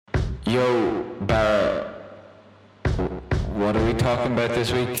Yo, Barra, what are we talking about this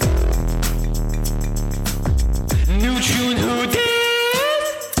week? New tune, who did?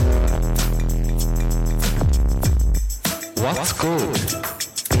 What's good?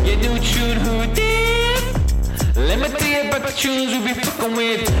 Your new tune, who did? Let me tell you about the tunes we be fucking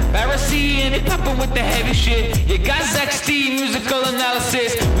with. Barra C and it poppin' with the heavy shit. You got Zach Steve, musical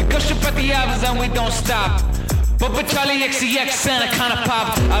analysis. We gush up at the albums and we don't stop. But Charlie XCX sound a kinda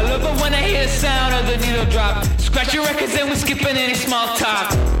pop. I love it when I hear the sound of the needle drop. Scratch your records and we're skipping any small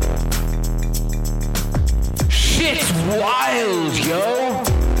talk. Shit's wild, yo.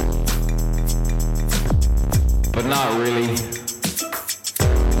 But not really.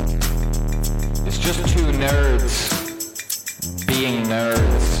 It's just two nerds being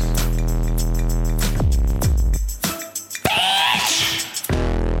nerds.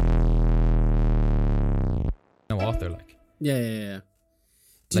 Author, like yeah.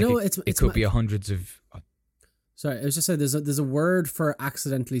 Do you know it could be hundreds of. Sorry, I was just saying there's a word for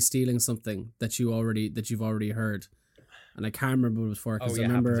accidentally stealing something that you've already heard, and I can't remember what it was for because I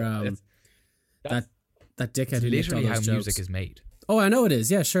remember that dickhead who literally how jokes. music is made. Oh, I know it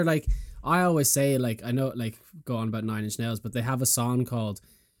is. Yeah, sure. Like I always say, like I know, like go on about Nine Inch Nails, but they have a song called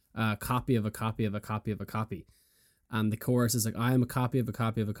 "Copy of a Copy of a Copy of a Copy," and the chorus is like, "I am a copy of a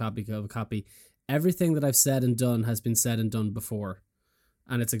copy of a copy of a copy. Everything that I've said and done has been said and done before,"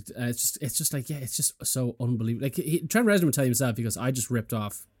 and it's just like, yeah, it's just so unbelievable. Like Trent Reznor would tell you himself, he goes, "I just ripped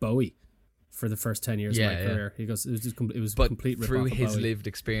off Bowie for the first 10 years of my career." He goes, it was a complete rip through off of his Bowie. lived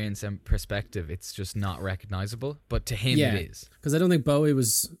experience and perspective, it's just not recognizable. But to him, it is, because I don't think Bowie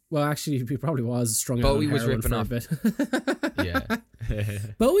was. Well, actually, he probably was strung out on heroin ripping for off a bit. Yeah.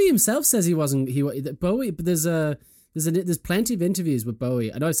 Bowie himself says he wasn't. Bowie, but there's plenty of interviews with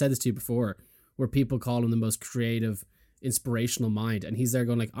Bowie. I know I've said this to you before, where people call him the most creative, inspirational mind, and he's there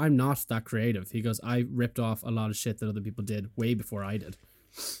going like, "I'm not that creative." He goes, "I ripped off a lot of shit that other people did way before I did."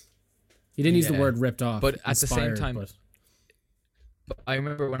 He didn't use the word ripped off, but at the same inspired, time, but I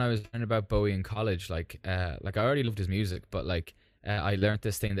remember when I was learning about Bowie in college, like I already loved his music, but like I learned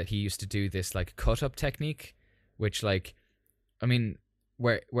this thing that he used to do, this like cut up technique, which like, I mean,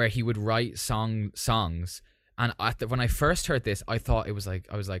 where he would write songs. And when I first heard this, I thought it was like,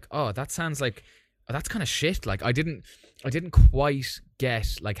 I was like, oh, that sounds like, oh, that's kind of shit. Like I didn't quite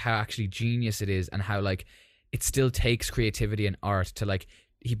get like how actually genius it is, and how like it still takes creativity and art to like,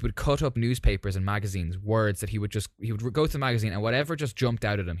 he would cut up newspapers and magazines, words that he would go to the magazine, and whatever just jumped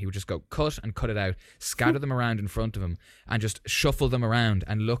out at him, he would just go cut it out, scatter them around in front of him, and just shuffle them around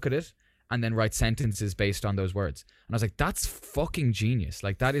and look at it, and then write sentences based on those words. And I was like, that's fucking genius.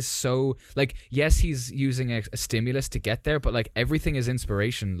 Like, that is so, like, yes, he's using a stimulus to get there, but like everything is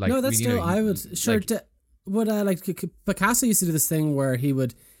inspiration. Like, no, that's still, I would, sure, like, Picasso used to do this thing where he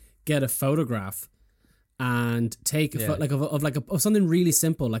would get a photograph and take of something really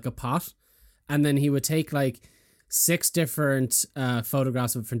simple, like a pot, and then he would take like 6 different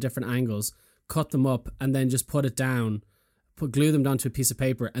photographs from different angles, cut them up, and then just put it down, glue them down to a piece of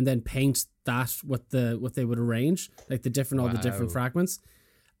paper, and then paint that what they would arrange, like the different fragments.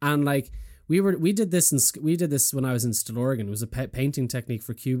 And like we did this when I was in Still Oregon. It was a painting technique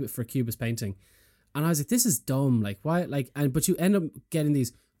for cubist painting, and I was like, this is dumb. Like why? Like, but you end up getting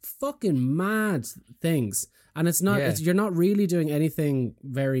these fucking mad things, and it's not. You're not really doing anything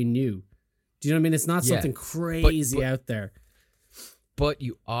very new. Do you know what I mean? It's not something crazy out there. But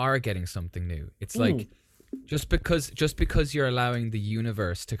you are getting something new. It's like, just because you're allowing the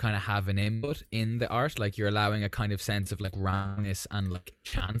universe to kind of have an input in the art, like you're allowing a kind of sense of like randomness and like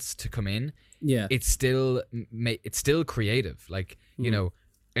chance to come in. Yeah, it's still creative. Like, you know,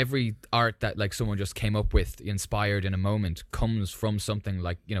 every art that like someone just came up with, inspired in a moment, comes from something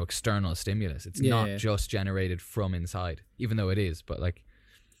like, you know, external stimulus. It's not just generated from inside, even though it is. But like,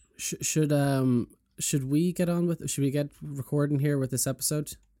 should we get recording here with this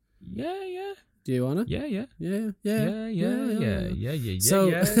episode? Yeah. Do you wanna? Yeah.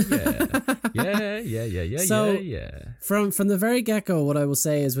 So from the very get-go, what I will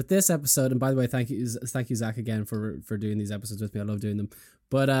say is with this episode, and by the way, thank you Zach again for doing these episodes with me. I love doing them.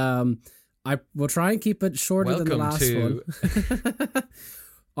 But I will try and keep it shorter than the last one.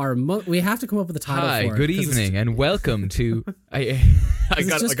 We have to come up with a title. Hi, for it. Good evening, and welcome to. I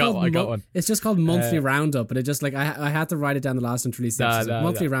got one. It's just called Monthly Roundup, and it just like I had to write it down the last one to release it.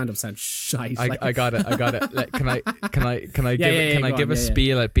 Monthly Roundup sounds shite. I got it. Like, can I give a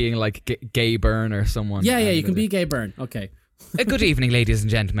spiel at being like Gay Byrne or someone? Yeah, you can be Gay Byrne. Okay. Good evening, ladies and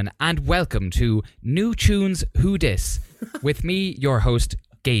gentlemen, and welcome to New Tunes Who Dis with me, your host,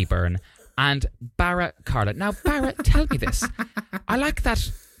 Gay Byrne, and Barra Carla. Now, Barra, tell me this. I like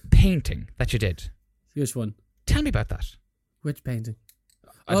that painting that you did. Which one? Tell me about that. Which painting?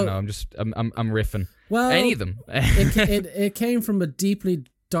 I don't know. I'm riffing. Well, any of them. it came from a deeply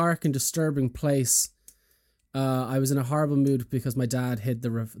dark and disturbing place. I was in a horrible mood because my dad hid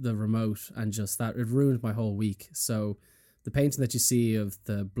the remote, and just that it ruined my whole week. So the painting that you see of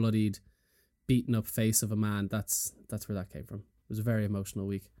the bloodied, beaten up face of a man, that's where that came from. It was a very emotional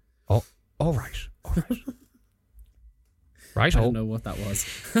week. Oh, all right. Right. I don't know what that was.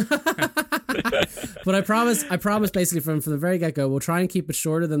 But I promise basically from the very get-go, we'll try and keep it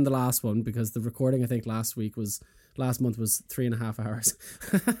shorter than the last one, because the recording, I think, last month was 3.5 hours.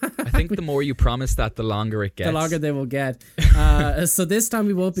 I think the more you promise that, the longer it gets. The longer they will get. So this time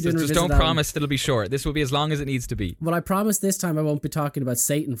we won't be doing just don't promise it'll be short. This will be as long as it needs to be. Well, I promise this time I won't be talking about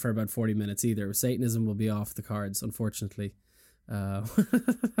Satan for about 40 minutes either. Satanism will be off the cards, unfortunately.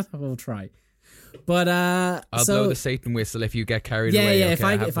 We'll try. But I'll blow the Satan whistle if you get carried away. Yeah, okay?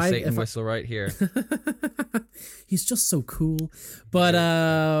 I have the Satan whistle right here. He's just so cool. But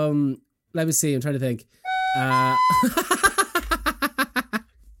let me see. I'm trying to think.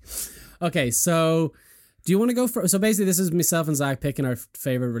 Okay, so do you want to go for? So basically, this is myself and Zach picking our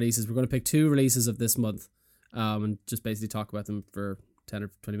favorite releases. We're going to pick 2 releases of this month, and just basically talk about them for 10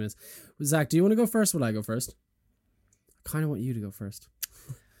 or 20 minutes. Zach, do you want to go first? Or will I go first? I kind of want you to go first.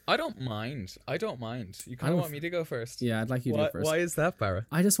 I don't mind. You kind of want me to go first. Yeah, I'd like you to go first. Why is that, Barra?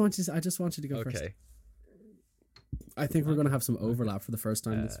 I just want you to go first. Okay. I think we're going to have some overlap for the first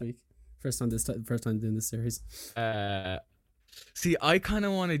time this week. First time doing this series. See, I kind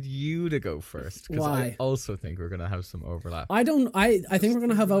of wanted you to go first, because Why? I also think we're going to have some overlap. I think we're going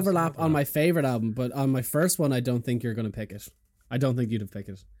to have overlap on my favorite album, but on my first one, I don't think you're going to pick it. I don't think you'd have picked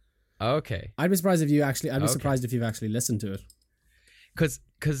it. Okay. I'd be surprised if you actually. I'd be surprised if you've actually listened to it.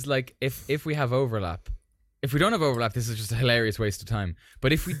 Because like if we have overlap, if we don't have overlap, this is just a hilarious waste of time.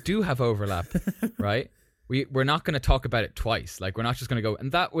 But if we do have overlap, right? We're not going to talk about it twice. Like, we're not just going to go,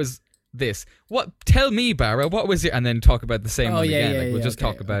 and that was this. What? Tell me, Barra, what was it? And then talk about the same one again. Like, we'll just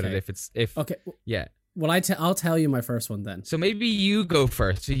talk about it if okay. Yeah. Well, I'll tell you my first one then. So maybe you go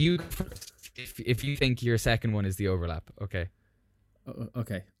first. So you go first if you think your second one is the overlap. Okay.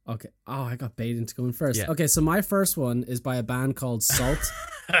 Okay. Oh, I got baited into going first. Yeah. Okay, so my first one is by a band called Salt.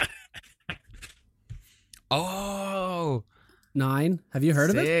 Oh. 9. Have you heard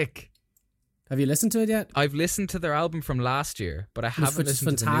of it? Sick. Have you listened to it yet? I've listened to their album from last year, but I haven't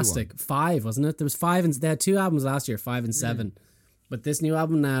listened to the new one. Fantastic. 5, wasn't it? There was 5, and they had 2 albums last year, 5 and 7. But this new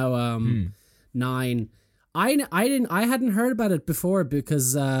album now, 9. I hadn't heard about it before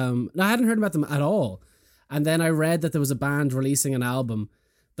because I hadn't heard about them at all. And then I read that there was a band releasing an album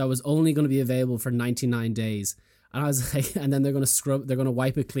that was only going to be available for 99 days. And I was like, and then they're going to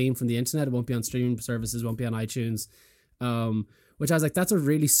wipe it clean from the internet. It won't be on streaming services, won't be on iTunes. Which I was like, that's a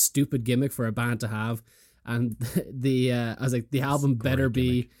really stupid gimmick for a band to have. And I was like, the album better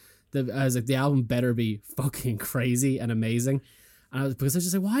be, the album better be fucking crazy and amazing. And because I was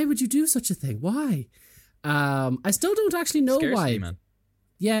just like, why would you do such a thing? Why? I still don't actually know why. Man.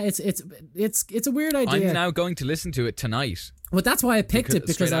 Yeah, it's a weird idea. I'm now going to listen to it tonight. Well, that's why I picked it,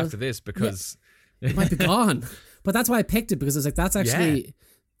 because straight after this, because it might be gone. But that's why I picked it, because I was like, that's actually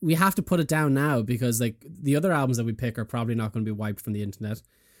we have to put it down now, because like the other albums that we pick are probably not going to be wiped from the internet,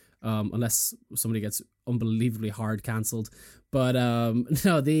 unless somebody gets unbelievably hard cancelled. But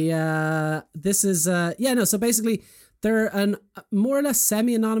no, this is So basically, they're an more or less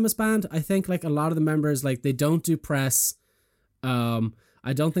semi-anonymous band. I think like a lot of the members, like, they don't do press.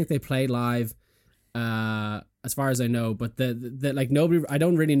 I don't think they play live, as far as I know. But the like nobody, I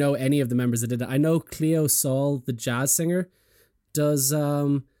don't really know any of the members that did it. I know Cleo Sol, the jazz singer, does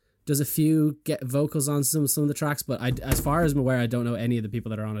a few get vocals on some of the tracks. But as far as I'm aware, I don't know any of the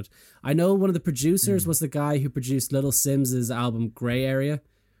people that are on it. I know one of the producers was the guy who produced Little Sims's album Grey Area,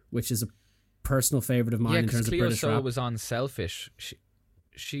 which is a personal favorite of mine in terms of British rap. Cleo Sol was on Selfish.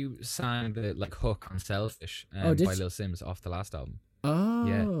 She sang the like hook on Selfish by Lil Sims off the last album. Oh,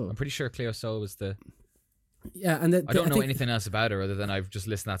 yeah, I'm pretty sure Cleo Sol was the. Yeah, and I don't know anything else about her other than I've just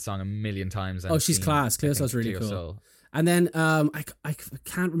listened to that song a million times. And she's class. Cleo Sol's really cool. Sol. And then I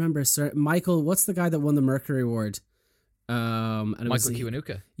can't remember, sir. Michael, what's the guy that won the Mercury Award? And Michael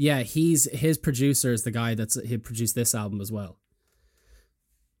Kiwanuka. Yeah, his producer is the guy he produced this album as well.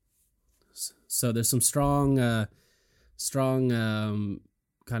 So there's some strong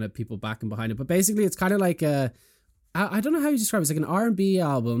kind of people backing behind it. But basically, it's kind of like I don't know how you describe it. It's like an R&B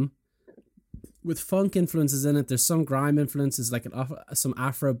album with funk influences in it. There's some grime influences, like some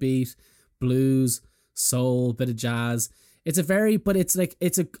Afrobeat, blues, soul, bit of jazz. I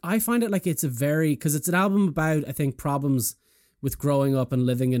find it like it's a very, because it's an album about, I think, problems with growing up and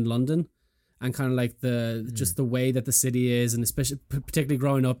living in London, and kind of like just the way that the city is, and especially particularly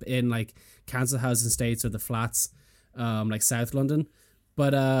growing up in like council housing estates or the flats, like South London.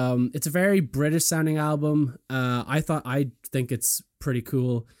 But it's a very British sounding album. I think it's pretty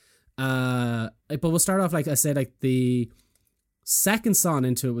cool. But we'll start off, like I said, like the second song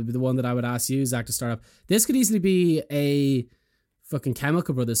into it would be the one that I would ask you, Zach, to start off. This could easily be a fucking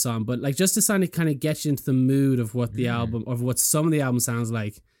Chemical Brothers song, but like just to kind of get you into the mood of what the album, of what some of the album sounds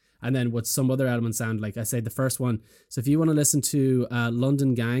like, and then what some other elements sound like. I say the first one. So if you want to listen to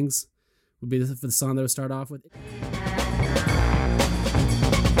London Gangs, would be for the song that would start off with.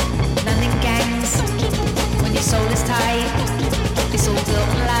 London Gangs, when your soul is tight, it's all built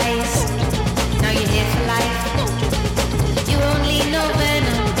on lies. Now you're here for life. You only know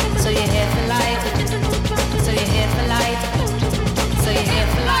venom, so you're here for life. So you're here for life. So you're here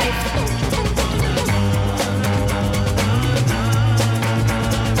for life.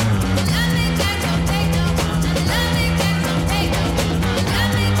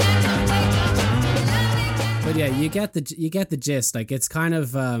 But yeah, you get the gist. Like it's kind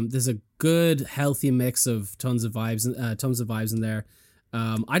of there's a good healthy mix of tons of vibes in there.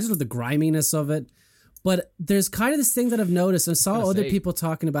 I just love the griminess of it. But there's kind of this thing that I've noticed. I saw other people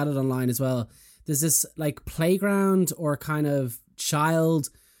talking about it online as well. There's this like playground or kind of childlike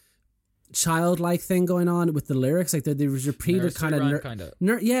thing going on with the lyrics. Like there's repeated kind of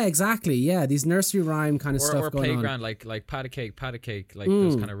yeah, exactly. Yeah, these nursery rhyme kind of stuff going on. Or playground, like pat a cake, like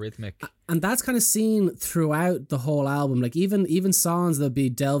those kind of rhythmic. And that's kind of seen throughout the whole album. Like even songs that'll be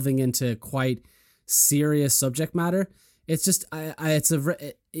delving into quite serious subject matter. It's just it's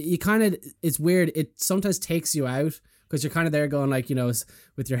weird. It sometimes takes you out because you're kind of there going like, you know,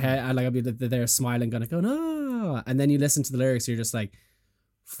 with your head, like I'll be there smiling, going no, and then you listen to the lyrics, you're just like,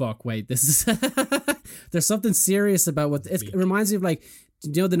 fuck, wait, this is there's something serious about what it reminds me of, like,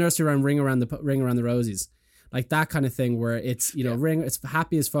 you know, the nursery rhyme ring around the Rosies, like that kind of thing where it's, you know, ring, it's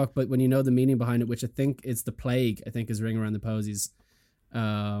happy as fuck, but when you know the meaning behind it, which I think it's the plague, I think is ring around the posies,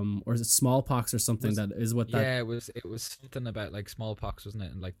 or is it smallpox or something? That is what that. Yeah, it was something about like smallpox, wasn't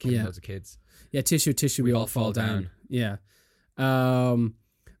it? And like killing loads of kids. Yeah, tissue, we all fall down. Yeah,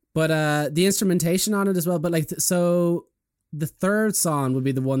 but the instrumentation on it as well. But like so. The third song would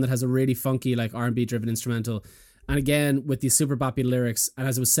be the one that has a really funky, like R&B driven instrumental. And again, with these super boppy lyrics. And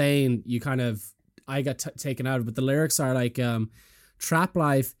as I was saying, I got taken out of it. But the lyrics are like, trap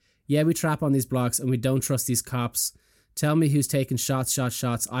life. Yeah, we trap on these blocks and we don't trust these cops. Tell me who's taking shots.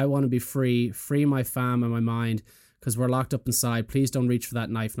 I want to be free my fam and my mind because we're locked up inside. Please don't reach for that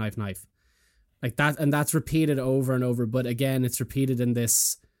knife. Like that. And that's repeated over and over. But again, it's repeated in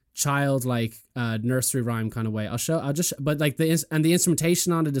this childlike nursery rhyme kind of way. But like the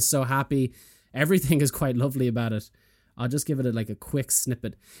instrumentation on it is so happy. Everything is quite lovely about it. I'll just give it like a quick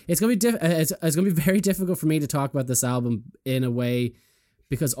snippet. It's gonna be it's gonna be very difficult for me to talk about this album in a way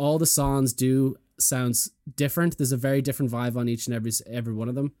because all the songs do sounds different. There's a very different vibe on each and every one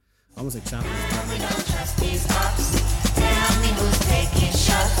of them. Almost like chapters. We don't trust these cops. Tell me who's taking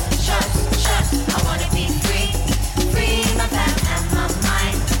shots. I wanna be free my fam and my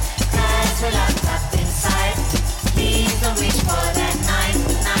mind. We're locked up inside. Please don't reach for that nine.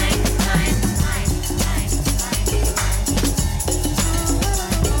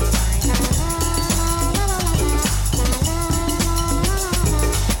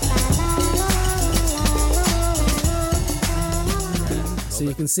 So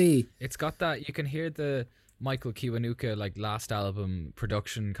you can see it's got that. You can hear the Michael Kiwanuka like last album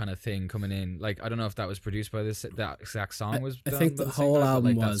production kind of thing coming in. Like I don't know if that was produced by that exact song was. I think the whole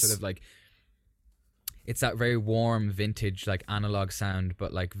album was sort of like. It's that very warm vintage like analog sound,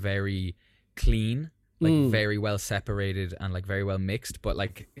 but like very clean, like very well separated and like very well mixed. But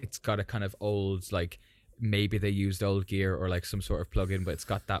like it's got a kind of old, like maybe they used old gear or like some sort of plug-in, but it's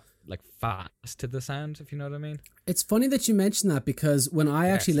got that like fast to the sound, if you know what I mean. It's funny that you mentioned that because when I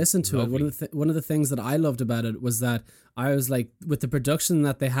actually listened to it, one of the things that I loved about it was that I was like, with the production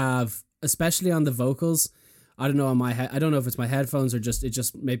that they have, especially on the vocals. I don't know on my head. I don't know if it's my headphones or it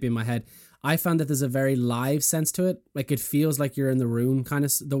just maybe in my head. I found that there's a very live sense to it. Like it feels like you're in the room, kind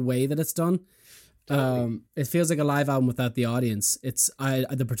of the way that it's done. Totally. It feels like a live album without the audience.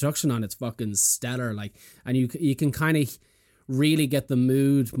 The production on it's fucking stellar. Like, and you can kind of really get the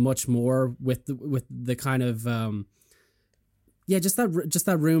mood much more with the kind of just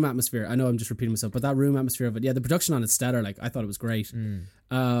that room atmosphere. I know I'm just repeating myself, but that room atmosphere of it. Yeah, the production on it's stellar. Like I thought it was great. And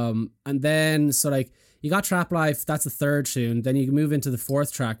then so like. You got Trap Life, that's the third tune. Then you move into the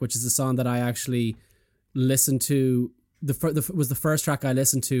fourth track, which is the song that I actually listened to. Was the first track I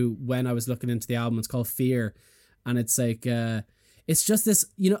listened to when I was looking into the album. It's called Fear. and it's like it's just this,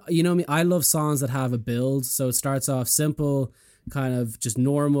 you know me, I love songs that have a build. So it starts off simple, kind of just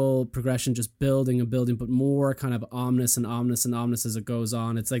normal progression, just building and building, but more kind of ominous and ominous and ominous as it goes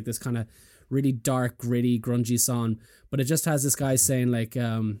on. It's like this kind of really dark, gritty, grungy song, but it just has this guy saying like,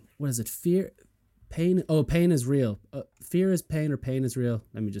 what is it? Pain is real. Fear is pain, or pain is real.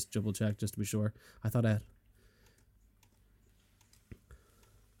 Let me just double check just to be sure. I thought I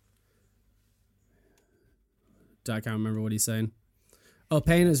can't remember what he's saying. Oh,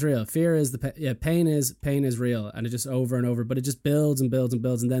 pain is real. Fear is pain is real, and it just over and over, but it just builds and builds and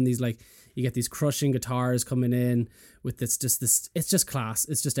builds, and then these like you get these crushing guitars coming in with this. It's just class.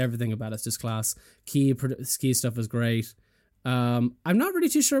 It's just everything about it's just class. Key stuff is great. I'm not really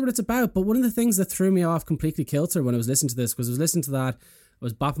too sure what it's about, but one of the things that threw me off completely kilter when I was listening to this, because I was listening to that, I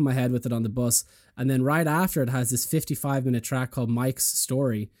was bopping my head with it on the bus, and then right after it has this 55-minute track called Mike's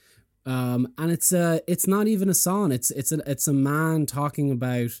Story. And it's not even a song. It's a man talking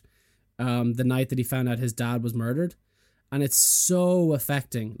about the night that he found out his dad was murdered, and it's so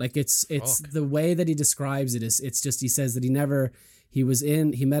affecting. Like it's the way that he describes it is it's just, he says that he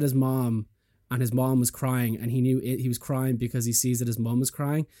met his mom, and his mom was crying, and he knew he was crying because he sees that his mom was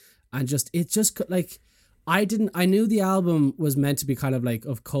crying, and I knew the album was meant to be kind of like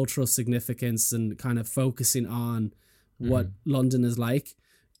of cultural significance and kind of focusing on what London is like.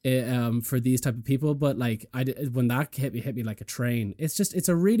 For these type of people, but like when that hit me like a train. It's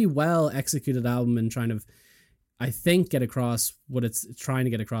a really well executed album and trying to, I think, get across what it's trying to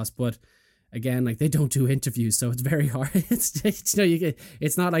get across. But again, like they don't do interviews, so it's very hard.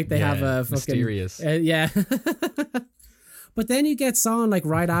 It's not like they have a fucking mysterious. Yeah. But then you get song like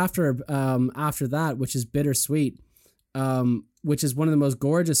right after that, which is Bittersweet, which is one of the most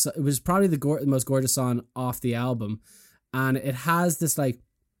gorgeous. It was probably the most gorgeous song off the album, and it has this like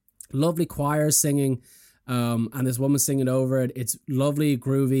lovely choir singing, and this woman singing over it. It's lovely,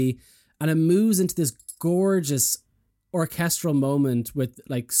 groovy, and it moves into this gorgeous orchestral moment with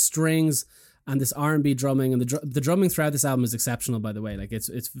like strings and this R&B drumming, and the drumming throughout this album is exceptional, by the way. Like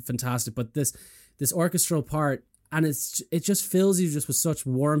it's fantastic. But this orchestral part, and it just fills you just with such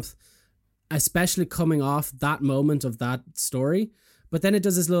warmth, especially coming off that moment of that story. But then it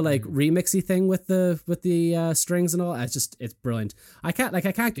does this little like remixy thing with the strings and all. It's brilliant. I can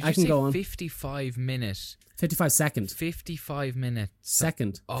go on. 55 minutes. 55 second. 55 minutes.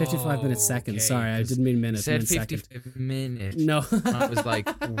 Second. 55 minutes second. Okay, sorry, I didn't mean minute. Said 55 minutes. No. I was like,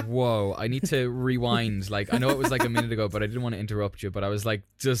 whoa, I need to rewind. Like, I know it was like a minute ago, but I didn't want to interrupt you. But I was like,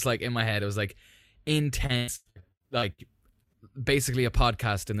 just like in my head, it was like intense, like basically a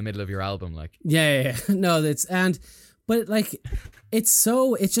podcast in the middle of your album. Like, yeah. No, but like, it's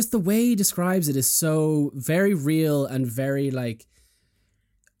just the way he describes it is so very real and very like,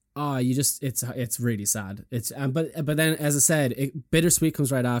 it's really sad. But then, as I said, Bittersweet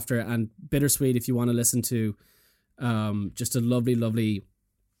comes right after, and Bittersweet, if you want to listen to, just a lovely,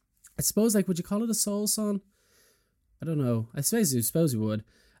 I suppose, like, would you call it a soul song? I don't know. I suppose you would.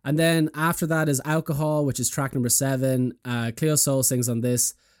 And then after that is Alcohol, which is track number 7. Cleo Sol sings on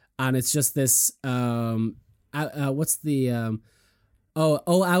this, and it's just this, what's the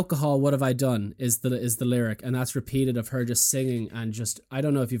oh alcohol, what have I done is the lyric, and that's repeated of her just singing, and just, I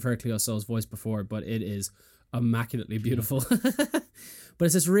don't know if you've heard Cleo Sol's voice before, but it is immaculately beautiful. But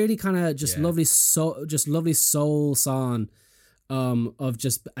it's this really kind of just lovely soul song of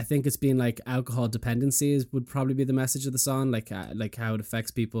just, I think it's being like alcohol dependency would probably be the message of the song, like how it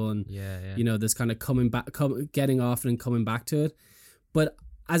affects people, and you know, this kind of getting off and coming back to it. But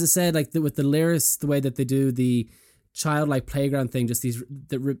as I said, like with the lyrics, the way that they do the childlike playground thing, just these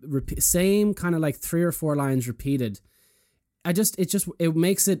same kind of like 3 or 4 lines repeated. It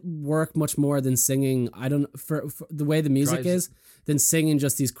makes it work much more than singing. I don't, for the way the music is, than singing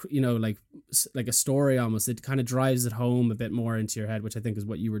just these, you know, like a story almost. It kind of drives it home a bit more into your head, which I think is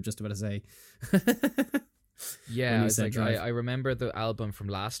what you were just about to say. Yeah, I remember the album from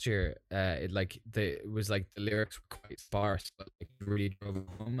last year. It was like the lyrics were quite sparse, but it really drove it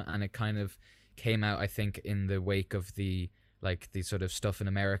home, and it kind of came out, I think, in the wake of the sort of stuff in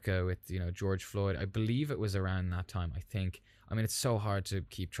America with, you know, George Floyd. I believe it was around that time, I think. I mean, it's so hard to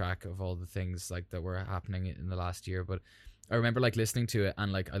keep track of all the things like that were happening in the last year, but I remember like listening to it,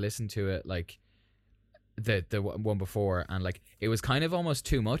 and like I listened to it like the one before, and like it was kind of almost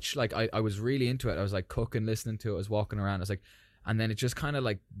too much. Like I was really into it. I was like cooking, listening to it, I was walking around, I was like, and then it just kind of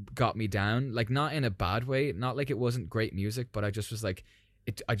like got me down, like not in a bad way, not like it wasn't great music, but I just was like,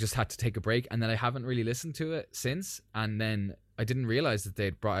 I just had to take a break, and then I haven't really listened to it since. And then I didn't realize that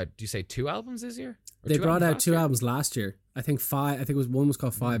they'd brought out, do you say 2 albums this year? They brought out 2 albums last year. I think 5. I think it was one was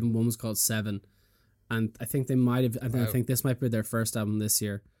called 5 and one was called 7. and I think they might have. I think this might be their first album this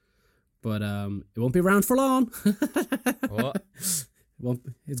year, but it won't be around for long. What?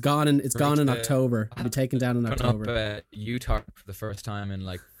 It's gone in October. It'll be taken down in October. Up Utah for the first time in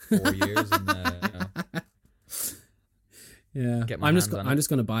like 4 years, and yeah, I'm just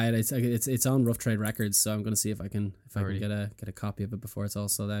going to buy it. It's on Rough Trade Records, so I'm going to see if I can get a copy of it before it's all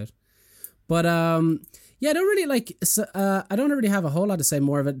sold out. But yeah, I don't really I don't really have a whole lot to say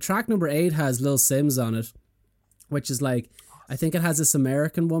more of it. Track number 8 has Lil Sims on it, which is like, I think it has this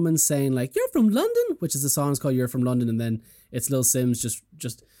American woman saying like, "You're from London," which is the song's called "You're from London," and then it's Lil Sims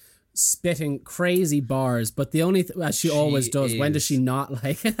just spitting crazy bars. But the only as she always does, when does she not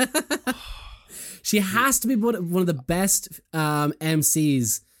like? She has to be one of the best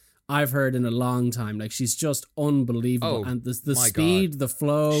MCs I've heard in a long time. Like, she's just unbelievable, and the speed, the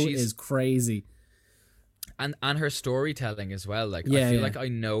flow is crazy. And her storytelling as well. Like, I feel like I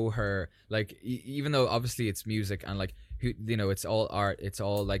know her. Like, even though obviously it's music and like, it's all art. It's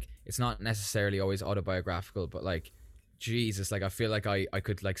all like, it's not necessarily always autobiographical, but like, Jesus, like I feel like I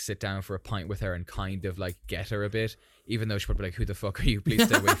could like sit down for a pint with her and kind of like get her a bit, even though she'd probably be like, "Who the fuck are you? Please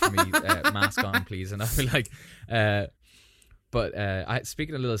stay away from me. Mask on, please." And I'd be like,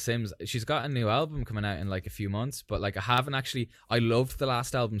 speaking of Lil Sims, she's got a new album coming out in like a few months, but like I loved the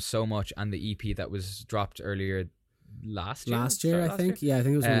last album so much, and the EP that was dropped earlier last year, I think. Yeah, I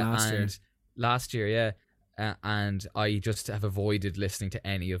think it was last year. Yeah. And I just have avoided listening to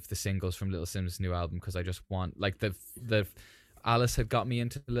any of the singles from Lil Sims' new album because I just want, like, the Alice had got me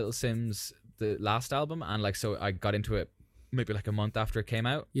into Lil Sims the last album, and like, so I got into it maybe like a month after it came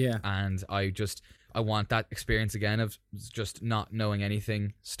out. Yeah. And I want that experience again of just not knowing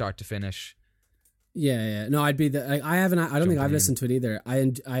anything start to finish. Yeah. No, I don't think I've listened to it either.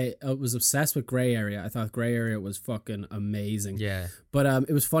 I was obsessed with Grey Area. I thought Grey Area was fucking amazing. Yeah. But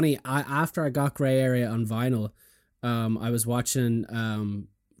it was funny. After I got Grey Area on vinyl, I was watching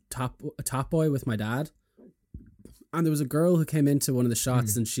Top Boy with my dad, and there was a girl who came into one of the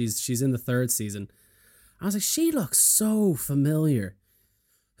shots, and she's in the 3rd season. I was like, she looks so familiar.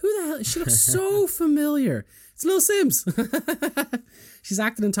 Who the hell? She looks so familiar. It's Lil Sims. She's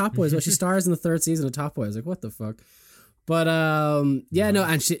acting in Top Boy as well. She stars in the 3rd season of Top Boy. I was like, what the fuck? But no,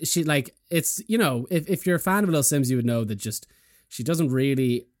 and she like, it's, if you're a fan of Lil Sims, you would know that just, she doesn't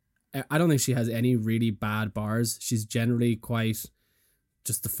really, I don't think she has any really bad bars. She's generally quite,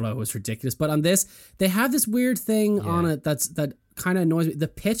 just the flow is ridiculous. But on this, they have this weird thing on it that kind of annoys me. The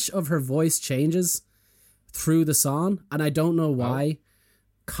pitch of her voice changes through the song, and I don't know why.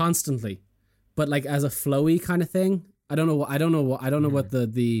 Constantly, but like as a flowy kind of thing. I don't know what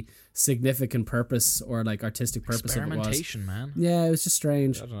the significant purpose or like artistic purpose of it was. Experimentation, man. Yeah, it was just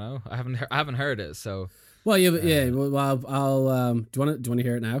strange. I don't know. I haven't heard it, so. Well, Well, I'll. Do you want to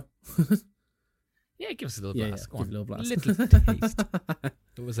hear it now? Yeah, give us a little blast. Give a little blast. Little taste.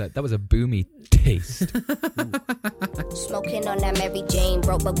 That was a boomy taste. Smoking on that Mary Jane,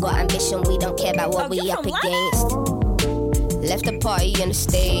 broke but got ambition. We don't care about what we up against. Left the party in the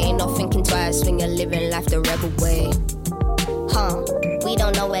state, ain't no thinking twice when you're living life the rebel way. We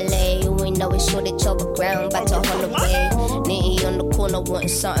don't know LA, we know it's Shoreditch overground, back to Holloway. Nitty on the corner wanting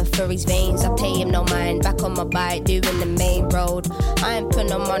something for his veins. I pay him no mind, back on my bike doing the main road. I ain't put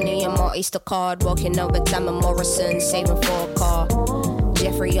no money in my Easter card, walking over Tam and Morrison, saving for a car.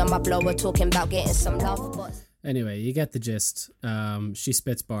 Jeffrey on my blower talking about getting some love, but... Anyway, you get the gist. She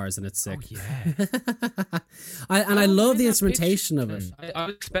spits bars and it's sick. Oh, yeah. I love the instrumentation of it. I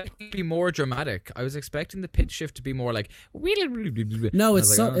was expecting it to be more dramatic. I was expecting the pitch shift to be more like. No,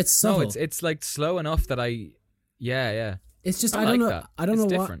 it's subtle. No, it's like slow enough that yeah. It's just I don't know. That. I don't know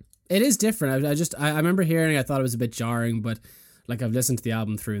different. What. It is different. I remember hearing it. I thought it was a bit jarring, but like I've listened to the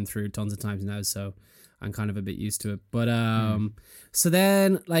album through and through tons of times now, so I'm kind of a bit used to it. But so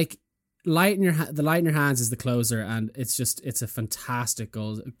then like. The Light in Your Hands is the closer, and it's a fantastic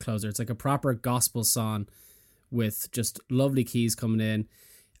closer. It's like a proper gospel song with just lovely keys coming in,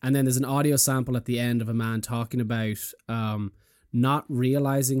 and then there's an audio sample at the end of a man talking about not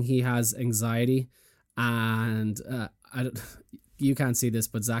realizing he has anxiety, and you can't see this,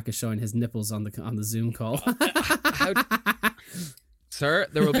 but Zach is showing his nipples on the Zoom call. Sir,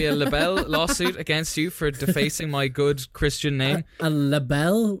 there will be a libel lawsuit against you for defacing my good Christian name. A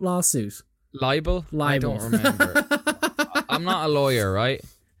libel lawsuit? Libel? I don't remember. I'm not a lawyer, right?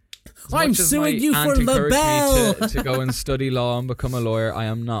 I'm suing you for libel! Me to go and study law and become a lawyer, I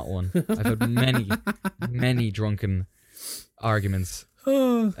am not one. I've had many drunken arguments.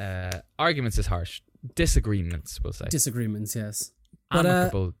 Arguments is harsh. Disagreements, we'll say. Disagreements, yes.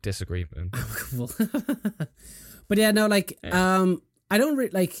 Amicable disagreement. Amicable. But yeah, no, like, I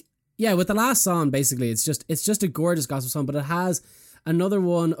don't like, Yeah, with the last song, basically, it's just a gorgeous gospel song, but it has another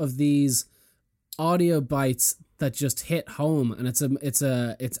one of these audio bites that just hit home, and it's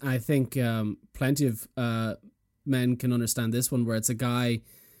I think plenty of men can understand this one, where it's a guy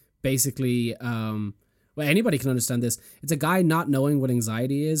basically well, anybody can understand this. It's a guy not knowing what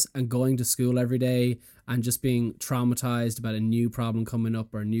anxiety is and going to school every day and just being traumatized about a new problem coming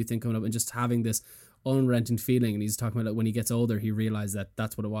up or a new thing coming up and just having this unrelenting feeling. And he's talking about, like, when he gets older, he realized that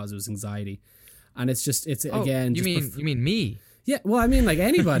that's what it was anxiety. And it's again. You mean me? Yeah, well, I mean, like,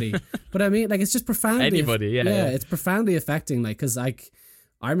 anybody. But I mean, like, it's just profoundly... Anybody, yeah. It's profoundly affecting, like, because, like,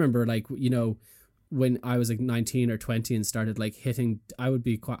 I remember, like, you know, when I was, like, 19 or 20 and started, like, hitting... I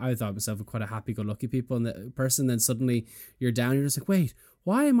thought myself quite a happy-go-lucky person, then suddenly you're down, you're just like, wait,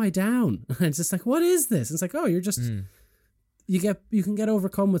 why am I down? And it's just like, what is this? And it's like, oh, you're just... You can get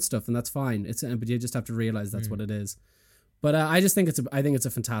overcome with stuff, and that's fine. But you just have to realize that's what it is. But I just think it's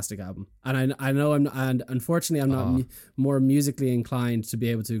a fantastic album, and I know unfortunately I'm not more musically inclined to be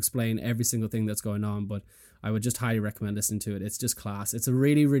able to explain every single thing that's going on. But I would just highly recommend listening to it. It's just class. It's a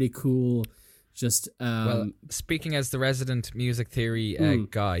really, really cool. Just well, speaking as the resident music theory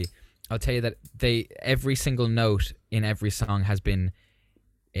guy, I'll tell you that every single note in every song has been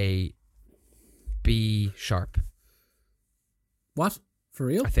a B sharp. What? For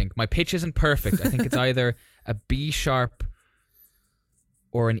real? I think my pitch isn't perfect. I think it's either a B sharp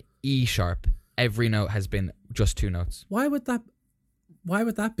or an E sharp. Every note has been just 2 notes. Why would that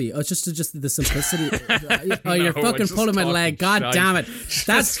be? Oh, it's just the simplicity. Oh, you're fucking pulling my leg. God damn it.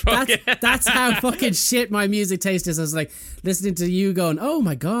 That's how fucking shit my music taste is. I was like listening to you going, oh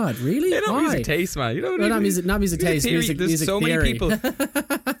my God, really? Not Why? music taste, man. You don't not music taste, theory. There's so theory. many people.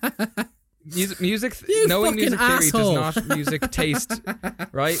 Knowing music theory does not music taste,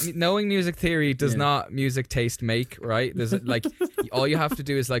 right? Knowing music theory does not music taste make, right? There's like all you have to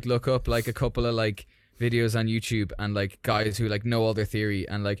do is like look up like a couple of like videos on YouTube and like guys who like know all their theory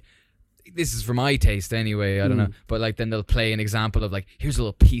and like this is for my taste anyway, I don't know, but like then they'll play an example of like here's a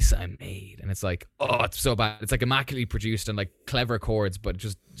little piece I made and it's like, oh, it's so bad. It's like immaculately produced and like clever chords, but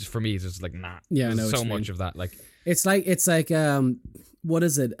just for me it's just like nah. Yeah, I know so much of that. Like it's like what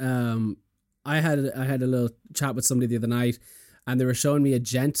is it? I had a little chat with somebody the other night, and they were showing me a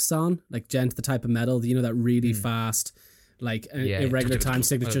Gent song, like Gent, the type of metal, you know, that really fast, like irregular time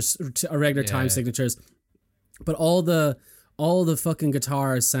signatures, time signatures. But all the fucking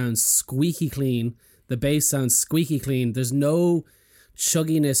guitars sound squeaky clean. The bass sounds squeaky clean. There's no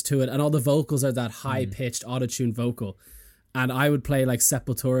chugginess to it, and all the vocals are that high pitched auto-tuned vocal. And I would play like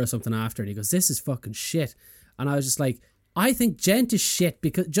Sepultura or something after, and he goes, "This is fucking shit," and I was just like, I think Gent is shit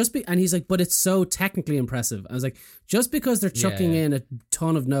because and he's like, but it's so technically impressive. I was like, just because they're chucking in a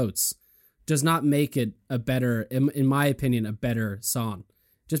ton of notes does not make it a better, in my opinion, a better song.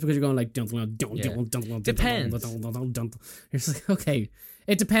 Just because you're going like, depends. You're just like, okay,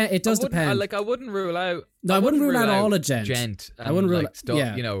 it depends. It does depend. I wouldn't rule out. No, I wouldn't rule out all of Gent. I wouldn't rule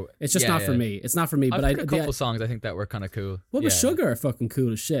out. You know, it's just not for me. It's not for me. But I've heard a couple songs I think that were kind of cool. Well, but Sugar are fucking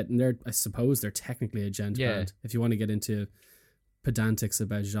cool as shit, and I suppose they're technically a Gent band. If you want to get into pedantics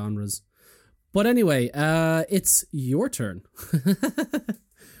about genres. But anyway, it's your turn.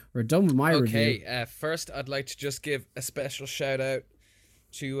 We're done with my review. Okay, first I'd like to just give a special shout out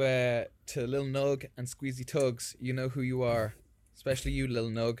to Lil Nug and Squeezy Tugs. You know who you are, especially you, Lil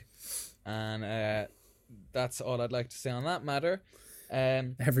Nug. And that's all I'd like to say on that matter.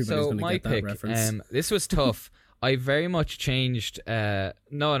 Everybody's going to get that reference. This was tough. I very much changed. No,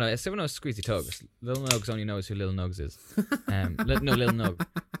 everyone knows Squeezy Tugs. Lil Nugs only knows who Lil Nugs is. Lil Nug.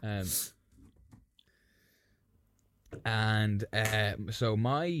 So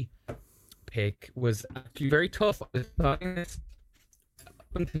my pick was actually very tough.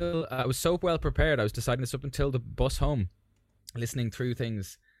 Until I was so well prepared, I was deciding this up until the bus home, listening through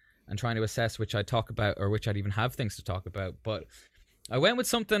things and trying to assess which I'd talk about or which I'd even have things to talk about. But I went with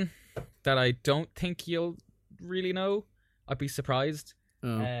something that I don't think you'll really know. I'd be surprised.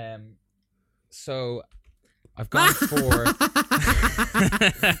 So I've gone for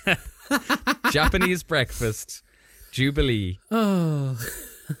Japanese Breakfast Jubilee. Oh,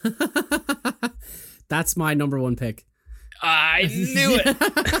 that's my number one pick. I knew it.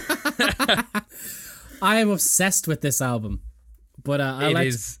 I am obsessed with this album, but I'll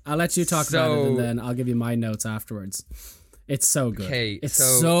let you talk about it, and then I'll give you my notes afterwards. It's so good. Okay, it's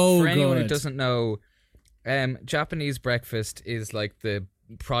so for good. anyone who doesn't know, Japanese Breakfast is like the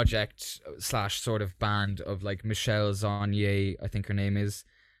project / sort of band of like Michelle Zonier, I think her name is.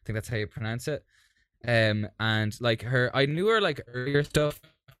 I think that's how you pronounce it. And like I knew her like earlier stuff.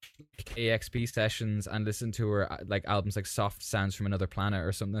 KXP sessions and listened to her like albums like Soft Sounds from Another Planet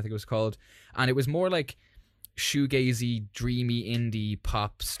or something, I think it was called, and it was more like shoegazy, dreamy indie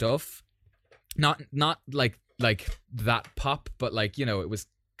pop stuff. Not like that pop, but like, you know, it was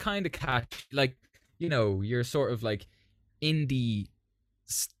kind of catchy, like, you know, you're sort of like indie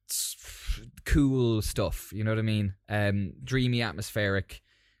cool stuff, you know what I mean? Dreamy, atmospheric,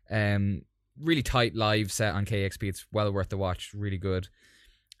 really tight live set on KXP. It's well worth the watch, really good.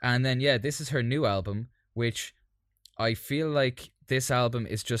 And then yeah, this is her new album, which I feel like this album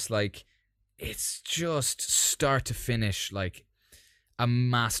is just like, it's just start to finish like a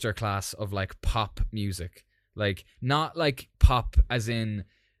masterclass of like pop music. Like, not like pop as in,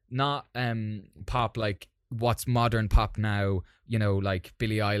 not pop like what's modern pop now, you know, like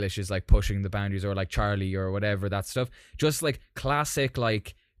Billie Eilish is like pushing the boundaries, or like Charlie or whatever, that stuff. Just like classic,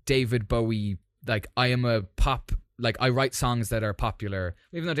 like David Bowie, like I am a pop, like I write songs that are popular,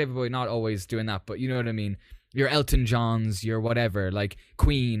 even though David Bowie not always doing that, but you know what I mean, your Elton Johns, your whatever, like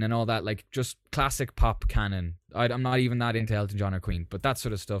Queen and all that, like just classic pop canon. I'm not even that into Elton John or Queen, but that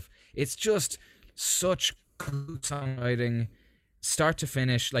sort of stuff. It's just such good songwriting, start to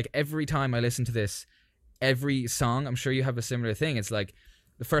finish. Like every time I listen to this, every song, I'm sure you have a similar thing, it's like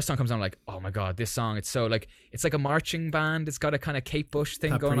the first song comes on, like, oh my god, this song, it's so like, it's like a marching band. It's got a kind of Kate Bush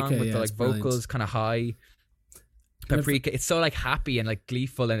thing going on with the like vocals kind of high. Paprika, it's so like happy and like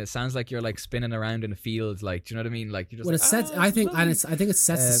gleeful, and it sounds like you're like spinning around in a field, like, do you know what I mean? Like, you're just when like, it sets, I think it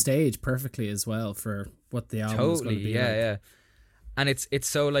sets the stage perfectly as well for what the album is going to be. Yeah. And it's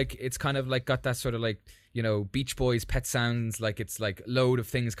so like, it's kind of like got that sort of like, you know, Beach Boys, Pet Sounds, like it's like load of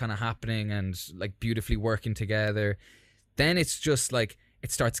things kind of happening and like beautifully working together. Then it's just like,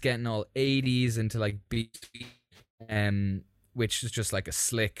 it starts getting all 80s into like beat, which is just like a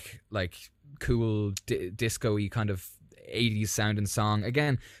slick, like cool disco-y kind of 80s sounding song.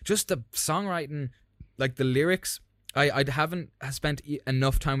 Again, just the songwriting, like the lyrics, I haven't spent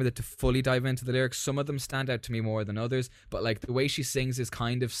enough time with it to fully dive into the lyrics. Some of them stand out to me more than others, but like the way she sings is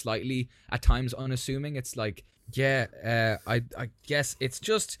kind of slightly at times unassuming. It's like, yeah, I guess it's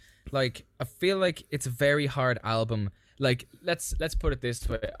just like, I feel like it's a very hard album. Like, let's put it this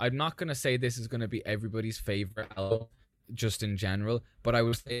way, I'm not gonna say this is gonna be everybody's favorite album just in general, but I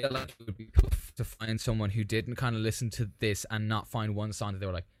would say like it would be tough to find someone who didn't kind of listen to this and not find one song that they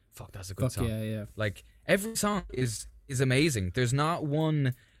were like, fuck, that's a good song. Yeah. Like every song is amazing. There's not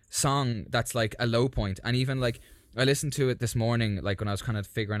one song that's like a low point. And even like, I listened to it this morning, like when I was kind of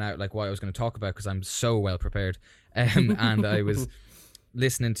figuring out like what I was going to talk about, because I'm so well prepared, and I was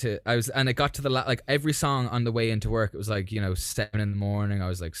listening to, and it got to the like every song on the way into work, it was like, you know, 7 a.m. I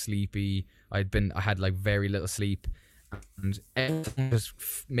was like sleepy. I had like very little sleep, and everything was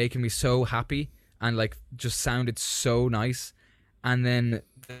making me so happy and like just sounded so nice. And then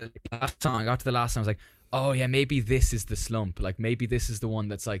the last song, I got to the last song, I was like, oh yeah, maybe this is the slump, like maybe this is the one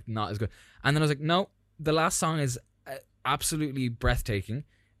that's like not as good. And then I was like, no, the last song is absolutely breathtaking.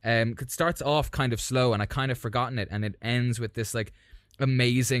 It starts off kind of slow and I kind of forgotten it, and it ends with this like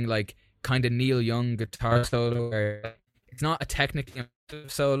amazing like kind of Neil Young guitar solo, where it's not a technically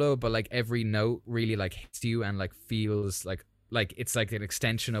solo, but like every note really like hits you and like feels like it's like an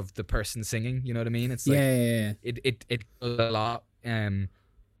extension of the person singing, you know what I mean? It's like, yeah. It does a lot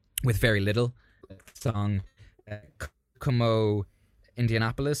with very little. Song Kokomo,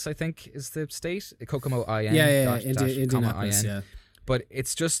 Indianapolis, I think is the state. Kokomo IN. Indianapolis, yeah. But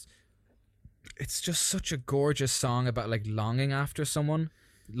it's just such a gorgeous song about like longing after someone,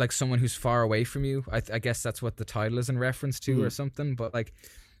 like someone who's far away from you. I guess that's what the title is in reference to or something. But like,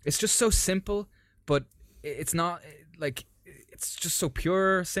 it's just so simple, but it's not like, it's just so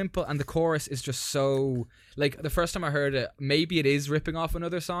pure, simple, and the chorus is just so like, the first time I heard it, maybe it is ripping off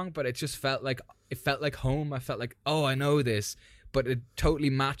another song, but it just felt like home. I felt like, oh, I know this, but it totally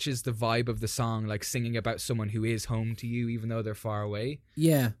matches the vibe of the song, like singing about someone who is home to you even though they're far away.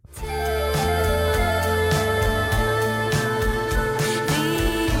 Yeah.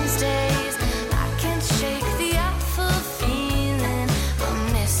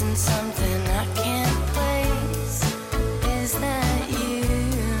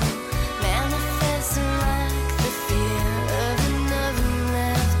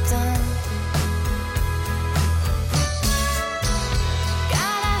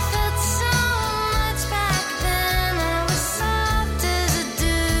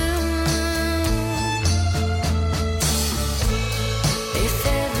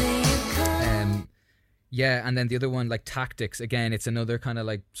 Yeah, and then the other one, like Tactics, again, it's another kind of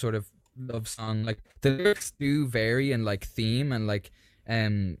like sort of love song. Like the lyrics do vary in like theme, and like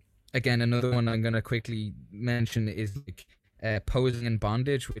again, another one I'm gonna quickly mention is like Posing in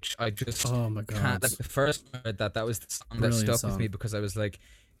Bondage, which I just oh my god, can't, like, the first I heard that was the song Brilliant that stuck with me, because I was like,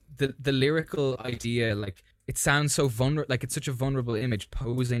 the lyrical idea, like, it sounds so vulnerable, like it's such a vulnerable image,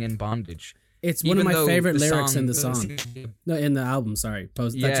 posing in bondage. It's one of my favorite lyrics in the song. No, in the album, sorry.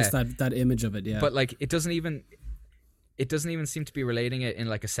 Just that image of it, yeah. But like it doesn't even seem to be relating it in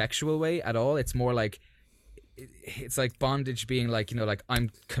like a sexual way at all. It's more like it's like bondage being like, you know, like I'm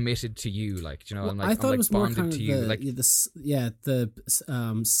committed to you, like, you know, well, I'm like, I thought I'm like it was more kind of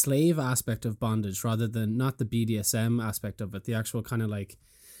the slave aspect of bondage rather than not the BDSM aspect of it, the actual kind of like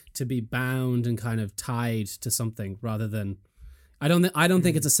to be bound and kind of tied to something rather than I don't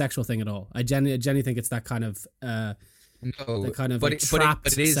think it's a sexual thing at all. I genuinely think it's that kind of no, the kind of but like trapped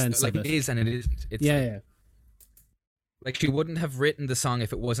it is, sense like of it. It is and it isn't. It's yeah. Like she wouldn't have written the song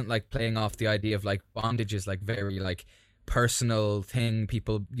if it wasn't like playing off the idea of like bondage is like very like personal thing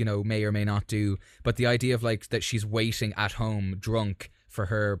people, you know, may or may not do, but the idea of like that she's waiting at home drunk for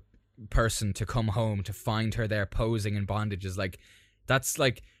her person to come home to find her there posing in bondage is like that's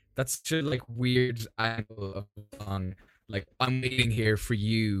just like weird angle of the song. Like I'm waiting here for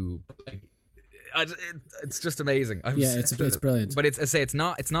you. Like, it's just amazing. It's brilliant. But it's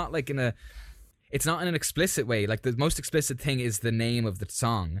not like it's not in an explicit way. Like the most explicit thing is the name of the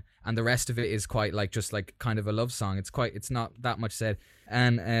song, and the rest of it is quite like just like kind of a love song. It's not that much said.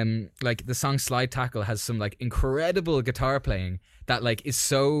 And like the song Slide Tackle has some like incredible guitar playing that like is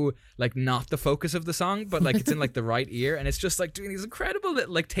so like not the focus of the song, but like it's in like the right ear, and it's just like doing these incredible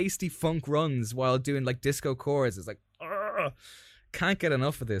like tasty funk runs while doing like disco chords. It's like can't get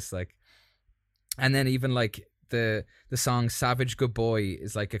enough of this, like. And then even like the song Savage Good Boy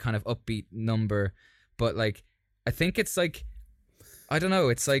is like a kind of upbeat number, but like I think it's like I don't know,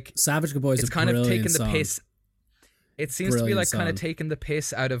 it's like Savage Good Boy is it's kind of taking the piss. It seems to be like kind of song. taking the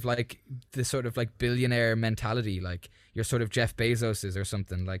piss out of like the sort of like billionaire mentality, like you're sort of Jeff Bezos's or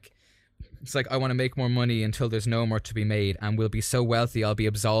something. Like it's like I want to make more money until there's no more to be made, and will be so wealthy I'll be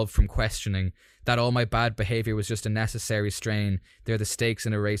absolved from questioning that all my bad behavior was just a necessary strain. They're the stakes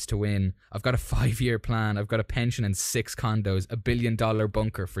in a race to win. I've got a 5-year plan. I've got a pension and 6 condos, $1 billion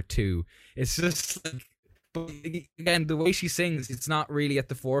bunker for 2. It's just like, but again, the way she sings, it's not really at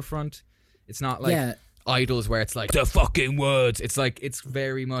the forefront. It's not like Idols where it's like the fucking words. It's like it's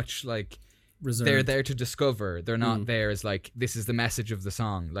very much like reserved. They're there to discover. They're not there as like this is the message of the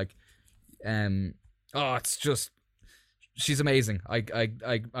song. Like, it's just. She's amazing.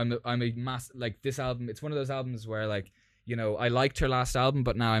 I'm a mass like this album. It's one of those albums where like, you know, I liked her last album,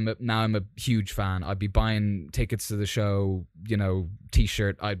 but now I'm a huge fan. I'd be buying tickets to the show, you know,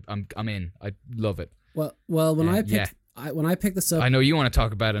 T-shirt. I'm in. I love it. Well, when I picked this up, I know you want to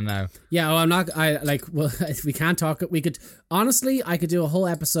talk about it now. Yeah, well, I'm not. Well, if we can't talk it, we could. Honestly, I could do a whole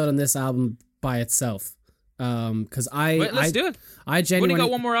episode on this album by itself. Because let's do it. I genuinely got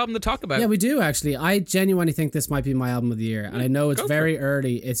one more album to talk about. Yeah, we do actually. I genuinely think this might be my album of the year, and I know it's very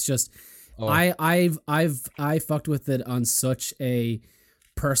early. It's just I fucked with it on such a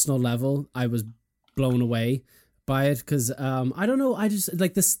personal level. I was blown away by it because I don't know. I just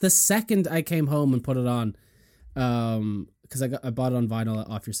like this. The second I came home and put it on, because I bought it on vinyl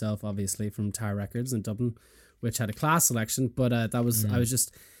off yourself, obviously from Tower Records in Dublin, which had a class selection. But that was I was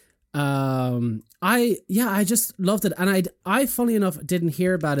just. I just loved it, and I funny enough didn't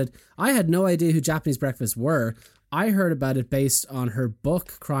hear about it. I had no idea who Japanese Breakfast were. I heard about it based on her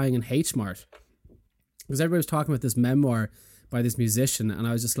book Crying in H Mart, because everybody was talking about this memoir by this musician, and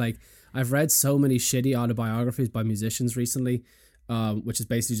I was just like, I've read so many shitty autobiographies by musicians recently, which is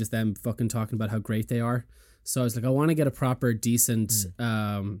basically just them fucking talking about how great they are. So I was like, I want to get a proper decent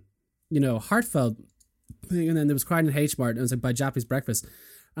heartfelt thing. And then there was Crying in H Mart, and it was like by Japanese Breakfast.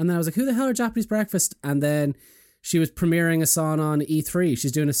 And then I was like, who the hell are Japanese Breakfast? And then she was premiering a song on E3.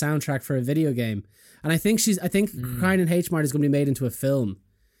 She's doing a soundtrack for a video game. And I think Crying in H Mart is going to be made into a film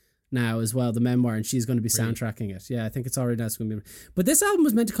now as well, the memoir, and she's going to be soundtracking it. Yeah, I think it's already going to be. But this album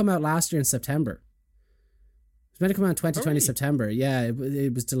was meant to come out last year in September. It was meant to come out in 2020 September. Yeah,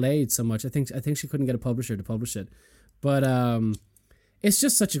 it was delayed so much. I think she couldn't get a publisher to publish it. But it's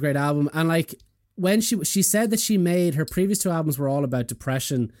just such a great album. And like, when she said that she made her previous 2 albums were all about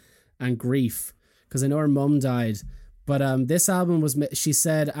depression and grief, because I know her mum died, but this album was, she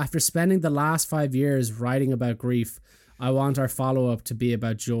said, after spending the last 5 years writing about grief, I want our follow-up to be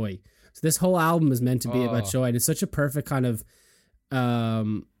about joy. So this whole album is meant to be about joy, and it's such a perfect kind of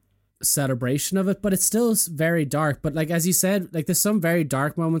celebration of it, but it's still very dark. But like, as you said, like there's some very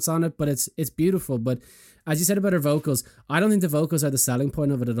dark moments on it, but it's beautiful. But as you said about her vocals, I don't think the vocals are the selling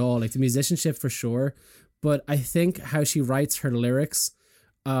point of it at all. Like the musicianship for sure, but I think how she writes her lyrics,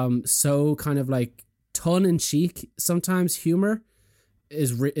 so kind of like tongue-in-cheek sometimes humor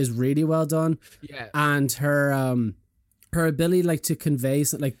is really well done. Yeah. And her ability like to convey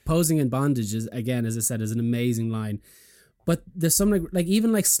like posing in bondage is, again, as I said, is an amazing line. But there's something like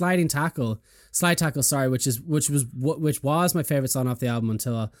even like Slide Tackle, sorry, which was my favorite song off the album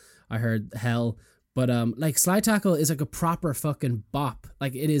until I heard Hell. But like Slide Tackle is like a proper fucking bop.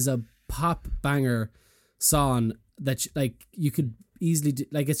 Like it is a pop banger song that like you could easily do.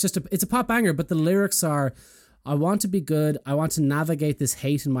 Like it's a pop banger, but the lyrics are, I want to be good, I want to navigate this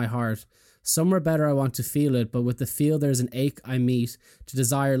hate in my heart. Somewhere better I want to feel it, but with the feel there's an ache I meet to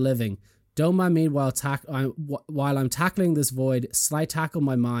desire living. Don't mind me while I'm tackling this void. Slide tackle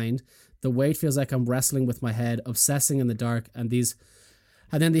my mind. The weight feels like I'm wrestling with my head, obsessing in the dark, and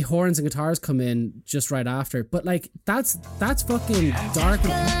then the horns and guitars come in just right after. But like that's fucking dark.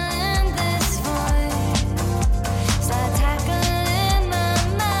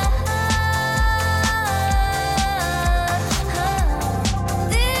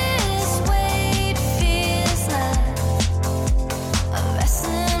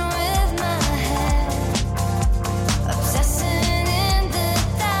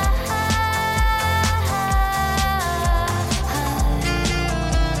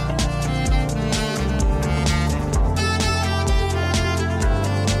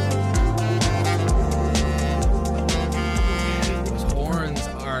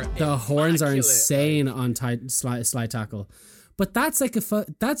 The horns are insane on Slide Tackle, but that's like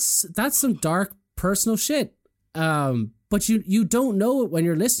that's some dark personal shit. But you don't know it when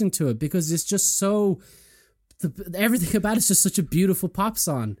you're listening to it because it's just so everything about it's just such a beautiful pop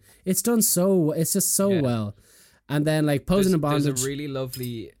song. It's done so well, and then like Posing in Bondage. There's a really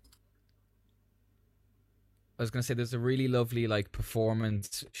lovely. I was gonna say there's a really lovely like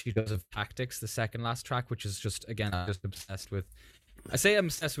performance she does of Tactics, the second last track, which is just again I'm just obsessed with. I say I'm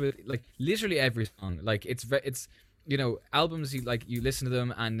obsessed with like literally every song. Like it's you know, albums you listen to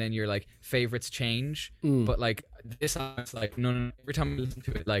them and then your like favorites change. But like this song, it's like no. Every time I listen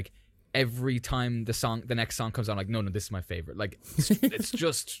to it, like every time the next song comes on, like no, this is my favorite. Like it's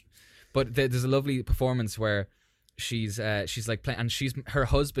just. But there's a lovely performance where she's like playing, and her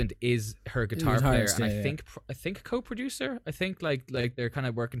husband is her guitar player, and I think co-producer. I think like they're kind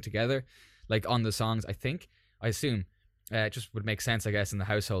of working together, like on the songs. I assume. It just would make sense, I guess, in the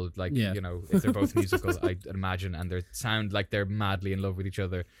household. Like, you know, if they're both musical, I'd imagine, and they sound like they're madly in love with each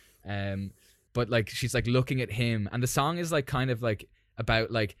other. But like, she's like looking at him, and the song is like kind of like about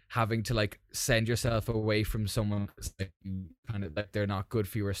like having to like send yourself away from someone because like, kind of like they're not good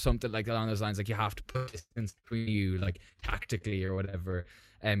for you or something like along those lines. Like you have to put distance between you, like tactically or whatever.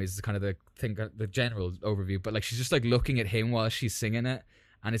 Is kind of the thing, the general overview. But like, she's just like looking at him while she's singing it,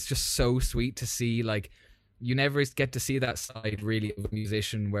 and it's just so sweet to see like. You never get to see that side really of a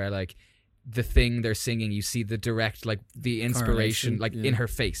musician where like the thing they're singing, you see the direct, like the inspiration, like in her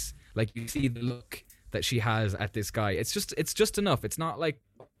face, like you see the look that she has at this guy. It's just enough. It's not like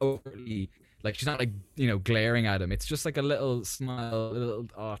overly, like she's not like, you know, glaring at him. It's just like a little smile,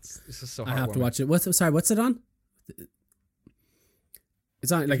 it's just so heartwarming. I have to watch it. What's it on?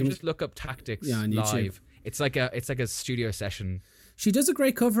 It's on like just look up Tactics on YouTube. Live. It's like a studio session. She does a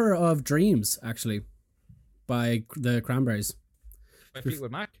great cover of Dreams, actually. By the Cranberries. By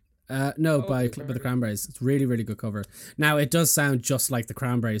Fleetwood Mac? No, by the Cranberries. It's really, really good cover. Now, it does sound just like the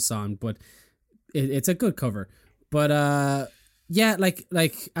Cranberries song, but it's a good cover. But yeah, like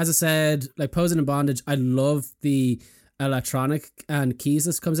as I said, like Posing in Bondage, I love the electronic and keys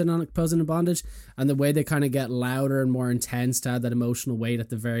that comes in on Posing in Bondage, and the way they kind of get louder and more intense to add that emotional weight at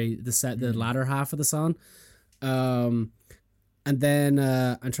the latter half of the song. And then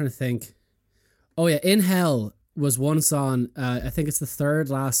I'm trying to think. Oh yeah, In Hell was one song. I think it's the third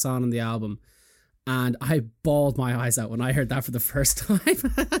last song on the album, and I bawled my eyes out when I heard that for the first time.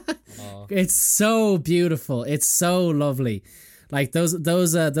 It's so beautiful. It's so lovely. Like those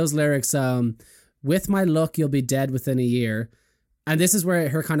lyrics. With my luck, you'll be dead within a year, and this is where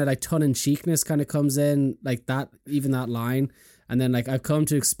her kind of like tongue-in-cheekness kind of comes in, like that. Even that line, and then like I've come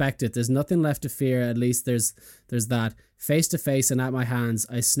to expect it. There's nothing left to fear. At least there's that face to face and at my hands.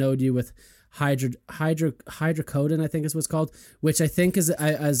 I snowed you with. Hydrocodone, I think is what's called, which I think is,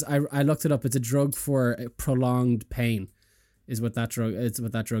 as I looked it up, it's a drug for prolonged pain, is what that drug is,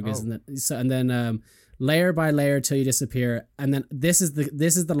 isn't it? So, and then layer by layer till you disappear, and then this is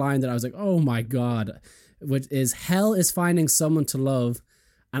the line that I was like, oh my god, which is hell is finding someone to love,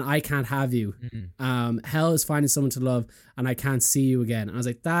 and I can't have you. Hell is finding someone to love, and I can't see you again. And I was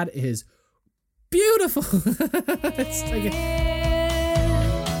like, that is beautiful. It's like.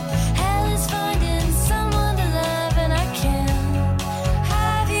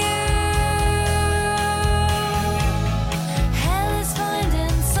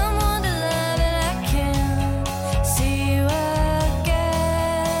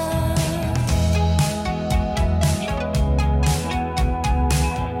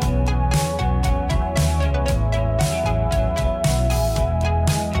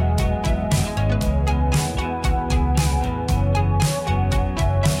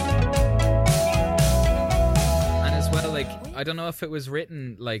 if it was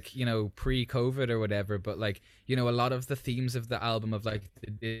written like, you know, pre-COVID or whatever, but like, you know, a lot of the themes of the album of like the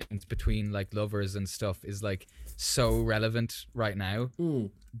distance between like lovers and stuff is like so relevant right now,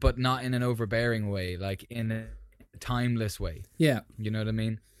 but not in an overbearing way, like in a timeless way. Yeah. You know what I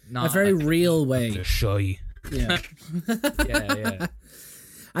mean? Not a very real way. Shy. Yeah. Yeah.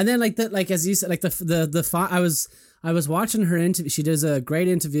 And then like that, like as you said, like I was watching her interview. She does a great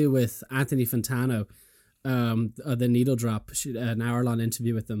interview with Anthony Fantano, the Needle Drop, an hour-long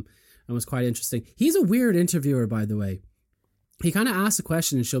interview with them, and was quite interesting. He's a weird interviewer, by the way. He kind of asks a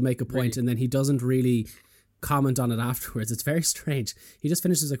question and she'll make a point, and then he doesn't really comment on it afterwards. It's very strange. He just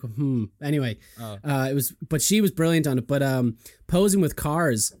finishes like, Anyway, but she was brilliant on it. But Posing with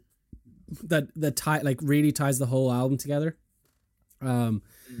Cars, that tie like really ties the whole album together. Don't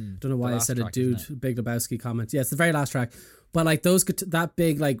know why I said track, a dude. Big Lebowski comment. Yeah, it's the very last track. But like those that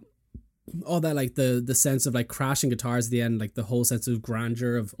big like all that like the sense of like crashing guitars at the end, like the whole sense of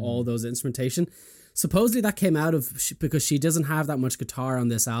grandeur of all those instrumentation. Supposedly that came out of because she doesn't have that much guitar on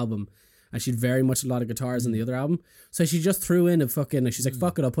this album, and she'd very much a lot of guitars on the other album. So she just threw in a fucking like she's like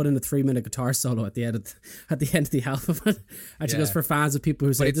fuck it, I'll put in a 3-minute guitar solo at the end of the album. And she goes for fans of people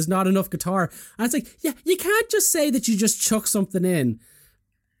who say there's not enough guitar. And it's like, yeah, you can't just say that you just chuck something in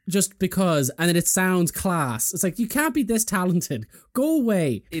just because, and then it sounds class. It's like, you can't be this talented. Go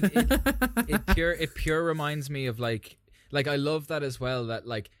away. It pure reminds me of like I love that as well, that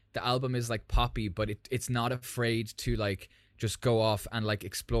like the album is like poppy, but it's not afraid to like just go off and like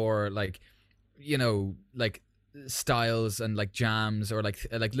explore like, you know, like styles and like jams or like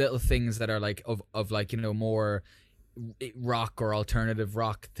little things that are like of like, you know, more rock or alternative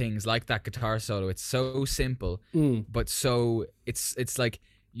rock things, like that guitar solo. It's so simple, but so it's like,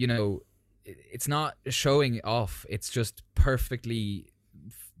 you know, it's not showing off. It's just perfectly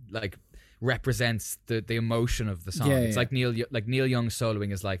like represents the emotion of the song. It's like Neil Young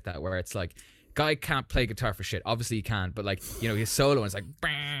soloing is like that, where it's like, guy can't play guitar for shit. Obviously he can, but like, you know, his solo is like,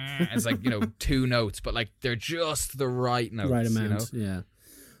 it's like, you know, 2 notes, but like they're just the right notes, right amount, you know? Yeah.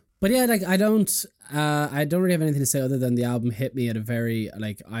 But yeah, like I don't really have anything to say other than the album hit me at a very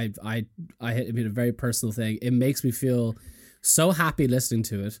like I hit me at a very personal thing. It makes me feel so happy listening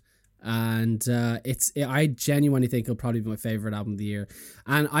to it, and I genuinely think it'll probably be my favorite album of the year.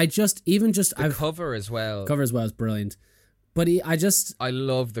 And I just the cover as well is brilliant. But I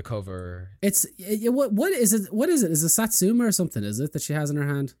love the cover. It's what is it? What is it? Is it Satsuma or something? Is it that she has in her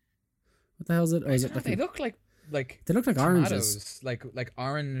hand? What the hell is it? Or is it they look like they look like tomatoes, oranges, like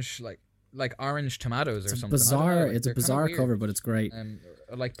orange, like orange tomatoes or something. Bizarre. It's a bizarre cover, but it's great.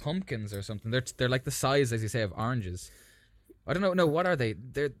 Like pumpkins or something. They're like the size, as you say, of oranges. I don't know. No, what are they?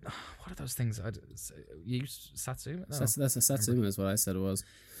 What are those things? You use Satsuma? No. That's a Satsuma is what I said it was.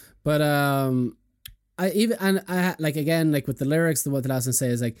 But I like again, like with the lyrics, what the last one say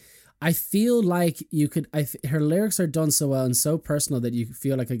is like, I feel like you could. Her lyrics are done so well and so personal that you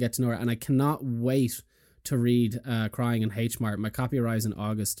feel like I get to know her, and I cannot wait to read "Crying in H Mart." My copy arrives in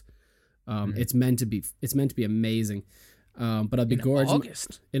August. It's meant to be amazing. But I'll be gorgeous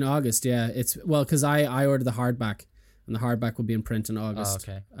in August. Yeah, it's because I ordered the hardback, and the hardback will be in print in August.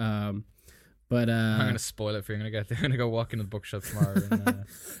 Oh, okay. But I'm gonna spoil it for you. I'm gonna go walk into the bookshop tomorrow. And,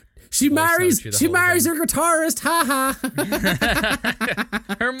 She marries her guitarist. Ha ha.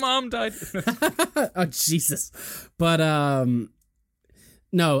 Her mom died. Oh Jesus. But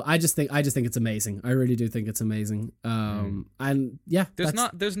no, I just think it's amazing. I really do think it's amazing. And yeah, there's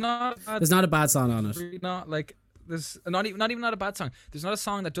not a bad song on it. Not like there's not even a bad song. There's not a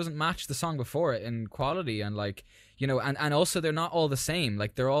song that doesn't match the song before it in quality, and like, you know, and also they're not all the same.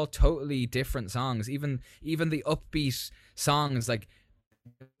 Like they're all totally different songs. Even the upbeat songs, like,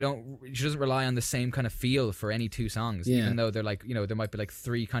 she doesn't rely on the same kind of feel for any 2 songs, even though they're like, you know, there might be like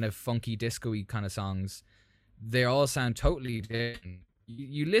 3 kind of funky disco-y kind of songs. They all sound totally different.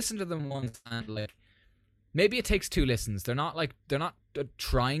 You listen to them once and like, maybe it takes 2 listens. They're not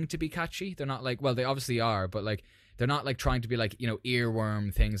trying to be catchy. They're not like, well, they obviously are, but like they're not like trying to be like, you know,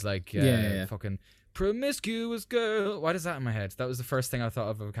 earworm things like fucking Promiscuous Girl. Why does that in my head? That was the first thing I thought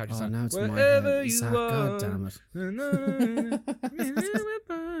of a catchy song. Now it's wherever you are. God damn it.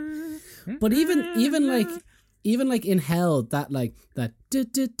 But even like in Hell, that like that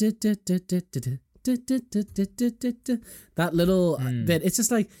that little bit, it's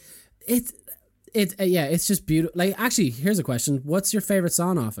just like it's just beautiful. Like, actually, here's a question: what's your favorite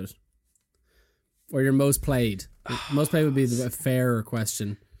song off it, or your most played? Most played would be the fairer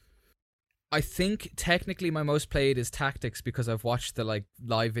question. I think technically my most played is Tactics, because I've watched the like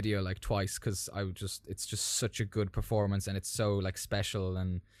live video like twice, because it's just such a good performance and it's so like special.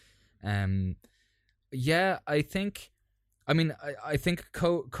 And yeah, I think I mean, I think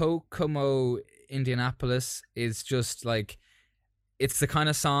Kokomo Indianapolis is just like, it's the kind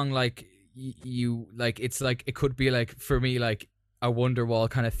of song like you like. It's like, it could be like, for me, like a Wonderwall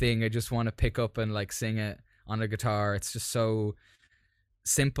kind of thing. I just want to pick up and like sing it on a guitar. It's just so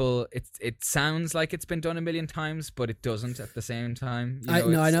simple. It sounds like it's been done a million times, but it doesn't at the same time. I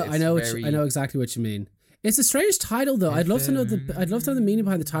know exactly what you mean. It's a strange title though. I'd love to know the meaning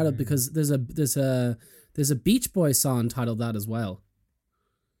behind the title, because there's a Beach Boys song titled that as well.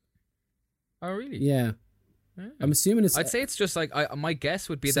 Oh really? Yeah. I'm assuming it's. I'd say it's just like, my guess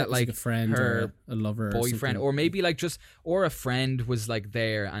would be so that like a friend her or a lover, boyfriend, or maybe like or a friend was like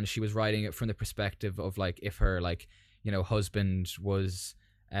there, and she was writing it from the perspective of like, if her like, you know, husband was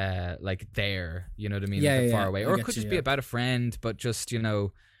like there, you know what I mean, like far away, or it could just be about a friend, but just, you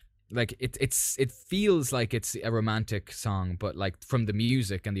know, like it feels like it's a romantic song, but like from the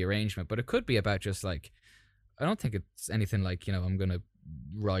music and the arrangement, but it could be about just like, I don't think it's anything like, you know, I'm gonna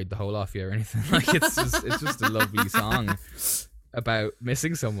ride the whole off you or anything. Like it's just a lovely song about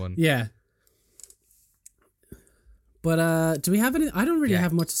missing someone. Yeah. But do we have any? I don't really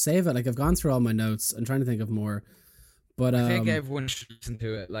have much to say about it. Like, I've gone through all my notes. I'm trying to think of more. But I think everyone should listen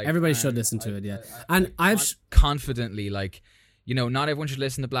to it. Like, everybody should listen to it. Yeah, and I've confidently, like, you know, not everyone should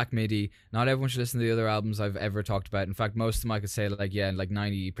listen to Black Midi. Not everyone should listen to the other albums I've ever talked about. In fact, most of them I could say, like, yeah, like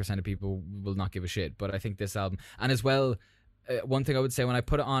 90% of people will not give a shit. But I think this album, and as well, one thing I would say, when I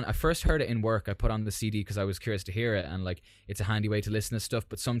put it on, I first heard it in work. I put on the CD because I was curious to hear it, and like, it's a handy way to listen to stuff.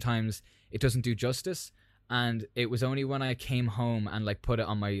 But sometimes it doesn't do justice. And it was only when I came home and like put it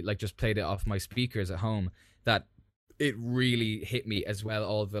on my, like, just played it off my speakers at home, that it really hit me as well.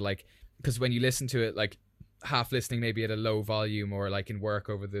 All the like, because when you listen to it, like half listening maybe at a low volume or like in work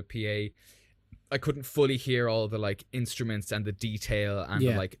over the PA, I couldn't fully hear all the like instruments and the detail and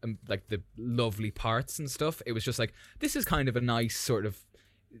the, like the lovely parts and stuff. It was just like, this is kind of a nice sort of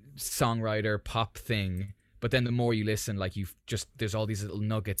songwriter pop thing. But then the more you listen, like, there's all these little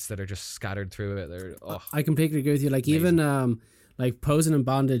nuggets that are just scattered through it. I completely agree with you. Like, amazing. Even like Posing in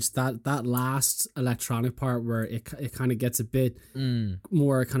Bondage, that last electronic part where it kind of gets a bit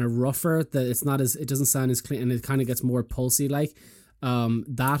more kind of rougher, that it doesn't sound as clean, and it kind of gets more pulsy. Like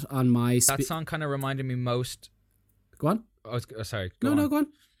that on my that song kind of reminded me most. Go on. Sorry. Go on.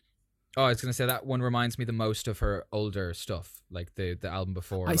 Oh, I was gonna say that one reminds me the most of her older stuff, like the album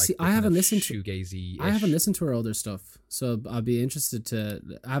before. I haven't listened to shoegazy. I haven't listened to her older stuff, so I'll be interested to.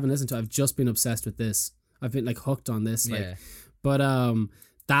 I haven't listened to. I've just been obsessed with this. I've been like hooked on this. Like, yeah. But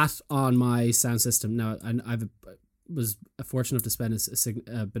that on my sound system now, and I was fortunate enough to spend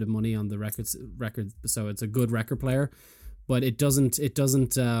a bit of money on the record, so it's a good record player, but it doesn't.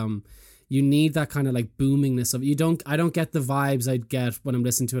 You need that kind of like boomingness of I don't get the vibes I'd get when I'm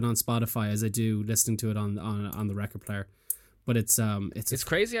listening to it on Spotify as I do listening to it on the record player. But it's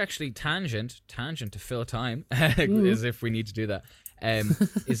crazy actually. Tangent to fill time as if we need to do that.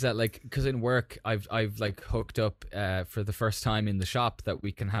 Is that like, because in work I've like hooked up for the first time in the shop that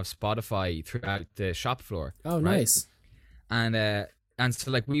we can have Spotify throughout the shop floor. Oh, right? Nice. And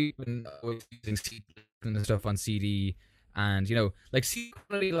so like we've been using CD and stuff on CD, and you know, like CD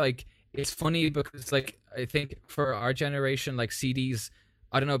quality, like, it's funny because like I think for our generation, like CDs,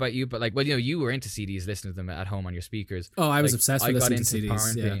 I don't know about you, but like, well, you know, you were into CDs, listening to them at home on your speakers. Oh, I was like, obsessed with listening to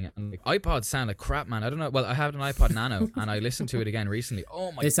CDs. Yeah. And like, iPods sound like crap, man. I don't know. Well, I have an iPod Nano and I listened to it again recently.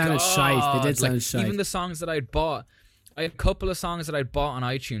 Oh my god, they sounded shite. They did sound like, shite. Even the songs that I'd bought, I had a couple of songs that I'd bought on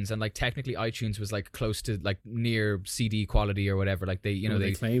iTunes, and like technically iTunes was like close to like near CD quality or whatever. Like they, you know,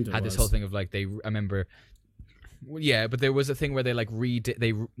 they claimed had this whole thing of like I remember. Yeah, but there was a thing where they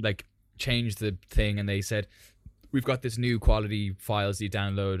like changed the thing, and they said, we've got this new quality files you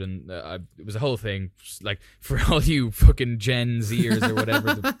download, and it was a whole thing, like, for all you fucking Gen Zers or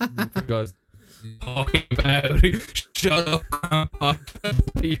whatever the guys talking about. Shut up,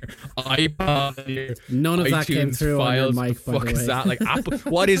 your iPod, none of iTunes that came through files, on your mic, by fuck the way. is that? Like, Apple,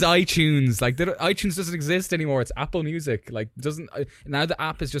 what is iTunes? Like, iTunes doesn't exist anymore. It's Apple Music. Like, now the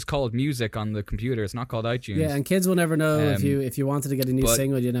app is just called Music on the computer. It's not called iTunes. Yeah, and kids will never know if you wanted to get a new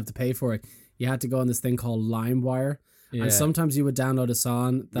single, you didn't have to pay for it. You had to go on this thing called LimeWire. Yeah. And sometimes you would download a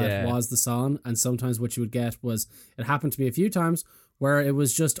song that was the song, and sometimes what you would get was, it happened to me a few times, where it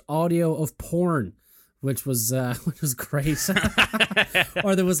was just audio of porn, which was great.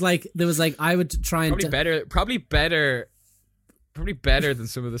 Or there was like I would try and probably better than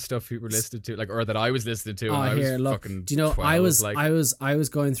some of the stuff people listened to, like, or that I was listening to. Do you know, 12, I was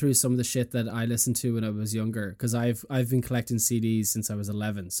going through some of the shit that I listened to when I was younger, because I've been collecting CDs since I was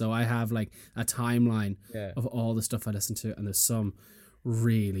 11, so I have like a timeline of all the stuff I listened to, and there's some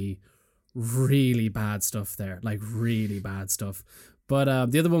really, really bad stuff there, like really bad stuff. But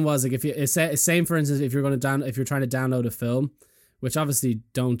the other one was like if you same for instance if you're trying to download a film, which obviously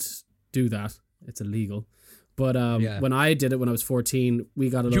don't do that, it's illegal. But when I did it when I was 14, we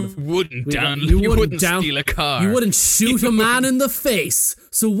got a lot of... You wouldn't steal a car. You wouldn't shoot a man in the face.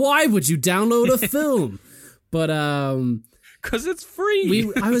 So why would you download a film? But because it's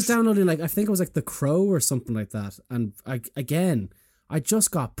free. I was downloading I think it was The Crow or something like that, and I just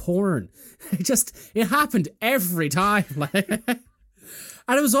got porn. It happened every time.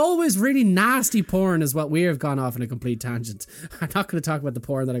 And it was always really nasty porn is what we have gone off in a complete tangent. I'm not going to talk about the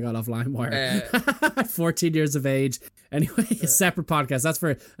porn that I got off LimeWire at 14 years of age. Anyway, a separate podcast.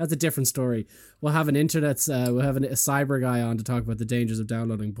 That's a different story. We'll have a cyber guy on to talk about the dangers of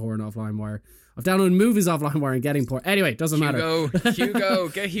downloading porn off LimeWire. Of downloading movies off LimeWire and getting porn. Anyway, doesn't matter. Hugo,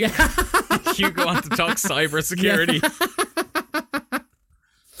 get Hugo on to talk cybersecurity.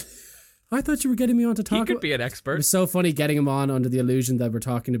 I thought you were getting me on to talk. He could be an expert. It was so funny getting him on under the illusion that we're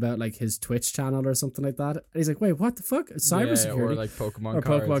talking about his Twitch channel or something like that. And he's like, "Wait, what the fuck? Cybersecurity or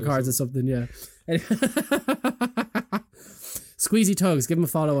Pokemon cards or something." Yeah. Squeezy Tugs, give him a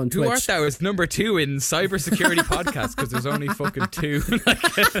follow on Twitch. Who art thou is number 2 in cybersecurity podcast because there's only fucking 2.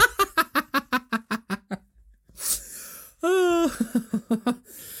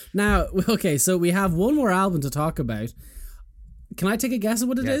 Now, okay, so we have one more album to talk about. Can I take a guess at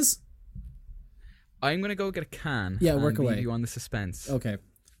what it is? I'm going to go get a can. Yeah, work and away. Leave you on the suspense. Okay.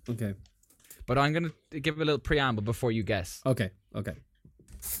 But I'm going to give a little preamble before you guess. Okay.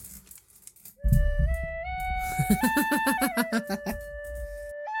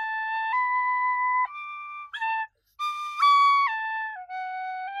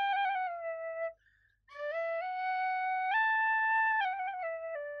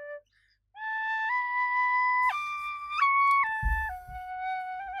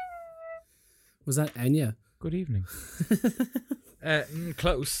 Was that Enya? Good evening.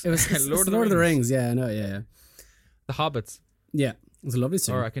 Close. It was Lord of the Rings. Yeah, I know. Yeah. The Hobbits. Yeah, it was a lovely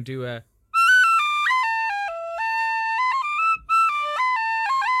song. Or I can do a...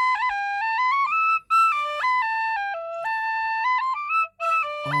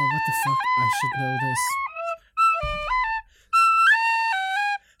 Oh, what the fuck? I should know this.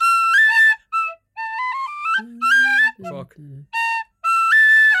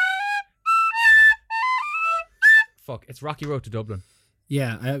 Fuck, it's Rocky Road to Dublin.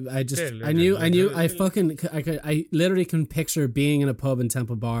 Yeah, I literally can picture being in a pub in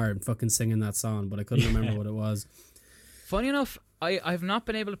Temple Bar and fucking singing that song, but I couldn't remember what it was. Funny enough, I've not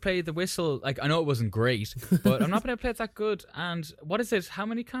been able to play the whistle. I know it wasn't great, but I've not been able to play it that good. And what is it? How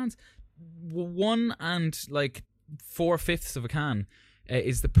many cans? 1 and 4/5 of a can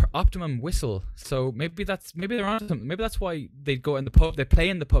is the optimum whistle. So maybe they're on something. Maybe that's why they go in the pub. They play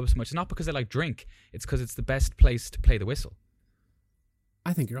in the pub so much. It's not because they drink. It's because it's the best place to play the whistle.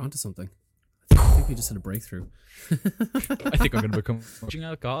 I think you're onto something. I think you just had a breakthrough. I think I'm going to become an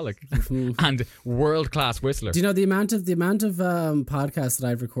alcoholic and world-class whistler. Do you know the amount of podcasts that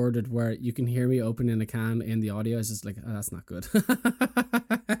I've recorded where you can hear me opening a can in the audio is just that's not good.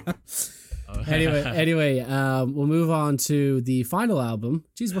 Anyway, we'll move on to the final album.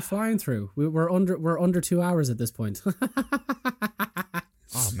 Jeez, we're flying through. We're under 2 hours at this point.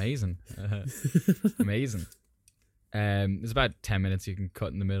 Oh, amazing. Amazing. There's about 10 minutes you can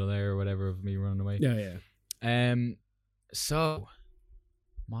cut in the middle there or whatever of me running away. Yeah. So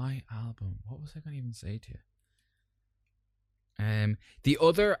my album, what was I going to even say to you? The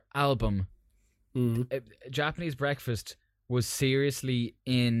other album, Japanese Breakfast, was seriously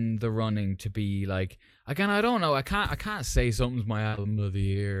in the running to be again, I don't know, I can't say something's my album of the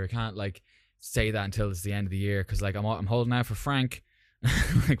year. I can't say that until it's the end of the year because I'm holding out for Frank.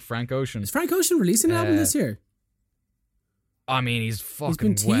 Frank Ocean. Is Frank Ocean releasing an album this year? I mean, he's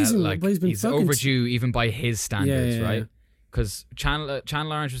fucking he's overdue even by his standards, right? Because Channel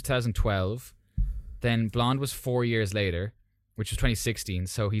Orange was 2012, then Blonde was 4 years later, which was 2016.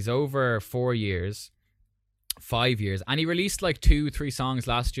 So he's over 4 years, 5 years, and he released 2-3 songs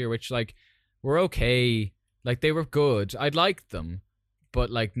last year, which were okay, they were good. I liked them, but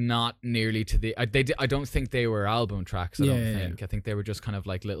not nearly to the. I don't think they were album tracks. I don't think. I think they were just kind of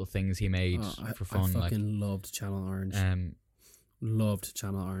little things he made for fun. I fucking loved Channel Orange. Loved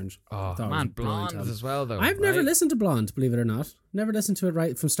Channel Orange. Oh man, Blonde as well though. I've never listened to Blonde, believe it or not. Never listened to it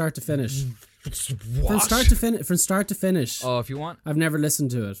right from start to finish. What? From start to finish. Oh, if you want, I've never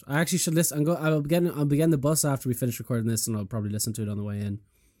listened to it. I actually should listen. I'll begin the bus after we finish recording this, and I'll probably listen to it on the way in.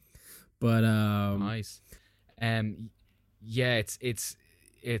 But nice. Yeah,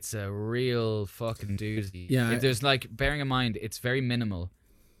 it's a real fucking doozy. Yeah, there's bearing in mind it's very minimal.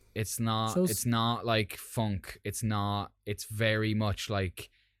 It's not like funk. It's very much like,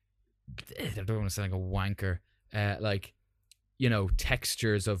 I don't want to sound like a wanker. Like, you know,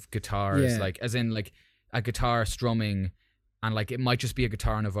 textures of guitars, like as in like a guitar strumming, and like it might just be a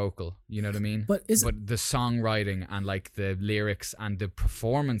guitar and a vocal. You know what I mean? But the songwriting and like the lyrics and the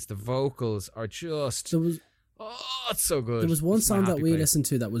performance, the vocals are just. It's so good. There was one song that we listened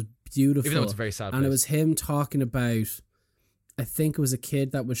to that was beautiful, even though it's a very sad. And it was him talking about, I think it was a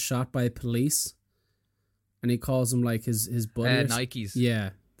kid that was shot by police, and he calls him like his buddy. Nikes.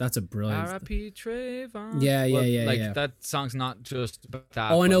 Yeah, that's a brilliant. R.I.P. Trayvon. Yeah. Like that song's not just about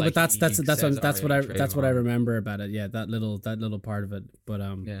that. Oh, I know, but that's what I Trayvon. remember about it. Yeah, that little part of it. But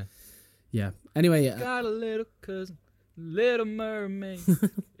yeah. Anyway, got a little cousin, Little Mermaid.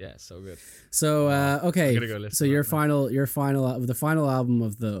 Yeah, so good. So okay, go so your final the final album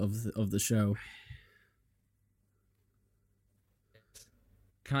of the show.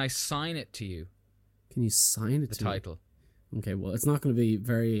 Can I sign it to you? Can you sign it the to title? Me? Okay, well, it's not going to be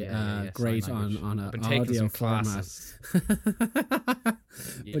very great on an audio format. But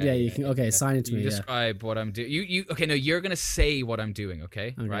yeah, you can. Okay, sign it to me. Describe what I'm doing. You okay? No, you're going to say what I'm doing.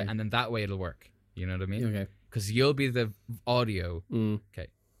 Okay, right, and then that way it'll work. You know what I mean? Okay. Because you'll be the audio. Okay.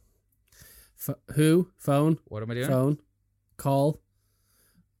 Who? Phone? What am I doing? Phone. Call.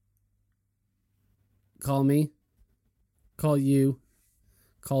 Call me. Call you.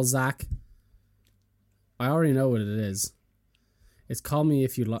 Call Zach. I already know what it is. It's call me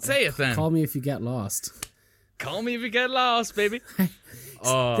if you say it then. Call me if you get lost. Call me if you get lost, baby.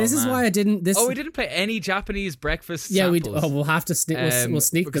 Oh, this is why I didn't. We didn't play any Japanese breakfast. Yeah, samples. we'll have to sneak. We'll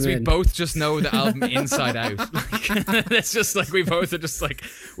sneak them in because we both just know the album inside out. Like, it's just like we both are just like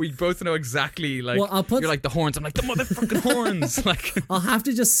we both know exactly. Like you're like the horns. I'm like the motherfucking horns. Like I'll have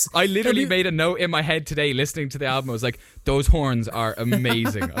to just. I literally made a note in my head today listening to the album. I was like, those horns are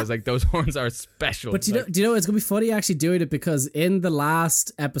amazing. I was like, those horns are special. But do you know it's gonna be funny actually doing it, because in the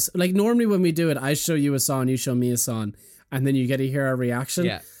last episode, like normally when we do it, I show you a song, you show me a song, and then you get to hear our reaction.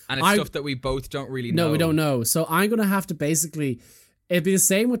 Yeah, and it's stuff that we both don't really know. No, we don't know. So I'm going to have to basically... It'd be the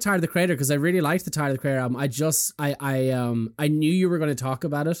same with Tyler, the Creator, because I really liked the Tyler, the Creator album. I knew you were going to talk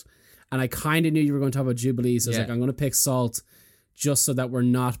about it, and I kind of knew you were going to talk about Jubilee, so I was like, I'm going to pick Salt just so that we're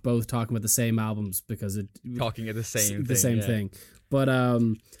not both talking about the same albums, because it... Talking at the same thing. But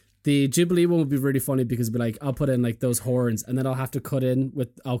the Jubilee one would be really funny, because it'd be like, I'll put in like those horns, and then I'll have to cut in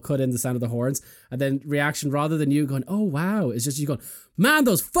the sound of the horns, and then reaction, rather than you going, oh wow, it's just you going, man,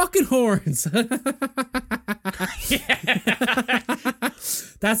 those fucking horns.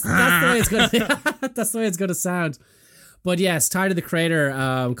 That's the way it's gonna that's the way it's gonna sound. But yes, Tyler, the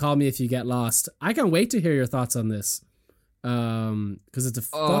Creator, Call Me If You Get Lost. I can't wait to hear your thoughts on this, because it's a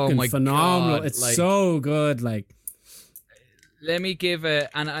fucking phenomenal. God, it's so good. Like, let me give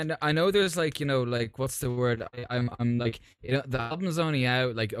and I know there's like, you know, like, what's the word? I'm like, you know, the album's only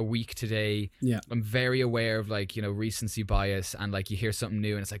out like a week today. Yeah. I'm very aware of like, you know, recency bias, and like you hear something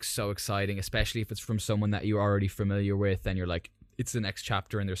new and it's like so exciting, especially if it's from someone that you're already familiar with, and you're like, it's the next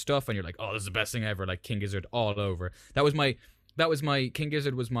chapter in their stuff, and you're like, oh, this is the best thing ever, like King Gizzard all over. That was my King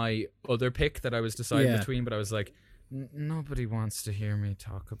Gizzard was my other pick that I was deciding between, but I was like, nobody wants to hear me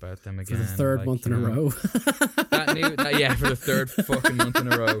talk about them again. For the third month in a row. For the third fucking month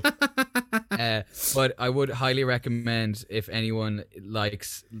in a row. But I would highly recommend, if anyone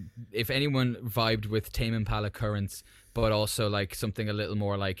vibed with Tame Impala Currents, but also like something a little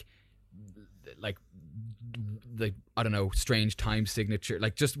more like I don't know, Strange Time Signature,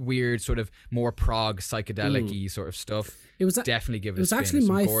 like just weird sort of more prog psychedelic-y sort of stuff. It was definitely give it. It was actually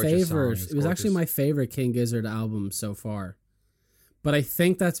my favorite. It was actually my favorite King Gizzard album so far, but I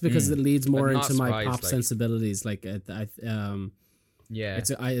think that's because it leads more into my pop sensibilities. Like, I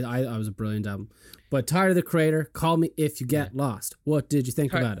was a brilliant album. But Tyler, the Creator, Call Me If You Get Lost. What did you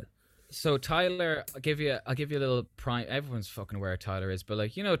think about it? So Tyler, I'll give you a little prime. Everyone's fucking aware Tyler is, but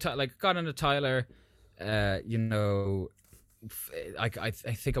like, you know, like got into Tyler. You know, I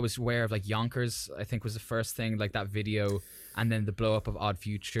think I was aware of like Yonkers, I think was the first thing, like that video, and then the blow up of Odd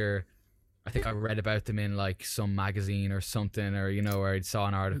Future. I think I read about them in like some magazine or something, or you know, where I saw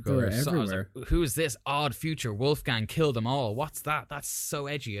an article or something. I was like, who is this Odd Future? Wolfgang killed them all. What's that? That's so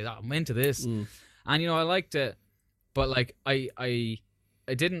edgy. I'm into this. And you know, I liked it, but like I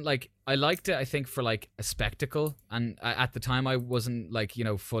didn't like. I liked it, I think, for like a spectacle, and at the time I wasn't like, you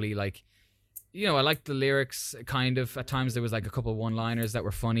know, fully like. You know, I liked the lyrics kind of. At times there was like a couple of one-liners that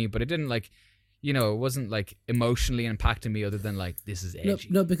were funny, but it didn't like, you know, it wasn't like emotionally impacting me other than like, this is edgy.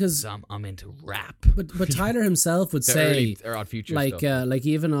 No, because I'm into rap. But Tyler himself would say, Odd Future like stuff. Like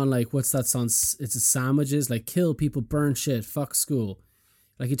even on like, what's that song? It's a Sandwiches, like kill people, burn shit, fuck school.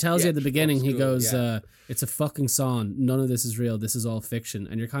 Like he tells you at the beginning, he school, goes, yeah. "It's a fucking song. None of this is real. This is all fiction."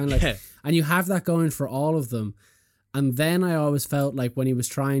 And you're kind of like, and you have that going for all of them. And then I always felt like when he was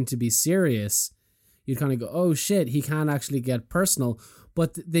trying to be serious, you'd kind of go, "Oh shit, he can't actually get personal."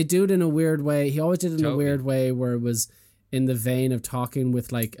 But they do it in a weird way. He always did it in a weird way where it was in the vein of talking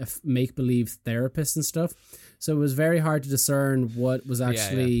with like a make-believe therapist and stuff. So it was very hard to discern what was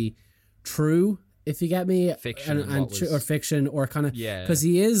actually true, if you get me, fiction or fiction, or kind of, yeah, because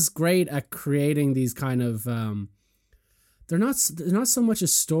he is great at creating these kind of they're not so much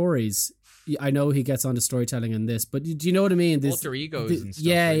as stories. I know he gets onto storytelling in this, but do you know what I mean? Alter egos and stuff.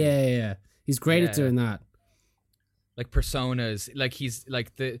 Yeah. He's great at doing that. Like personas, like he's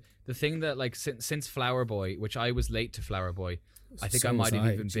like the thing that like since Flower Boy, which I was late to Flower Boy, I think I might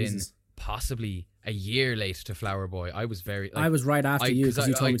have even been possibly a year late to Flower Boy. I was I was right after you because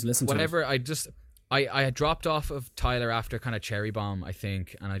you told me to listen to whatever. I had dropped off of Tyler after kind of Cherry Bomb, I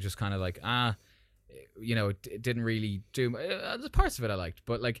think, and I just kind of like it didn't really do. There's parts of it I liked,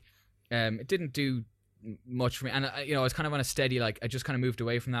 but like it didn't do much for me, and I was kind of on a steady, like I just kind of moved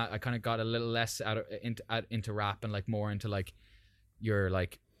away from that. I kind of got a little less into rap and like more into like your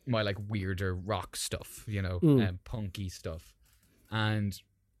like my like weirder rock stuff, punky stuff, and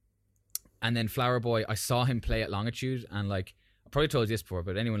then Flower Boy, I saw him play at Longitude, and like I probably told you this before,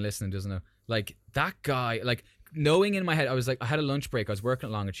 but anyone listening doesn't know, like that guy, like knowing in my head, I was like, I had a lunch break, I was working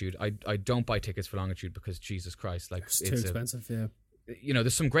at Longitude. I don't buy tickets for Longitude because Jesus Christ, like it's too expensive.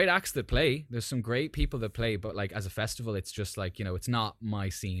 There's some great acts that play, there's some great people that play, but like as a festival, it's just like, it's not my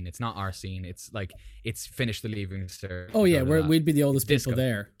scene, it's not our scene, it's like it's Finish the Leaving Cert. Oh yeah, we'd be the oldest Disco. people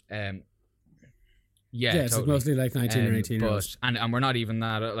there. Yeah, it's totally. mostly like 19 or 18 years old. And we're not even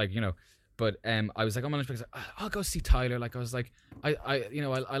that, like, but I was like, on my lunch break, I'll go see Tyler. Like I was like,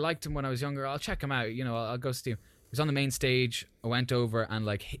 I liked him when I was younger, I'll check him out, I'll go see him. He was on the main stage. I went over, and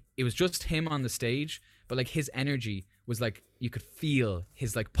like it was just him on the stage, but like his energy was like, you could feel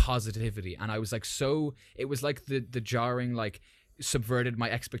his like positivity, and I was like, it was like the jarring, like subverted my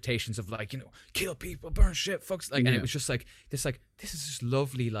expectations of like, kill people, burn shit, fucks, like, and it was just like this is just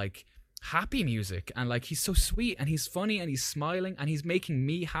lovely, like happy music, and like he's so sweet and he's funny and he's smiling and he's making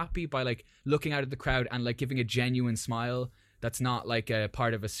me happy by like looking out at the crowd and like giving a genuine smile that's not like a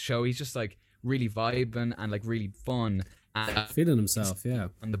part of a show. He's just like really vibing and like really fun, and feeling himself.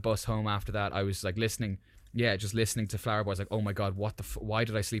 On the bus home after that, I was like listening to Flower Boy. I was like, oh my god, why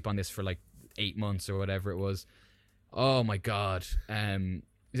did I sleep on this for like 8 months or whatever it was? Oh my god. And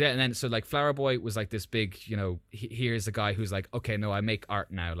then so like Flower Boy was like this big, here's a guy who's like, okay, no, I make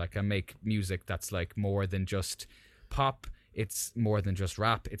art now, like I make music that's like more than just pop, it's more than just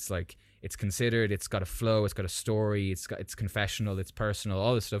rap, it's like it's considered, it's got a flow, it's got a story, it's confessional, it's personal,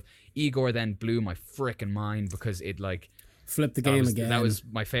 all this stuff. Igor then blew my frickin' mind because it like flipped the game again. That was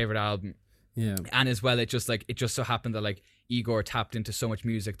my favorite album. Yeah. And as well, it just so happened that like Igor tapped into so much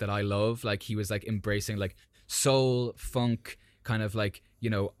music that I love. Like he was like embracing like soul, funk, kind of like,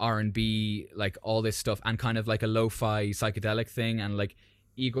 R&B, like all this stuff, and kind of like a lo-fi psychedelic thing. And like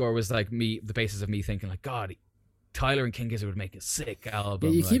Igor was like the basis of me thinking like, God, Tyler and King Gizzard would make a sick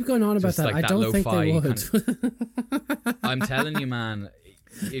album. Yeah, you keep going on about that. Like I don't think they would. I'm telling you, man.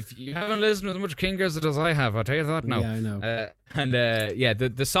 If you haven't listened to as much King Gizzard as I have, I'll tell you that now. Yeah, I know.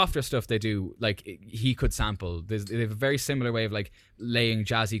 The softer stuff they do, like he could sample. They have a very similar way of like laying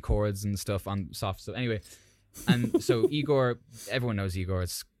jazzy chords and stuff on soft stuff. Anyway, and so Igor, everyone knows Igor.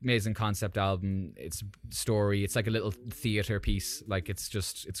 It's amazing concept album. It's story. It's like a little theater piece. Like it's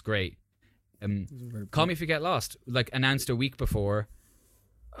great. Call Me If You Get Lost, like announced a week before.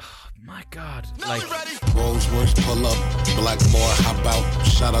 Oh, my God. Like Rolls Royce pull up, black boy hop out.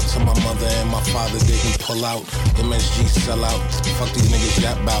 Shout out to my mother and my father didn't pull out. MSG sell out, fuck these niggas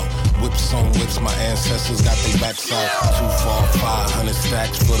yap out. Whips on whips, my ancestors got their backs out. 2, 4, 500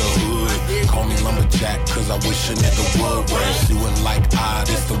 stacks for the hood. Call me lumberjack, cause I wish a nigga would. Whereas you wouldn't like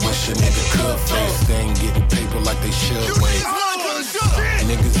this the wish a nigga could face. They ain't getting paper like they should wait.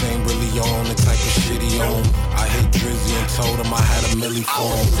 Niggas ain't really on the type of shit he on. I hit Drizzy and told him I had a milli for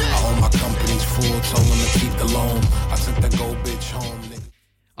him. I own my company's full, told him to keep the loan. I took that gold bitch home,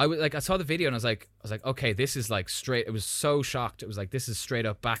 nigga. I saw the video and I was like, okay, this is like straight. It was so shocked. It was like, this is straight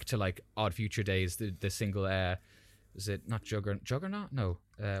up back to like Odd Future days. The single, is it not Juggernaut? No.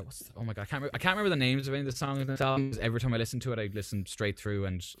 Oh my God, I can't remember the names of any of the songs. Every time I listen to it, I listen straight through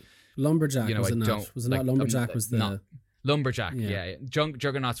and Lumberjack. Was it not? Was it not Lumberjack? Was the not, Lumberjack, yeah.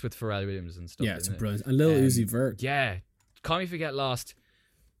 Juggernauts with Pharrell Williams and stuff. Yeah, it's brilliant. And Lil Uzi Vert. Yeah, Call Me If You Get Lost.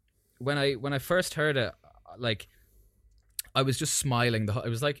 When I first heard it, like I was just smiling. It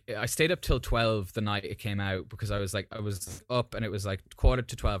was like I stayed up till 12 the night it came out because I was up and it was like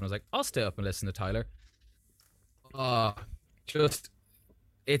 11:45 and I was like, I'll stay up and listen to Tyler.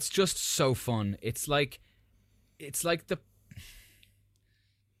 It's just so fun. It's like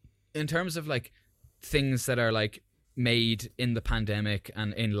in terms of like things that are like made in the pandemic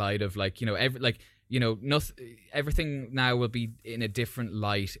and in light of like, you know, everything now will be in a different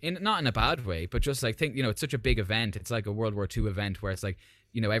light, not in a bad way, but just like think, you know, it's such a big event. It's like a World War II event where it's like,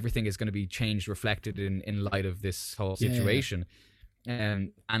 you know, everything is going to be changed, reflected in light of this whole situation. Yeah.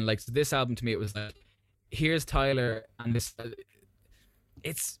 And like so this album to me, it was like, here's Tyler, and this, I'm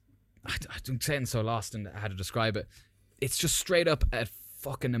getting so lost in how to describe it. It's just straight up a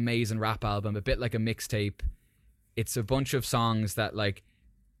fucking amazing rap album, a bit like a mixtape. It's a bunch of songs that like,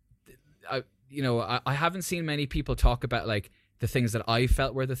 I haven't seen many people talk about like the things that I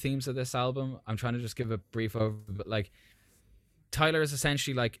felt were the themes of this album. I'm trying to just give a brief overview, but like Tyler is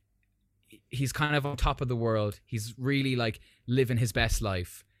essentially like, he's kind of on top of the world. He's really like living his best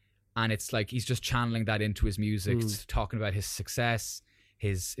life. And it's like, he's just channeling that into his music, talking about his success,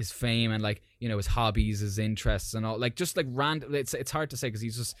 his fame, and like, you know, his hobbies, his interests and all, like just like random. It's hard to say because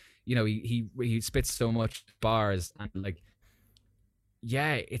he's just, you know, he spits so much bars and like,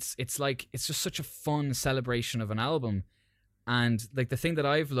 yeah, it's just such a fun celebration of an album. And like the thing that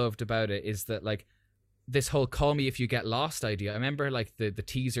I've loved about it is that like this whole "Call Me If You Get Lost" idea. I remember like the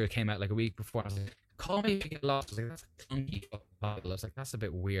teaser came out like a week before. I was like, "Call me if you get lost." I was like, that's a clunky title. I was like, that's a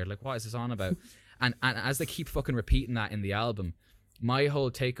bit weird. Like, what is this on about? and as they keep fucking repeating that in the album, my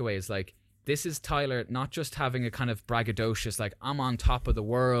whole takeaway is like, this is Tyler not just having a kind of braggadocious like I'm on top of the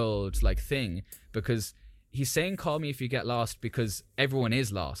world like thing, because he's saying "call me if you get lost" because everyone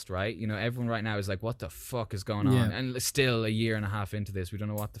is lost, right? You know, everyone right now is like, what the fuck is going on? And still a year and a half into this, we don't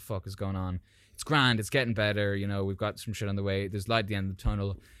know what the fuck is going on. It's grand, it's getting better, you know, we've got some shit on the way, there's light at the end of the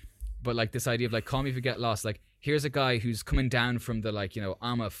tunnel. But like this idea of like, call me if you get lost, like here's a guy who's coming down from the like, you know,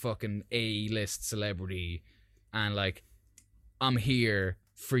 I'm a fucking A-list celebrity and like I'm here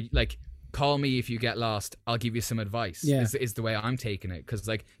for like, call me if you get lost, I'll give you some advice. Is the way I'm taking it. Because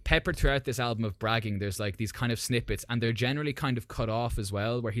like peppered throughout this album of bragging, there's like these kind of snippets, and they're generally kind of cut off as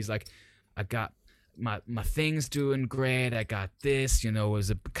well, where he's like, I got my thing's doing great, I got this, you know, it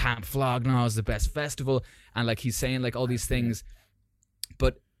was a Camp Flognaw, it was the best festival, and like he's saying like all these things,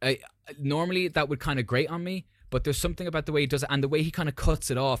 but normally that would kind of grate on me. But there's something about the way he does it and the way he kind of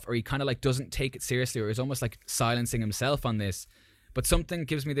cuts it off, or he kind of like doesn't take it seriously, or he's almost like silencing himself on this. But something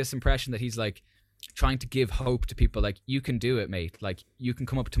gives me this impression that he's like trying to give hope to people, like, you can do it, mate. Like, you can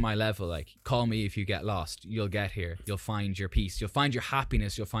come up to my level. Like, call me if you get lost. You'll get here. You'll find your peace. You'll find your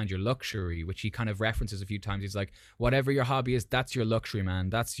happiness. You'll find your luxury, which he kind of references a few times. He's like, whatever your hobby is, that's your luxury, man.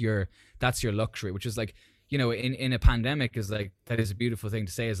 That's your luxury, which is like, you know, in a pandemic is like, that is a beautiful thing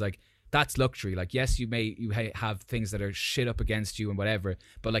to say, is like, that's luxury. Like, yes, you have things that are shit up against you and whatever,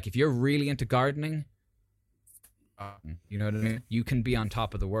 but like, if you're really into gardening, you know what I mean? You can be on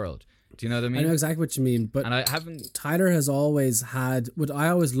top of the world. Do you know what I mean? I know exactly what you mean, but and I haven't. Tyler has always had what I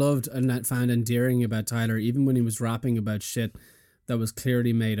always loved and found endearing about Tyler, even when he was rapping about shit that was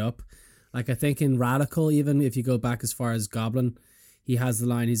clearly made up. Like, I think in Radical, even if you go back as far as Goblin, he has the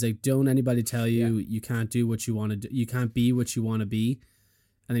line, he's like, don't anybody tell you you can't do what you want to do, you can't be what you want to be.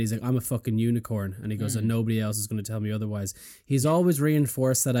 And then he's like, I'm a fucking unicorn. And he goes, and nobody else is going to tell me otherwise. He's always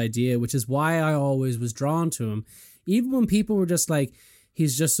reinforced that idea, which is why I always was drawn to him. Even when people were just like,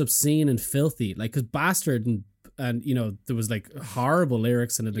 he's just obscene and filthy. Like, because Bastard and you know, there was like horrible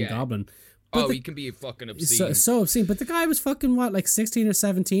lyrics in it in Goblin. But he can be fucking obscene. So obscene. But the guy was fucking, what, like 16 or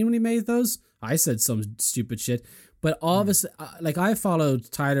 17 when he made those? I said some stupid shit. But obviously, like, I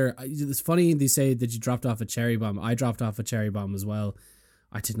followed Tyler. It's funny they say that you dropped off a Cherry Bomb. I dropped off a Cherry Bomb as well.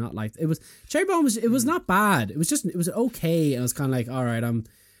 I did not like it. Cherry Bomb was not bad. It was okay. I was kind of like, all right, I'm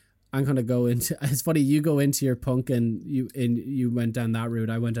gonna go into. It's funny, you go into your punk and you went down that route.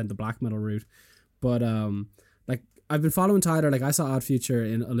 I went down the black metal route, but like, I've been following Tyler. Like, I saw Odd Future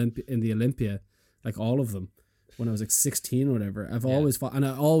in the Olympia, like all of them, when I was like 16 or whatever. I always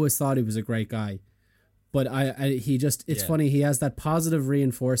thought he was a great guy, but it's funny, he has that positive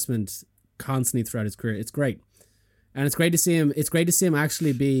reinforcement constantly throughout his career. It's great. And it's great to see him. It's great to see him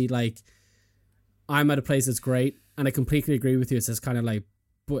actually be like, I'm at a place that's great, and I completely agree with you. It's just kind of like,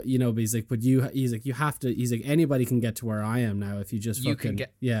 but you know, but he's like, you have to. He's like, anybody can get to where I am now if you just fucking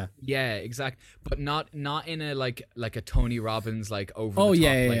get. Yeah, exactly. But not in a like a Tony Robbins like over the top,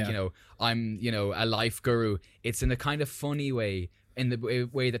 you know, I'm, you know, a life guru. It's in a kind of funny way, in the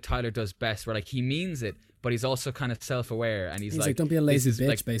way that Tyler does best, where like he means it, but he's also kind of self-aware, and he's like, don't be a lazy this is, bitch,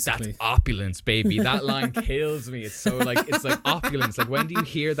 like, basically. That's opulence, baby. That line kills me. It's so like, it's like opulence. Like, when do you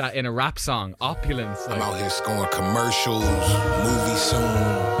hear that in a rap song? Opulence. Like, I'm out here scoring commercials, movies soon.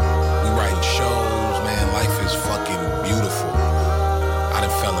 We writing shows, man. Life is fucking beautiful. I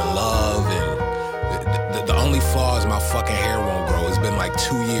done fell in love, and the only flaw is my fucking hair won't grow. It's been like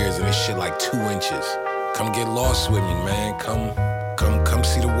 2 years, and this shit like 2 inches. Come get lost with me, man. Come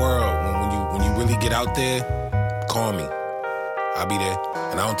see the world. When you really get out there, call me. I'll be there.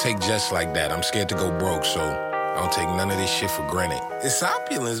 And I don't take jets like that. I'm scared to go broke, so I don't take none of this shit for granted. It's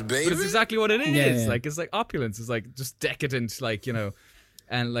opulence, baby. but it's exactly what it is. Yeah. Like, it's like opulence. It's like just decadent, like, you know,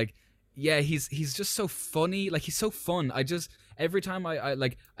 and like, yeah, he's just so funny. Like, he's so fun. Every time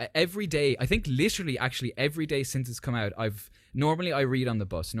every day, I think literally actually every day since it's come out, normally I read on the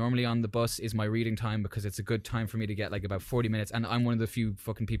bus. Normally on the bus is my reading time, because it's a good time for me to get like about 40 minutes. And I'm one of the few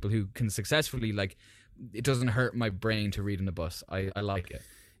fucking people who can successfully, like, it doesn't hurt my brain to read on the bus. I like it.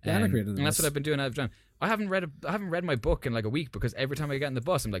 Yeah, I like reading on the and that's bus. what I've been doing. I haven't read my book in like a week, because every time I get in the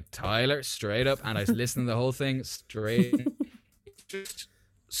bus, I'm like, Tyler, straight up, and I listen to the whole thing straight. Just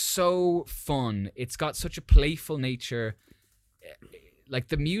so fun. It's got such a playful nature. Like,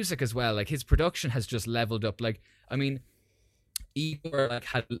 the music as well, like, his production has just leveled up. Like, I mean, Igor like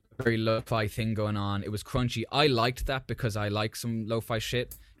had a very lo-fi thing going on. It was crunchy. I liked that because I like some lo-fi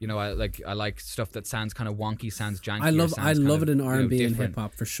shit. You know, I like stuff that sounds kind of wonky, sounds janky. I love it in R&B and different. hip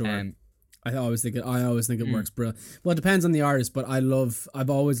hop for sure. I always think it works brilliant. Well, it depends on the artist, but I've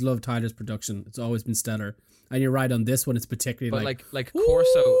always loved Tyler's production. It's always been stellar. And you're right on this one. It's particularly like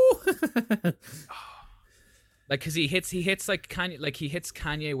Corso. Like, because he hits like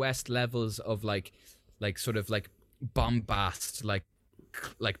Kanye West levels of like sort of like bombast, like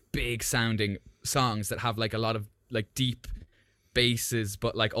big sounding songs that have like a lot of like deep basses,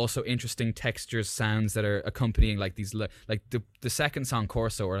 but like also interesting textures, sounds that are accompanying like these like the second song,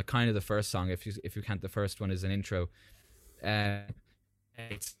 Corso, or kind of the first song, if you count the first one as an intro.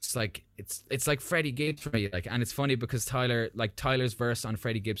 It's like Freddie Gibbs for me, like, and it's funny because Tyler's verse on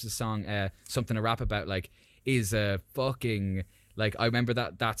Freddie Gibbs' song Something to Rap About, like, is a fucking, like, I remember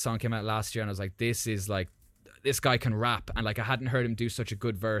that song came out last year and I was like, this guy can rap, and like I hadn't heard him do such a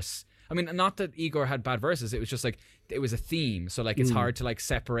good verse. I mean, not that Igor had bad verses, it was just like it was a theme, so like it's hard to like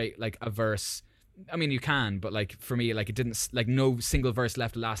separate like a verse. I mean, you can, but like for me, like it didn't, like no single verse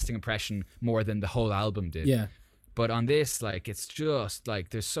left a lasting impression more than the whole album did. Yeah. But on this, like, it's just like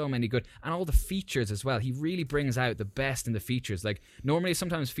there's so many good, and all the features as well. He really brings out the best in the features. Like, normally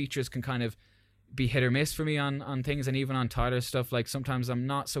sometimes features can kind of be hit or miss for me on things, and even on Tyler's stuff, like sometimes I'm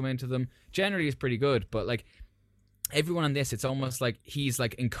not so into them. Generally it's pretty good, but like everyone on this, it's almost like he's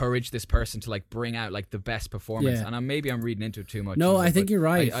like encouraged this person to like bring out like the best performance. Yeah. And maybe I'm reading into it too much. No, I think you're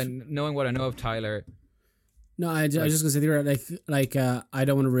right. Knowing what I know of Tyler. No, I was just gonna say you're right. Like I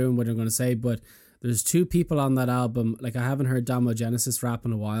don't want to ruin what I'm gonna say, but there's two people on that album. Like, I haven't heard Damo Genesis rap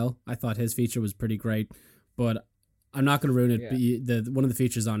in a while. I thought his feature was pretty great, but I'm not gonna ruin it. Yeah. But one of the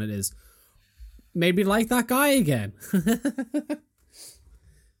features on it is maybe like that guy again.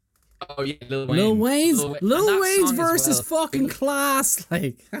 Oh yeah, Lil Wayne's verse well, is fucking class.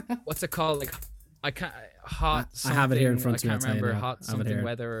 Like, what's it called? Like, I can't. Hot. I have it here in front of me. I can't remember. Hot something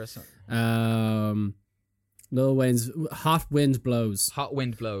weather or something. Lil Wayne's Hot Wind Blows. Hot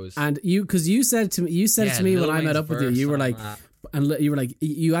Wind Blows. And because you said it to me Lil when I met up with you, you were like,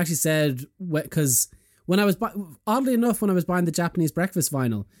 you actually said, because when I was oddly enough, when I was buying the Japanese Breakfast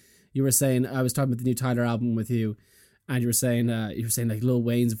vinyl, you were saying, I was talking about the new Tyler album with you, and you were saying like Lil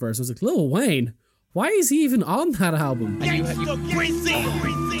Wayne's verse. I was like, Lil Wayne, why is he even on that album?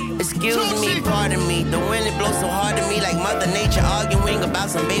 Excuse me, pardon me. The wind it blows so hard to me, like Mother Nature arguing about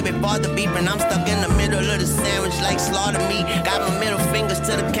some baby father beeping. I'm stuck in the middle of the sandwich, like slaughter me. Got my middle fingers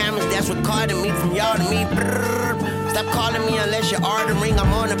to the cameras, that's recording me from y'all to me. Brrr. Stop calling me unless you're ordering.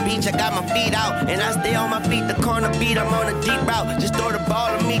 I'm on the beach, I got my feet out, and I stay on my feet. The corner beat, I'm on a deep route. Just throw the ball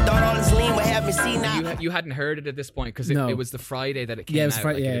at me. Thought all this lean would have me see now. You hadn't heard it at this point because it was the Friday that it came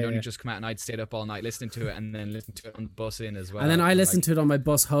out. It had only just come out, and I'd stayed up all night listening to it, and then listened to it on the bus in as well. And then I listened to it on my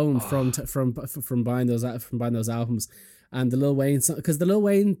bus home from buying those albums. And the Lil Wayne song, because the Lil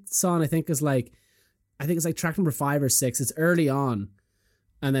Wayne song I think it's like track number 5 or 6. It's early on,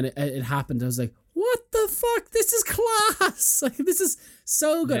 and then it happened. I was like, what the fuck? This is class! Like, this is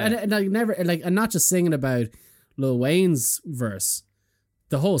so good. Yeah. And I never and not just singing about Lil Wayne's verse.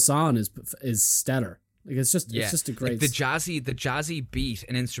 The whole song is stellar. Like, it's just a great. Like the jazzy beat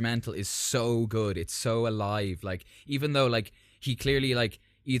and instrumental is so good. It's so alive. Like, even though like he clearly like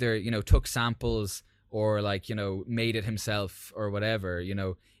either took samples or like made it himself or whatever,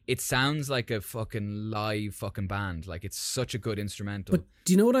 it sounds like a fucking live fucking band. Like it's such a good instrumental. But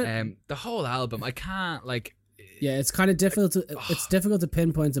do you know what the whole album, I can't like. Yeah, it's kind of difficult to it's difficult to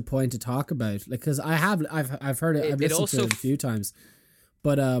pinpoint a point to talk about, like, because I've heard it, I've listened to it a few times,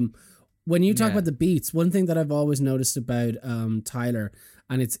 but when you talk about the beats, one thing that I've always noticed about Tyler,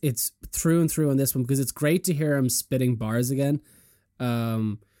 and it's through and through on this one, because it's great to hear him spitting bars again,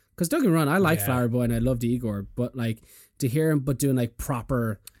 because don't get me wrong, I like Flower Boy and I loved Igor, but like to hear him doing like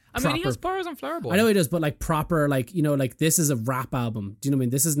proper. I mean, he has bars on Flower Boy. I know he does, but like proper, like, you know, like this is a rap album. Do you know what I mean?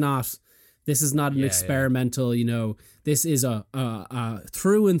 This is not an experimental, you know, this is a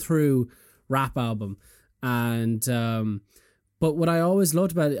through and through rap album. And, but what I always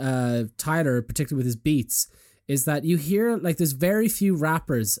loved about Tyler, particularly with his beats, is that you hear, like, there's very few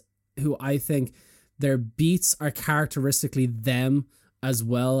rappers who I think their beats are characteristically them as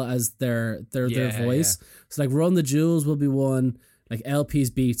well as their voice. Yeah. So like Run the Jewels will be one, like LP's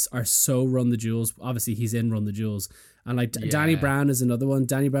beats are so Run the Jewels. Obviously he's in Run the Jewels. And like Danny Brown is another one.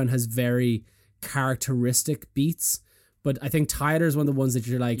 Danny Brown has very characteristic beats, but I think Tyler's one of the ones that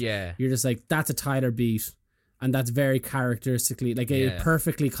you're like, you're just like, that's a Tyler beat, and that's very characteristically, like it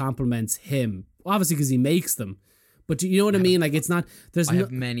perfectly complements him. Obviously because he makes them, but you know what I mean? Like it's not. I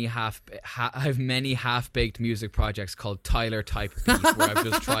have many half-baked music projects called Tyler type beats where I've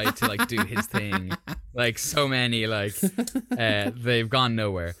just tried to like do his thing, like so many, like they've gone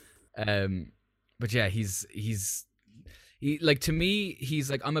nowhere. But yeah, he's like, to me, he's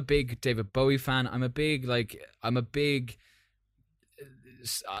like, I'm a big David Bowie fan.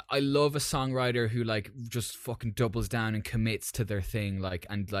 I love a songwriter who like just fucking doubles down and commits to their thing, like,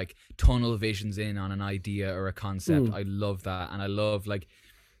 and like tunnel visions in on an idea or a concept. I love that. And I love like,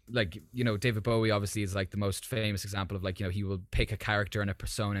 you know, David Bowie obviously is like the most famous example of like, you know, he will pick a character and a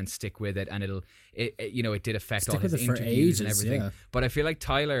persona and stick with it, and it did affect all his interviews and everything. Yeah. But I feel like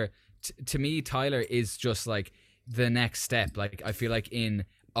Tyler, to me, Tyler is just like the next step. Like I feel like in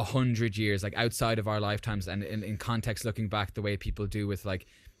 100 years, like outside of our lifetimes, and in context looking back the way people do with like,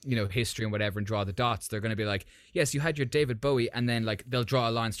 you know, history and whatever, and draw the dots, they're going to be like, yes, you had your David Bowie, and then like they'll draw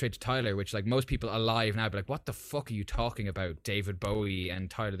a line straight to Tyler, which like most people alive now be like, what the fuck are you talking about, David Bowie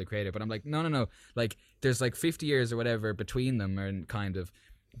and Tyler the Creator? But I'm like, no, like there's like 50 years or whatever between them, and kind of,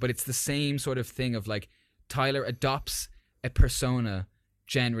 but it's the same sort of thing of like Tyler adopts a persona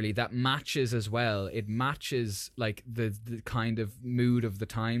generally that matches as well. It matches like the kind of mood of the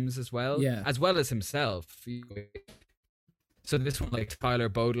times as well, as well as himself. So this one, like Tyler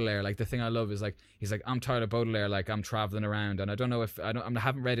Baudelaire, like the thing I love is like, he's like, I'm Tyler Baudelaire, like I'm traveling around, and I don't know if I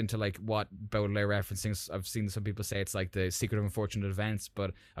haven't read into like what Baudelaire referencing. I've seen some people say it's like the Secret of Unfortunate Events,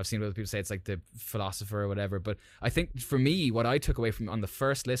 but I've seen other people say it's like the philosopher or whatever. But I think for me, what I took away from on the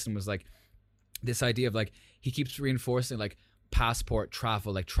first listen was like this idea of like, he keeps reinforcing like passport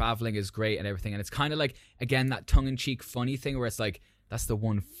travel, like traveling is great and everything, and it's kind of like, again, that tongue-in-cheek funny thing where it's like, that's the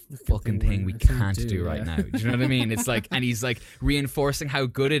one fucking thing we can't do right now. Do you know what I mean? It's like, and he's like reinforcing how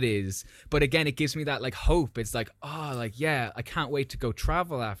good it is, but again, it gives me that like hope. It's like, oh, like, yeah, I can't wait to go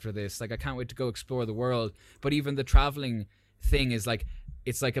travel after this, like I can't wait to go explore the world. But even the traveling thing is like,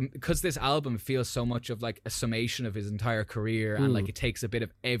 it's like, because this album feels so much of like a summation of his entire career, and like it takes a bit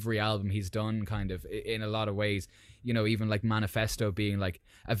of every album he's done kind of in a lot of ways, you know, even like Manifesto being like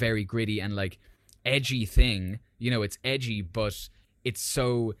a very gritty and like edgy thing, you know, it's edgy, but it's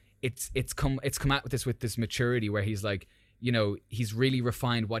so it's come out with this maturity where he's like, you know, he's really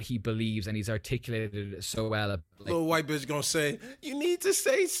refined what he believes, and he's articulated it so well. Like, little white bitch gonna say, you need to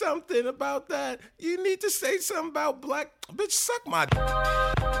say something about that. You need to say something about black. Bitch, suck my Go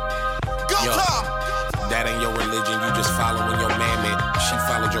Tom! That ain't your religion, you just following your mammy. She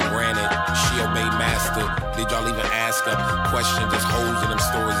followed your granny, she obeyed master. Did y'all even ask her? Question, just holes in them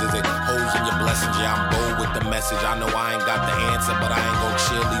stories. Is it holes in your blessings? Yeah, I'm bold with the message. I know I ain't got the answer, but I ain't gon'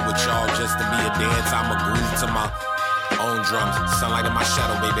 cheerlead with y'all just to be a dance. I'ma groove to my own drums. Sunlight in my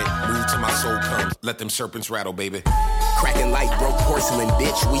shadow, baby. Move till my soul comes. Let them serpents rattle, baby. Cracking like broke porcelain,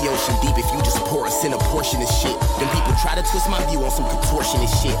 bitch. We ocean deep if you just pour us in a portion of shit. Then people try to twist my view on some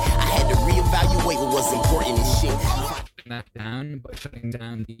contortionist shit. I had to reevaluate what was important and shit. That down by shutting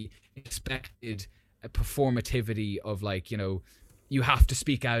down the expected performativity of like, you know, you have to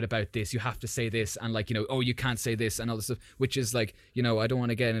speak out about this, you have to say this, and like, you know, oh, you can't say this and all this stuff, which is like, you know, I don't want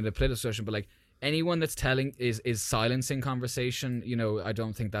to get into a political discussion, but like, anyone that's telling is silencing conversation, you know, I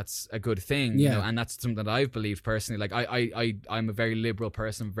don't think that's a good thing. You know, and that's something that I've believed personally. Like I'm a very liberal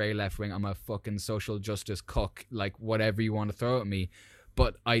person, very left wing. I'm a fucking social justice cuck, like whatever you want to throw at me.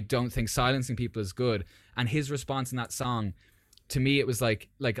 But I don't think silencing people is good. And his response in that song to me it was like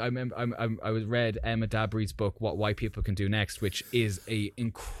I remember I read Emma Dabry's book What White People Can Do Next, which is a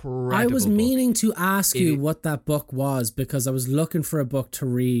incredible I was book. meaning to ask you what that book was, because I was looking for a book to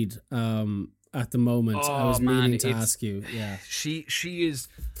read at the moment. I was meaning to ask you. Yeah.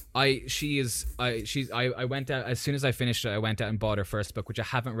 I went out as soon as I finished it. I went out and bought her first book, which I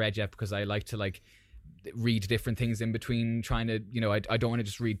haven't read yet because I like to like read different things in between, trying to, you know, I don't want to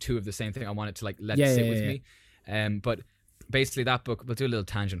just read two of the same thing. I want it to like let it sit with me. But basically that book, we'll do a little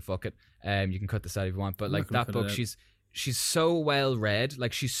tangent, fuck it. You can cut this out if you want, but like that book, she's so well read,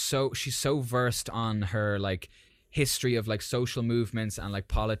 like she's so versed on her like history of like social movements and like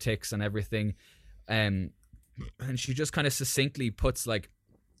politics and everything. And she just kind of succinctly puts like,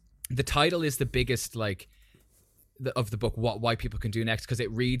 the title is the biggest like of the book, What White People Can Do Next, because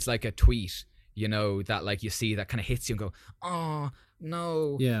it reads like a tweet, you know, that like you see that kind of hits you and go, oh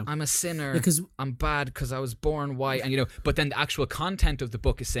no, I'm a sinner, because I'm bad because I was born white, and you know, but then the actual content of the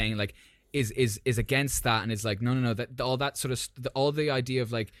book is saying like is against that, and it's like no, that all that sort of all the idea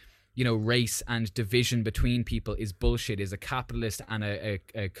of like, you know, race and division between people is bullshit, is a capitalist and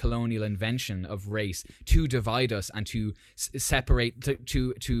a colonial invention of race to divide us and to separate,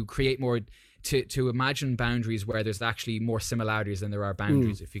 to create more, to imagine boundaries where there's actually more similarities than there are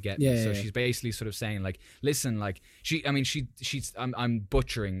boundaries, if you get me. So she's basically sort of saying like, listen, like she's I'm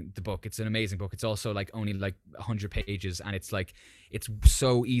butchering the book. It's an amazing book. It's also like only like 100 pages, and it's like, it's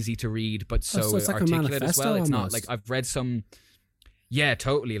so easy to read, but so it's like articulate as well. It's almost. not like, I've read some,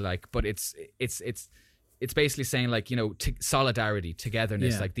 totally, like, but it's basically saying like, you know, solidarity,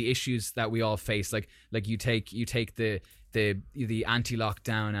 togetherness, like the issues that we all face, like you take the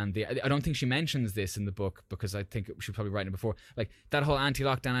anti-lockdown and I don't think she mentions this in the book, because I think she probably written it before, like that whole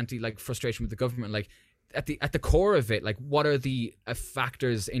anti-lockdown, frustration with the government, like at the core of it, like what are the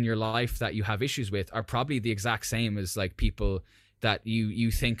factors in your life that you have issues with are probably the exact same as like people that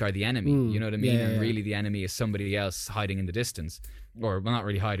you think are the enemy, you know what I mean? And really the enemy is somebody else hiding in the distance, or well, not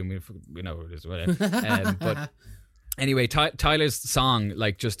really hiding, we know it is, whatever. But anyway, Tyler's song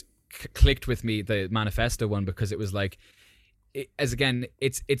like just clicked with me, the Manifesto one, because it was like, it's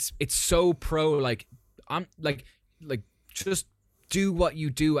so pro, like I'm like just do what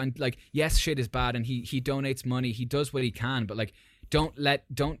you do, and like, yes, shit is bad, and he donates money, he does what he can, but like don't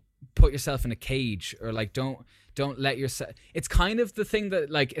put yourself in a cage, or like don't let yourself. It's kind of the thing that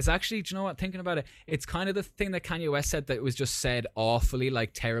like is actually, do you know what, thinking about it, it's kind of the thing that Kanye West said that was just said awfully,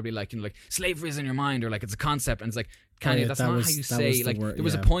 like terribly, like, you know, like slavery is in your mind, or like it's a concept, and it's like, Kanye, that's not how you say, like there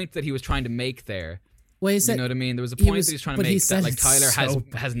was a point that he was trying to make there. Well, you know what I mean? There was a point that he was trying to make that like Tyler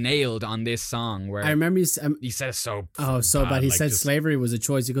has nailed on this song, where I remember he said so bad. He like, said slavery was a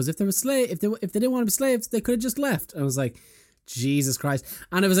choice. He goes, if they didn't want to be slaves, they could have just left. And I was like, Jesus Christ.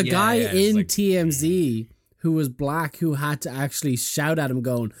 And there was a guy in like, TMZ who was black who had to actually shout at him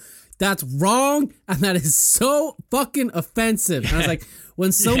going, that's wrong, and that is so fucking offensive. And I was like,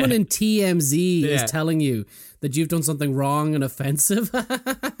 when someone in TMZ is telling you that you've done something wrong and offensive,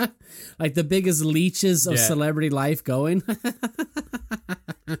 like the biggest leeches of celebrity life going,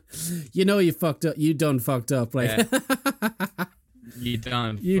 you know, you fucked up. You done fucked up. Like, you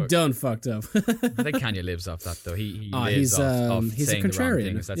done fucked up. I think Kanye lives off that though. He lives off he's saying a contrarian. The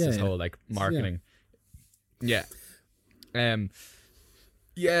wrong things. That's his whole like marketing. Yeah.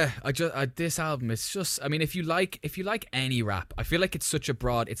 This album is just, I mean, if you like any rap, I feel like it's such a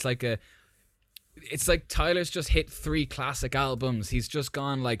broad, it's like Tyler's just hit 3 classic albums. He's just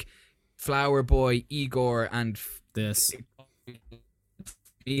gone like Flower Boy, Igor, and this.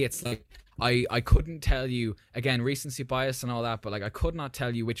 It's like, I couldn't tell you, again, recency bias and all that, but like I could not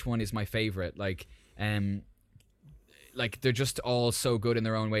tell you which one is my favorite. Like they're just all so good in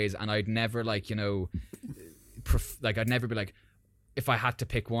their own ways, and I'd never like, you know, I'd never be like, if I had to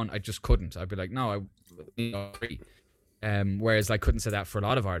pick one, I just couldn't. I'd be like, no, whereas I couldn't say that for a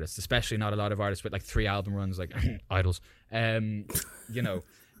lot of artists, especially not a lot of artists with like 3 album runs, like Idols. You know.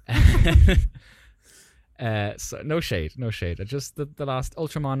 So no shade. I just the last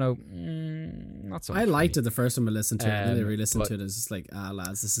Ultramono, not so much. I liked it the first time I listened to it, and then I re-listened to it. It's just like,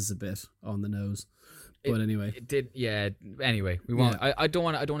 lads, this is a bit on the nose. But anyway, it did. Yeah. Anyway, we want. Yeah. I don't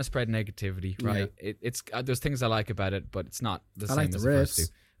want to spread negativity, right? Yeah. It's there's things I like about it, but it's not the same like as the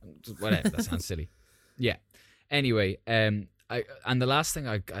first two. Whatever. That sounds silly. Yeah. Anyway, and the last thing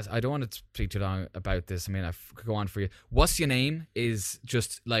I don't want to speak too long about this. I mean, I could go on for you. What's Your Name is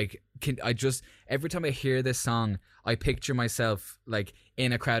just like, every time I hear this song, I picture myself like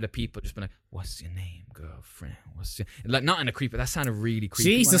in a crowd of people just being like, what's your name, girlfriend? What's your, like, not in a creepy, that sounded really creepy.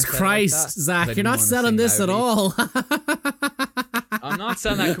 Jesus Christ, like Zach, you're not selling this loudly at all. I'm not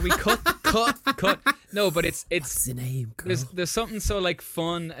selling that. Can we cut? No, but it's What's the name, girl? there's something so like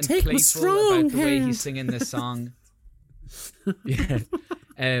fun and Take my playful strong about the way hand. he's singing this song. Yeah.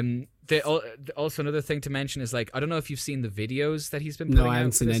 Also another thing to mention is like I don't know if you've seen the videos that he's been putting No, I out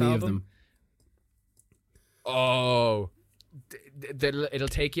haven't for seen this any album. of them. Oh, it'll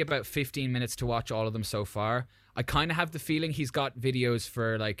take you about 15 minutes to watch all of them so far. I kind of have the feeling he's got videos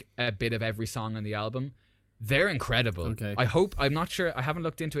for like a bit of every song on the album. They're incredible. Okay. I'm not sure. I haven't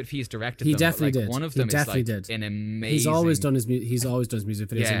looked into it if he's directed He them. definitely but like did. One of He them is definitely like did. an amazing. He's always done his music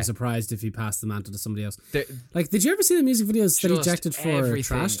videos. Yeah. I'm surprised if he passed the mantle to somebody else. The- Like, did you ever see the music videos that he Just directed for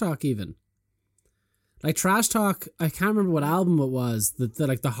everything. Trash Talk? Even like Trash Talk, I can't remember what album it was. The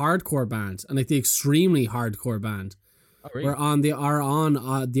like the hardcore band and like the extremely hardcore band Oh, really? were on the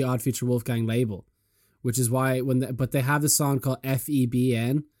Odd Future Wolfgang label, which is why but they have this song called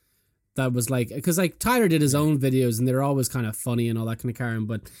FEBN. That was like, because like Tyler did his own videos and they're always kind of funny and all that kind of carrying,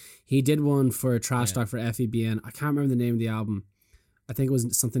 but he did one for Trash Talk for FEBN. I can't remember the name of the album. I think it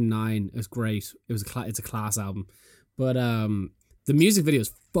was something 9. It was great. It was it's a class album, but the music video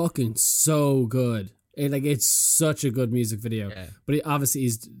is fucking so good. It's such a good music video. Yeah. But obviously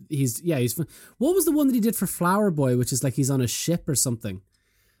he's fun. What was the one that he did for Flower Boy, which is like he's on a ship or something,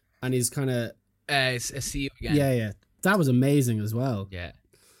 and he's kind of See You Again. Yeah, that was amazing as well. Yeah.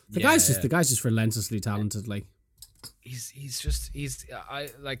 The guy's just relentlessly talented. Like he's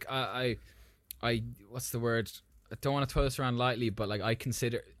what's the word? I don't want to throw this around lightly, but like I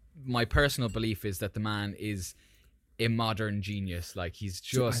consider my personal belief is that the man is a modern genius. Like he's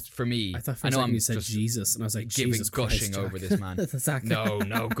just for me. I thought for a second you said Jesus, and I was like, giving Jesus gushing Christ, over this man. Exactly.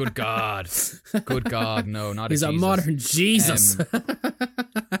 No, good God, no, not he's a a Jesus. modern Jesus.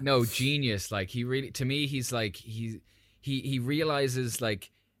 No, genius. Like he really, to me, he's like he realizes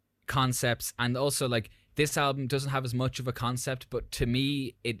like concepts, and also like this album doesn't have as much of a concept, but to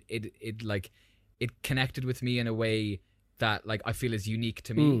me it connected with me in a way that like I feel is unique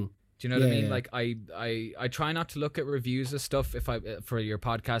to me. Do you know what I mean? Yeah. Like I try not to look at reviews of stuff for your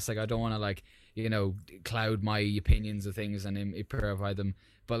podcast. Like I don't want to like, you know, cloud my opinions of things and provide them,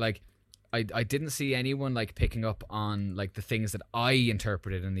 but like I didn't see anyone like picking up on like the things that I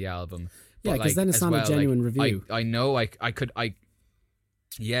interpreted in the album. Yeah, because then it's not a genuine review. I know I could like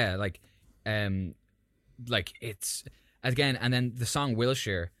it's again, and then the song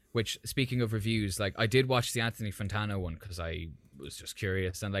Wilshire, which speaking of reviews, like I did watch the Anthony Fantano one because I was just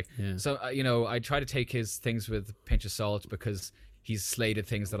curious, and like so you know, I try to take his things with a pinch of salt because he's slated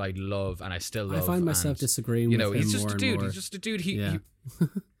things that I love and I still love. I find myself disagreeing. You know, with him he's just more a dude. More. He's just a dude.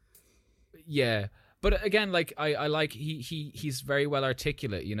 Yeah. But again, like I like he's very well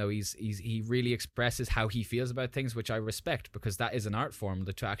articulate. You know, he really expresses how he feels about things, which I respect because that is an art form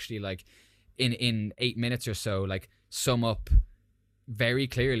to actually like in 8 minutes or so like sum up very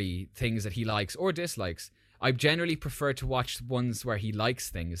clearly things that he likes or dislikes. I generally prefer to watch ones where he likes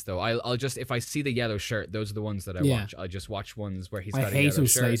things, though. I'll just, if I see the yellow shirt, those are the ones that I watch. I just watch ones where he's got a yellow shirt. I hate him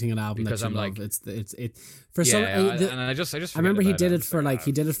slating an album because I'm love. like, I remember he did it for like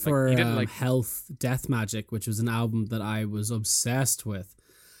he did it for Health Death Magic, which was an album that I was obsessed with,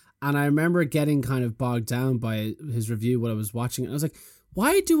 and I remember getting kind of bogged down by his review when I was watching it. I was like,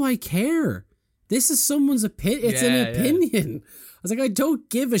 why do I care? This is someone's opinion. It's an opinion. I was like, I don't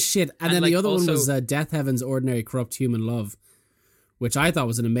give a shit. And then like the other one was Death Heaven's Ordinary Corrupt Human Love, which I thought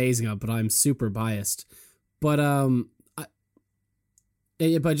was an amazing album, but I'm super biased. But but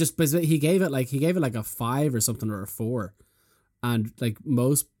he gave it like a 5 or something or a 4, and like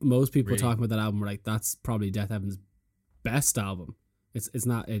most people talking about that album were like, that's probably Death Heaven's best album. It's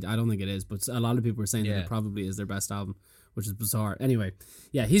not. I don't think it is, but a lot of people were saying that it probably is their best album, which is bizarre. Anyway,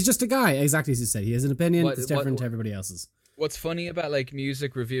 yeah, he's just a guy, exactly as you said. He has an opinion that's different to everybody else's. What's funny about like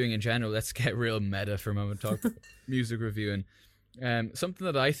music reviewing in general, let's get real meta for a moment, talk music reviewing. Something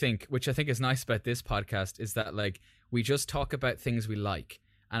that I think, which I think is nice about this podcast, is that like we just talk about things we like,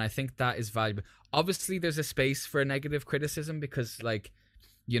 and I think that is valuable. Obviously there's a space for negative criticism because like,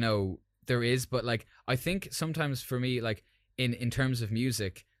 you know, there is, but like I think sometimes for me, like in terms of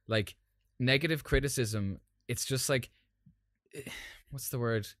music, like negative criticism, it's just like, what's the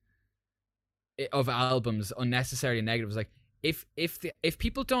word? Of albums, unnecessarily negative. Like if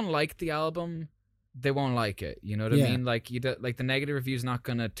people don't like the album, they won't like it. You know what I mean? Like like the negative review's not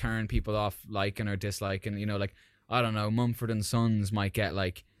gonna turn people off liking or disliking. You know, like I don't know, Mumford and Sons might get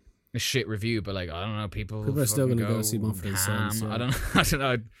like a shit review, but like I don't know, people are still gonna go see Mumford and Sons. I don't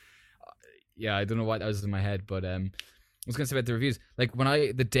know. Yeah, I don't know why that was in my head, but I was gonna say about the reviews. Like when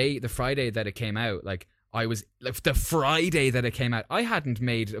the Friday that it came out, like I was like the Friday that it came out, I hadn't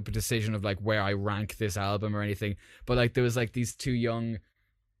made a decision of like where I rank this album or anything, but like there was like these two young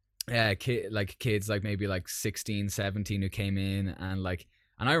kids like maybe like 16, 17 who came in and like,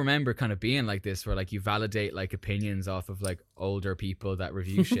 and I remember kind of being like this where like you validate like opinions off of like older people that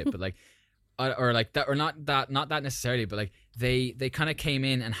review shit, but like or like that, or not that necessarily, but like they kind of came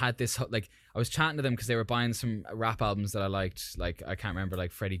in and had this like, I was chatting to them because they were buying some rap albums that I liked, like I can't remember,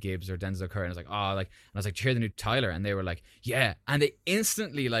 like Freddie Gibbs or Denzel Curry, and I was like, oh, like, and I was like, do you hear the new Tyler? And they were like, yeah, and they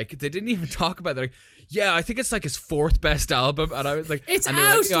instantly, like, they didn't even talk about it. They're like, yeah, I think it's like his 4th best album, and I was like, it's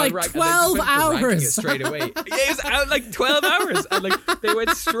out like 12 hours straight away. Yeah, it's out like 12 hours, and like they went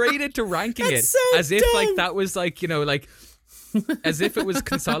straight into ranking it so as dumb. if like that was like, you know, like. As if it was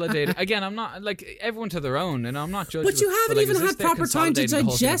consolidated. Again, I'm not like, everyone to their own, and I'm not judging. But you haven't like, even had proper time to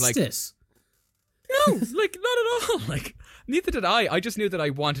digest it. No, like not at all. Like neither did I. I just knew that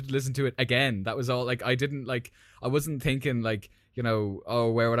I wanted to listen to it again. That was all. Like I didn't like. I wasn't thinking like, you know,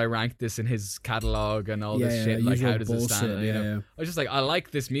 oh, where would I rank this in his catalog and all this shit? Like how does it stand? You know, I was just like, I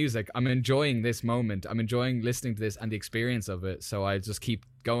like this music. I'm enjoying this moment. I'm enjoying listening to this and the experience of it. So I just keep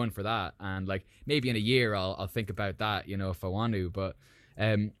going for that. And like maybe in a year I'll think about that, you know, if I want to. But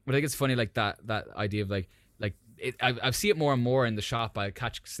I think it's funny, like that idea of like I see it more and more in the shop. I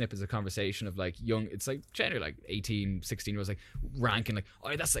catch snippets of conversation of like young, it's like generally like 18, 16 year olds like ranking like,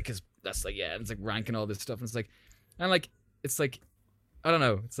 oh, that's like yeah, and it's like ranking all this stuff, and it's like, and like it's like, I don't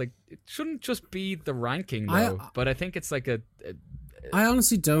know, it's like it shouldn't just be the ranking though, but I think it's like I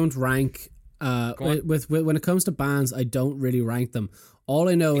honestly don't rank with when it comes to bands. I don't really rank them. All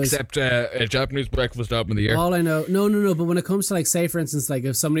I know except a Japanese breakfast album of the year. All I know, no. But when it comes to like, say for instance, like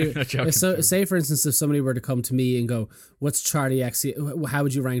if somebody, say for instance, if somebody were to come to me and go, "What's Charli XCX? How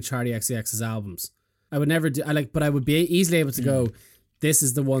would you rank Charli XCX's albums?" I would never do. But I would be easily able to go, "This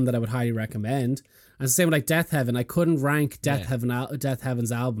is the one that I would highly recommend." And the same with like Death Heaven. I couldn't rank Death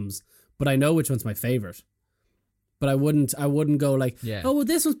Heaven's albums, but I know which one's my favorite. But I wouldn't go like, oh, well,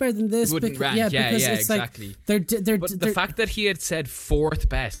 this one's better than this. Wouldn't rank. Because it's exactly. Like they're the fact that he had said 4th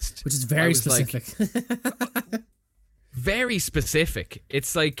best, which is very specific. Like, very specific.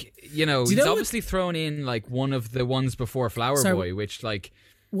 It's like, you know, he's obviously thrown in like one of the ones before Flower Boy, which like,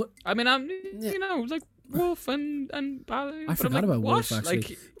 what? I mean, I'm you know, like Wolf and I forgot about Wolf actually.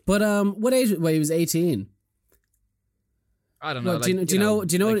 Like, but what age? Well, he was 18. I don't know. Well, do you know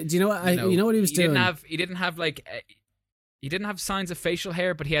what he was doing? He didn't have signs of facial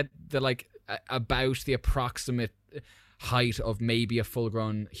hair, but he had the like about the approximate height of maybe a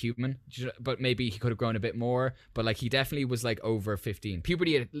full-grown human. But maybe he could have grown a bit more. But like he definitely was like over 15.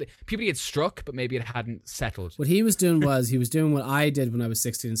 Puberty had struck, but maybe it hadn't settled. What he was doing was he was doing what I did when I was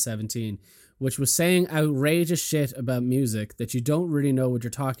 16 and 17, which was saying outrageous shit about music that you don't really know what you're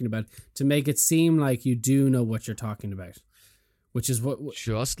talking about to make it seem like you do know what you're talking about. Which is what...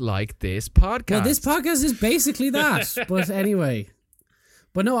 Just like this podcast. Well, this podcast is basically that. But anyway.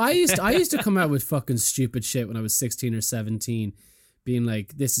 But no, I used to come out with fucking stupid shit when I was 16 or 17. Being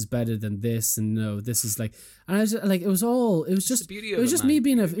like, this is better than this. And no, this is like... And I was like, it was just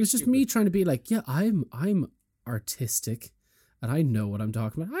me trying to be like, yeah, I'm artistic. And I know what I'm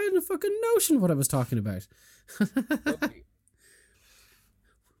talking about. I had a fucking notion what I was talking about.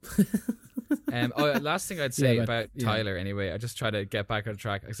 Last thing I'd say about Tyler anyway, I just try to get back on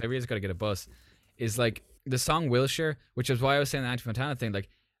track because I really just got to get a bus, is like the song Wilshire, which is why I was saying the Andy Fontana thing,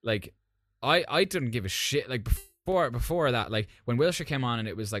 like I didn't give a shit like before that, like when Wilshire came on and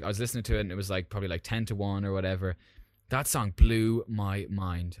it was like I was listening to it and it was like probably like 10-1 or whatever, that song blew my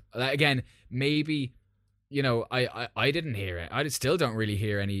mind. Again, maybe, you know, I didn't hear it. I still don't really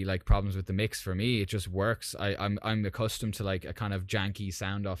hear any like problems with the mix. For me, it just works. I'm accustomed to like a kind of janky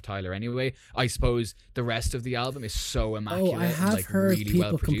sound off Tyler anyway. I suppose the rest of the album is so immaculate. Oh, I have and, like, heard really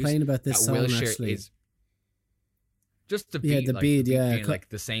people well complain about this song actually. Is just the beat, the beat being like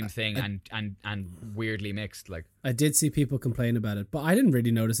the same thing and weirdly mixed. Like I did see people complain about it, but I didn't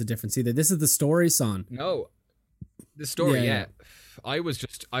really notice a difference either. This is the story song. No, the story, yeah. I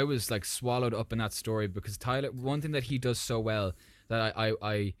was like swallowed up in that story because Tyler, one thing that he does so well that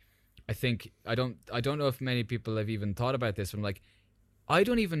I think I don't know if many people have even thought about this. I'm like, I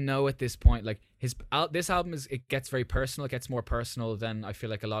don't even know at this point, like this album it gets very personal. It gets more personal than I feel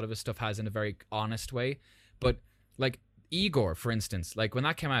like a lot of his stuff has in a very honest way. But like Igor, for instance, like when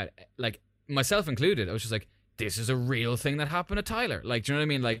that came out, like myself included, I was just like, this is a real thing that happened to Tyler. Like, do you know what I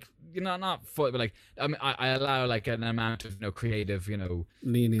mean? Like, you know, not foot, but like, I mean, I allow like an amount of, you know, creative, you know,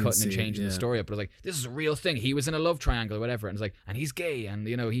 leniency, cutting and changing the story up. But like, this is a real thing. He was in a love triangle or whatever. And it's like, and he's gay and,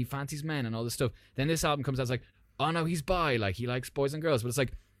 you know, he fancies men and all this stuff. Then this album comes out, it's like, oh no, he's bi. Like, he likes boys and girls. But it's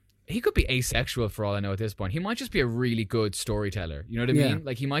like, he could be asexual for all I know at this point. He might just be a really good storyteller. You know what I mean?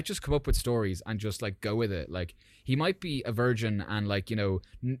 Like, he might just come up with stories and just like go with it. Like, he might be a virgin and like, you know,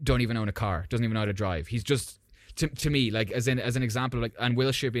 don't even own a car, doesn't even know how to drive. He's just to me, like, as an example, like, and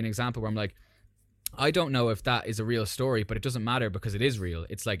Will should be an example where I'm like, I don't know if that is a real story, but it doesn't matter because it is real.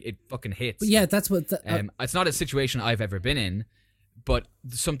 It's like, it fucking hits. But yeah, that's what it's not a situation I've ever been in, but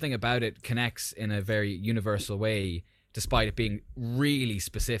something about it connects in a very universal way, despite it being really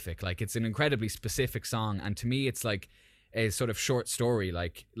specific. Like, it's an incredibly specific song, and to me it's like a sort of short story,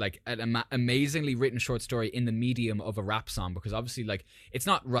 like an amazingly written short story in the medium of a rap song, because obviously, like, it's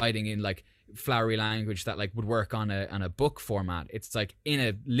not writing in like flowery language that like would work on a book format. It's like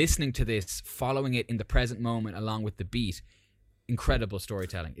listening to this, following it in the present moment along with the beat, incredible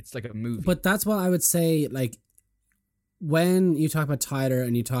storytelling. It's like a movie. But that's what I would say, like, when you talk about Tyler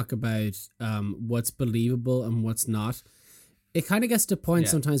and you talk about what's believable and what's not, it kind of gets to a point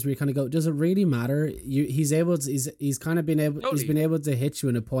sometimes where you kind of go, does it really matter? He's kind of been able, totally. He's been able to hit you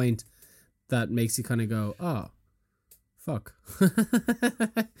in a point that makes you kind of go, oh, fuck.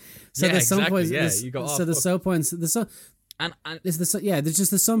 So there's some points. Yeah, you go. So there's some points. There's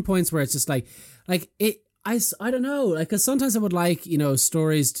just some points where it's just like it. I don't know. Like, 'cause sometimes I would like, you know,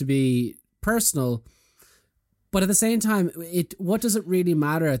 stories to be personal, but at the same time, what does it really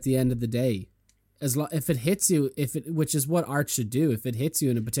matter at the end of the day? If it hits you, which is what art should do. If it hits you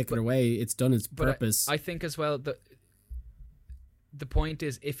in a particular way, it's done its purpose. I think as well the point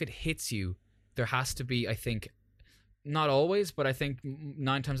is, if it hits you, there has to be, I think, not always, but I think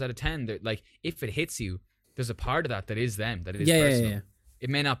 9 times out of 10, that, like, if it hits you, there's a part of that is them, that it is personal. Yeah.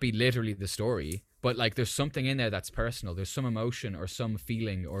 It may not be literally the story, but like, there's something in there that's personal. There's some emotion or some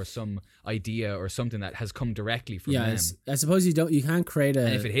feeling or some idea or something that has come directly from them. I suppose you can't create a...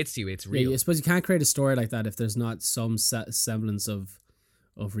 And if it hits you, it's real. I suppose you can't create a story like that if there's not some semblance of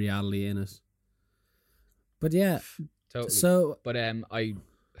reality in it. But yeah. Totally. So... But I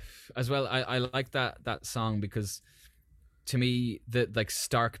like that song because, to me, the like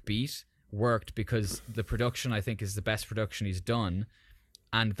stark beat worked because the production, I think, is the best production he's done.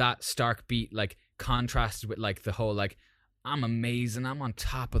 And that stark beat, like, contrasted with, like, the whole, like, I'm amazing, I'm on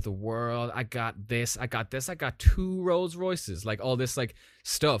top of the world, I got 2 Rolls Royces, like, all this, like,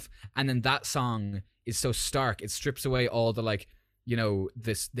 stuff. And then that song is so stark, it strips away all the, like, you know,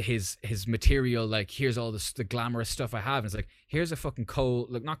 his material, like, here's all the glamorous stuff I have. And it's like, here's a fucking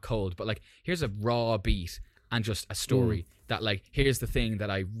cold, like, not cold, but, like, here's a raw beat and just a story that, like, here's the thing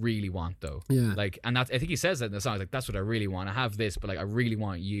that I really want, though. Yeah. Like, and that, I think he says that in the song, like, that's what I really want. I have this, but, like, I really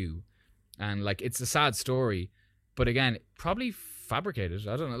want you. And, like, it's a sad story, but again, probably fabricated.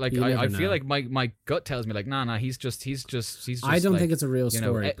 I don't know. Like, I feel like my gut tells me, like, nah, he's just I don't like, think it's a real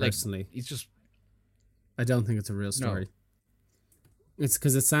story, like, personally. he's just... I don't think it's a real story. No. It's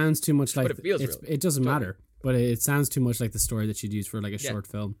because it sounds too much like... But it feels real. It doesn't matter, but it sounds too much like the story that you'd use for, like, a short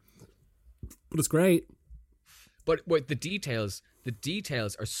film. But it's great. But the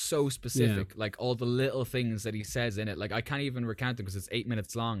details are so specific. Like, all the little things that he says in it, like, I can't even recount them because it's 8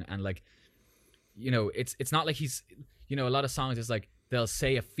 minutes long. And, like, you know, it's not like he's, you know, a lot of songs is like they'll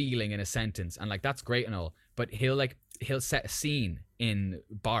say a feeling in a sentence, and, like, that's great and all, but he'll set a scene in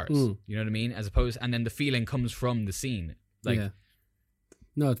bars. You know what I mean? As opposed, and then the feeling comes from the scene. Like,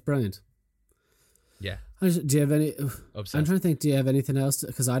 no, it's brilliant. Yeah. Do you have any? Obsessed. I'm trying to think. Do you have anything else?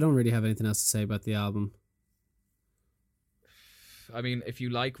 Because I don't really have anything else to say about the album. I mean, if you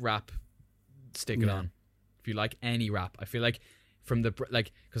like rap, stick it on. If you like any rap, I feel like from the,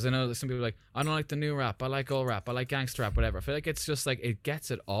 like, because I know some people are like, I don't like the new rap, I like old rap, I like gangster rap, whatever. I feel like it's just like, it gets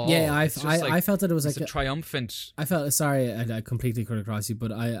it all. Yeah, I felt that it was like a triumphant. I felt, sorry, I completely cut across you,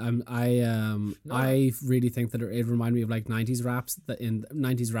 but I really think that it reminded me of like 90s raps, in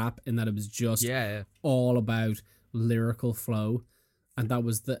 90s rap, in that it was just all about lyrical flow. And that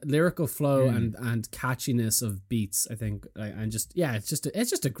was the lyrical flow and catchiness of beats, I think, and just it's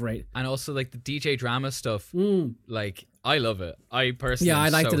just a great, and also like the DJ drama stuff. Like, I love it. I personally, I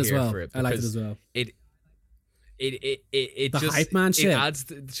liked it as well. I liked it as well. It the just, hype man shit. It adds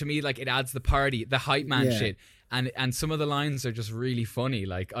to me, like, it adds the party, the hype man shit, and some of the lines are just really funny.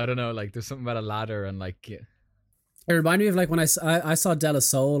 Like, I don't know, like, there's something about a ladder and like. It reminded me of like when I saw De La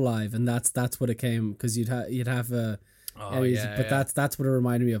Soul live, and that's what it came, because you'd have a. That's what it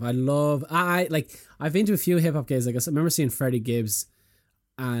reminded me of. I've been to a few hip hop gigs. Like, I remember seeing Freddie Gibbs,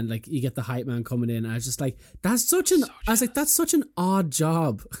 and like you get the hype man coming in, and I was just like, that's such an odd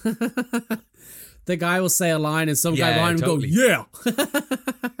job. The guy will say a line, and some guy behind him go, yeah,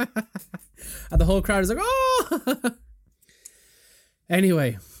 and the whole crowd is like, oh.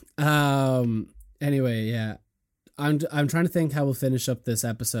 Anyway, yeah. I'm trying to think how we'll finish up this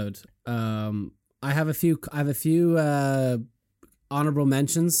episode. I have a few honorable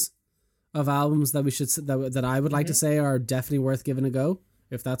mentions of albums that we should that I would like to say are definitely worth giving a go,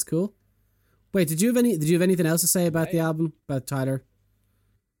 if that's cool. Wait, did you have anything else to say about the album, about Tyler?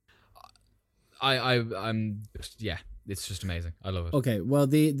 I'm yeah, it's just amazing. I love it. Okay, well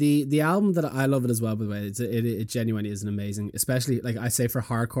the album that I love it as well, by the way, it genuinely is an amazing, especially like I say for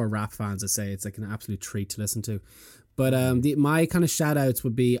hardcore rap fans, I say it's like an absolute treat to listen to. But my kind of shout outs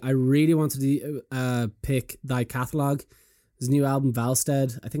would be, I really wanted to pick Die Catalog, his new album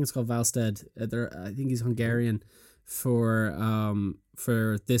Valstead. I think it's called Valstead. I think he's Hungarian for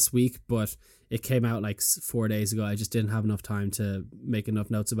this week, but it came out like 4 days ago. I just didn't have enough time to make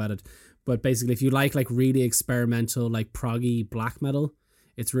enough notes about it. But basically, if you like really experimental, like proggy black metal,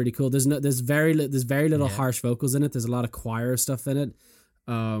 it's really cool. There's very little harsh vocals in it. There's a lot of choir stuff in it.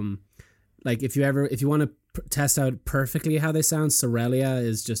 Like if you want to test out perfectly how they sound, Sorelia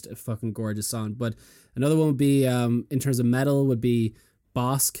is just a fucking gorgeous song. But another one would be, in terms of metal, would be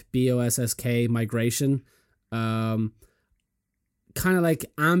Bosk, Bossk, Migration. Kind of like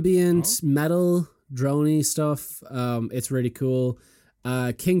ambient metal, droney stuff. It's really cool.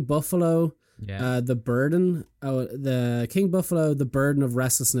 King Buffalo, The Burden. The King Buffalo, The Burden of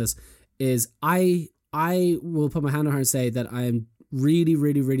Restlessness is, I will put my hand on her and say that I am really,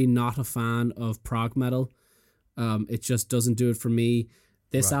 really, really not a fan of prog metal. It just doesn't do it for me.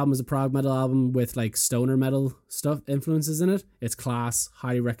 This album is a prog metal album with like stoner metal stuff influences in it. It's class,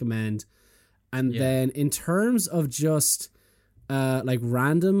 highly recommend. And then in terms of just like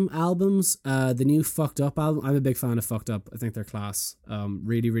random albums, the new Fucked Up album, I'm a big fan of Fucked Up. I think they're class.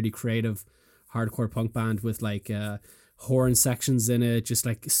 Really, really creative hardcore punk band with like horn sections in it, just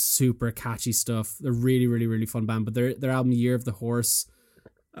like super catchy stuff. They're really, really, really fun band. But their album Year of the Horse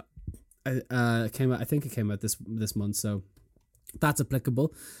came out, I think it came out this month, so that's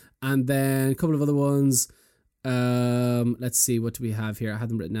applicable. And then a couple of other ones. Let's see, what do we have here? I had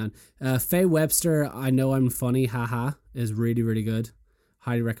them written down. Faye Webster, I Know I'm Funny, haha, is really, really good.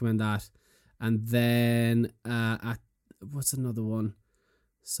 Highly recommend that. And then what's another one?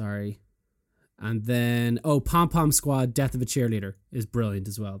 Sorry. And then Pom Pom Squad, Death of a Cheerleader is brilliant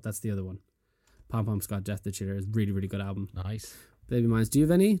as well. That's the other one. Pom Pom Squad, Death of a Cheerleader is really, really good album. Nice. Baby Minds, do you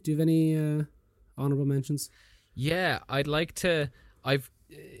have any honorable mentions? Yeah, I'd like to.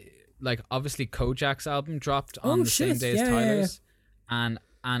 Like obviously Kojak's album dropped on the same day as Tyler's, and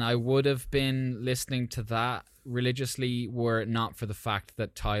I would have been listening to that religiously were it not for the fact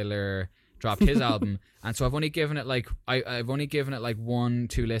that Tyler dropped his album. And so I've only given it like I've only given it like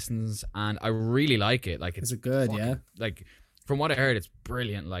 1-2 listens, and I really like it. Like it's good, fucking, like from what I heard, it's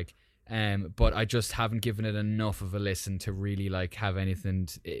brilliant. Like but I just haven't given it enough of a listen to really like have anything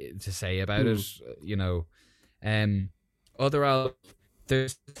to say about it, you know.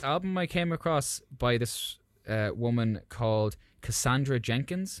 There's this album I came across by this woman called Cassandra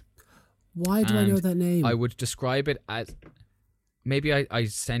Jenkins. Why do I know that name? I would describe it as, maybe I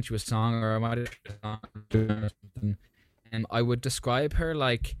sent you a song, or I might have something. And I would describe her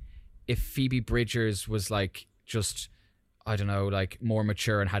like if Phoebe Bridgers was like just, I don't know, like more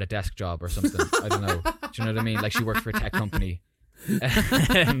mature and had a desk job or something. I don't know. Do you know what I mean? Like she worked for a tech company.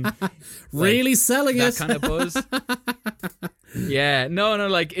 Really selling that it. kind of buzz. Yeah, no,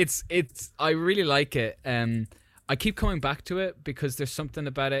 like it's I really like it. I keep coming back to it because there's something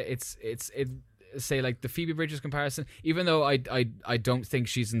about it. It's say like the Phoebe Bridgers comparison, even though I don't think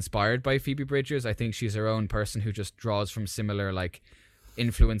she's inspired by Phoebe Bridgers. I think she's her own person who just draws from similar like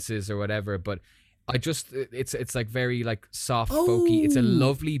influences or whatever, but I just it's like very like soft folky. It's a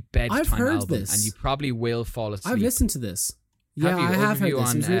lovely bedtime album, this. and you probably will fall asleep. I've listened to this. Yeah, I have heard this.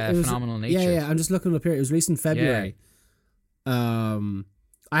 On it was Phenomenal Nature. Yeah, I'm just looking up here. It was released in February. Yeah.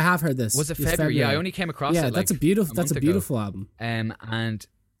 I have heard this. Was it February? Yeah, I only came across it. Yeah, that's a beautiful album. And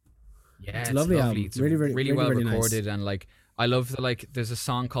yeah, it's a lovely album. It's really well really recorded, nice. And like I love the like. There's a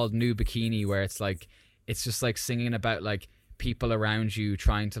song called New Bikini where it's like it's just like singing about like people around you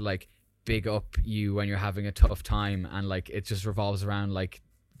trying to like big up you when you're having a tough time, and like it just revolves around like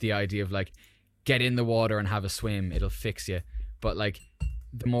the idea of like get in the water and have a swim, it'll fix you. But like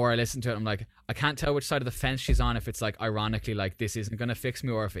the more I listen to it, I'm like, I can't tell which side of the fence she's on, if it's like ironically like this isn't gonna fix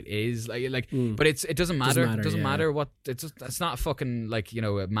me, or if it is but it doesn't matter. It doesn't matter what it's not fucking like, you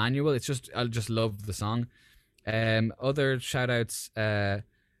know, a manual. It's just I'll just love the song. Other shout outs I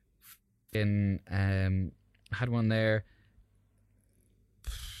had one there.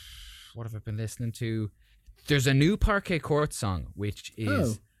 What have I been listening to? There's a new Parquet Court song which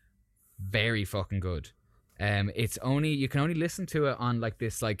is very fucking good. It's only you can only listen to it on like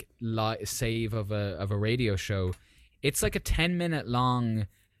this like save of a radio show. It's like a 10-minute long,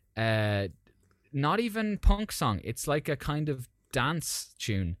 not even punk song. It's like a kind of dance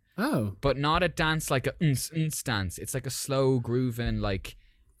tune. Oh, but not a dance like a dance. It's like a slow grooving like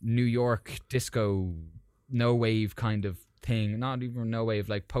New York disco, no wave kind of thing. Not even no wave,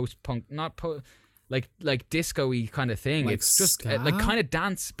 like post punk, like disco-y kind of thing. Like it's just ska? like kind of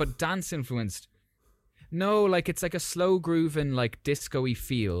dance, but dance influenced. No, like it's like a slow grooving like disco-y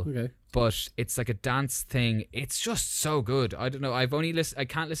feel. Okay. But it's like a dance thing. It's just so good. I don't know. I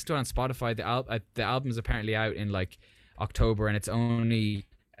can't listen to it on Spotify. The album's apparently out in like October, and it's only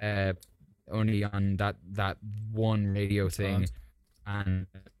on that one radio thing, and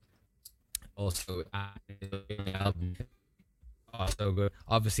also the album. Oh, so good.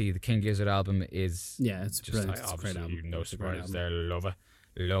 Obviously, the King Gizzard album is it's just brilliant. like, It's a great album. no It's a great surprise album. there.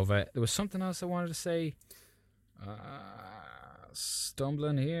 Love it. There was something else I wanted to say.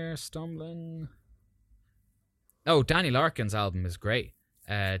 Stumbling. Oh, Danny Larkin's album is great.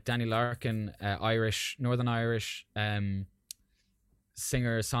 Danny Larkin, Northern Irish,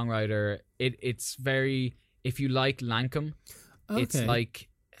 singer, songwriter. It's very, if you like Lankum, it's like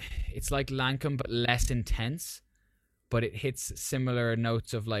Lankum but less intense, but it hits similar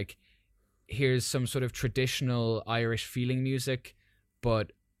notes of like, here's some sort of traditional Irish feeling music,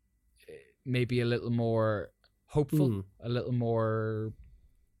 but maybe a little more hopeful, a little more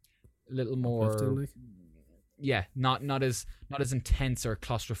Uplifting, like? yeah, not as intense or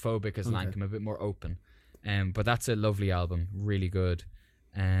claustrophobic as Lankum, a bit more open. But that's a lovely album, really good.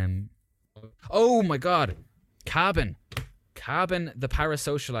 Oh my god, Cabin, the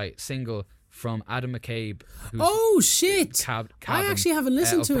Parasocialite single from Adam McCabe. Oh shit! Cabin, I actually haven't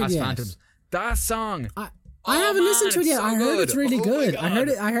listened to it Brass yet. Phantoms. That song. I haven't listened to it yet. so I heard good. it's really Oh my good. God.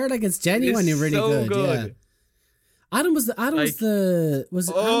 I heard like it's genuinely really so good. Yeah. Adam Adam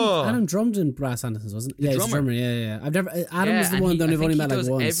drummed in Brass Phantoms, wasn't? Yeah, he's a drummer. Yeah. Adam was the one that I've only met like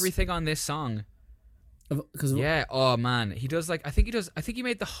once. Everything on this song. Because Oh man, he does like I think he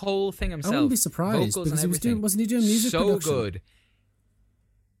made the whole thing himself. I wouldn't be surprised Vocals because and wasn't he doing music so production? good.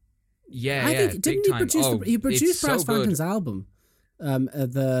 Yeah, I think didn't big he time. produce he produced so Brass good. Phantoms album.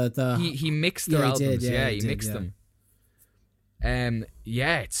 He mixed their albums. He mixed them.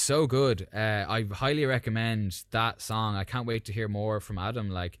 It's so good. I highly recommend that song. I can't wait to hear more from Adam.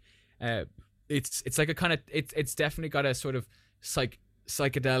 Like, it's like a kind of it's definitely got a sort of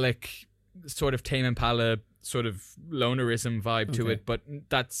psychedelic sort of Tame Impala sort of lonerism vibe to it, but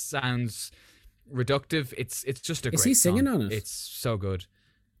that sounds reductive. It's just a great Is he singing song. on it? It's so good.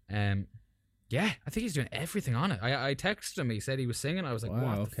 Yeah, I think he's doing everything on it. I texted him. He said he was singing. I was like,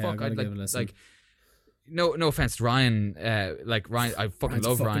 wow, what the fuck? I'd give it a listen. like. No offense to Ryan. Ryan, I fucking Ryan's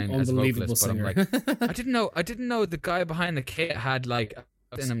love Ryan as a vocalist, but I'm singer. like, I didn't know the guy behind the kit had like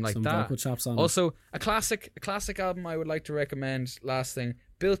in him like some that. vocal chops on Also, a classic album I would like to recommend. Last thing,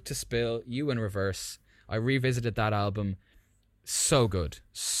 Built to Spill, You in Reverse. I revisited that album. So good,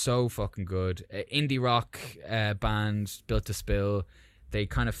 so fucking good. Indie rock band, Built to Spill. They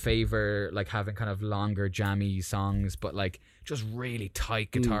kind of favor like having kind of longer jammy songs, but like just really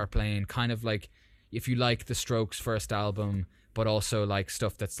tight guitar playing, kind of like. If you like the Strokes' first album, but also like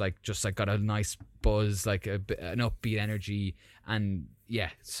stuff that's like just like got a nice buzz, like an upbeat energy, and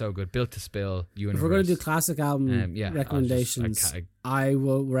yeah, so good. Built to Spill, You in If we're going to do classic album recommendations, I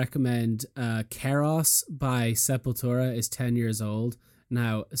will recommend Keros by Sepultura is 10 years old.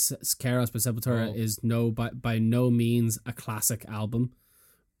 Now, Keros by Sepultura is by no means a classic album,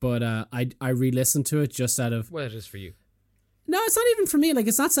 but I re-listened to it just out of... Well, it is for you. No, it's not even for me. Like,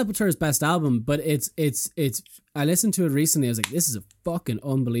 it's not Sepultura's best album, but it's. I listened to it recently. I was like, this is a fucking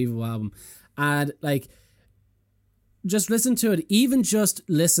unbelievable album, and like, just listen to it. Even just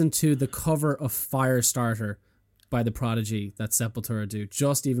listen to the cover of Firestarter by The Prodigy that Sepultura do.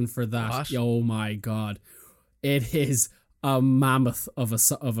 Just even for that, What? Oh my god, it is a mammoth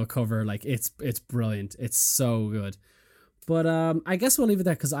of a cover. Like, it's brilliant. It's so good. But I guess we'll leave it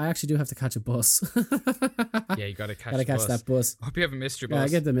there because I actually do have to catch a bus. Yeah, you gotta catch that bus. Hope you haven't missed your bus. Yeah, I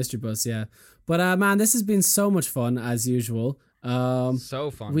get the mystery bus. Yeah, but man, this has been so much fun as usual.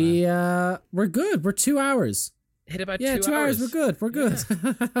 So fun. We're good. We're 2 hours. Hit about 2 hours. We're good. We're good.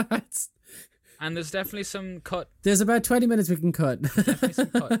 Yeah. And there's definitely some cut. There's about 20 minutes we can cut. Definitely some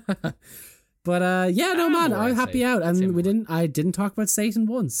cut. But man, more, I'm I'd happy say. out, I'd say and more. I didn't talk about Satan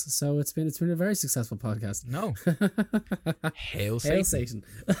once, so it's been a very successful podcast. No. Hail Hail Satan.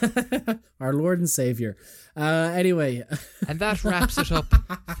 Satan, our Lord and Savior. Anyway, And that wraps it up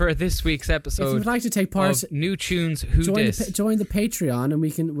for this week's if episode you'd like to take part, of New Tunes Who Dis. join the Patreon,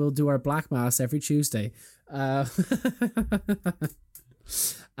 and we'll do our Black Mass every Tuesday. What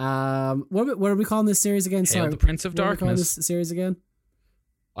are we calling this series again? Hail Sorry, the Prince of what are we calling Darkness. this series again?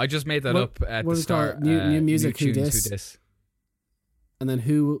 I just made that up at what the is it called? start. New music, new who tunes, dis? who dis? And then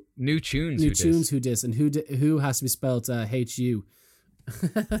who? New tunes, New who tunes, dis? who dis? And who has to be spelled HU?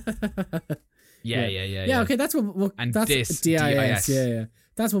 Yeah. Okay, that's what we'll, And that's dis, DIS. Yeah.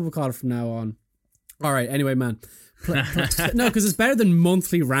 That's what we'll call it from now on. All right. Anyway, man. No, because it's better than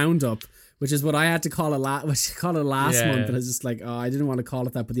monthly roundup, which is what I had to call it. Last month, but I was just like, I didn't want to call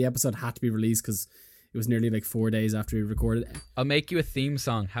it that. But the episode had to be released because it was nearly like 4 days after we recorded it. I'll make you a theme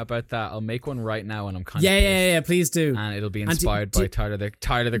song. How about that? I'll make one right now, and I'm kind of yeah. Please do. And it'll be inspired by Tyler the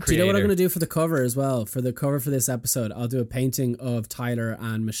Creator. Do you know what I'm going to do for the cover as well? For the cover for this episode, I'll do a painting of Tyler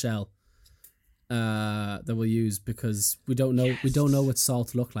and Michelle. That we'll use because we don't know what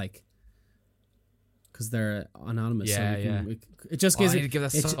Salt look like because they're anonymous. It just gives me an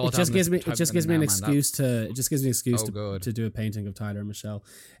excuse to do a painting of Tyler and Michelle.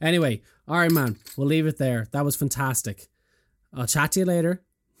 Anyway, all right, man, we'll leave it there. That was fantastic. I'll chat to you later.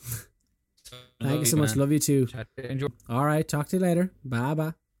 Thank you so much. Love you too. Enjoy. All right, talk to you later.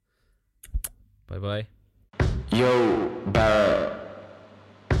 Bye. Bye. Yo, Barra.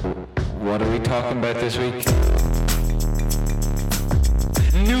 What are we talking about this week?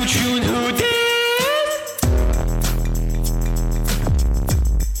 New tune, who did?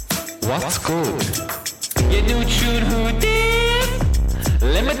 What's good? Yeah, new tune, who did?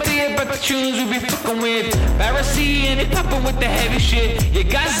 Let me tell you about the tunes we be fucking with. Pharisee and they poppin' with the heavy shit. You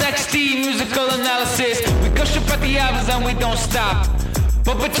got Zach Steve, musical analysis. We gush up at the albums and we don't stop.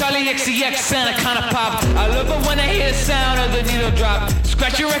 But Charlie XCX sound kinda pop. I love it when I hear the sound of the needle drop.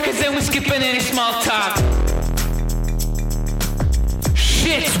 Scratch your records and we skipping any small talk.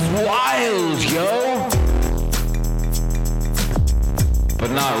 Shit's wild, yo.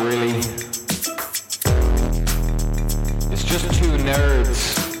 But not really. It's just two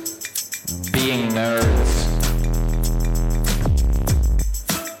nerds being nerds.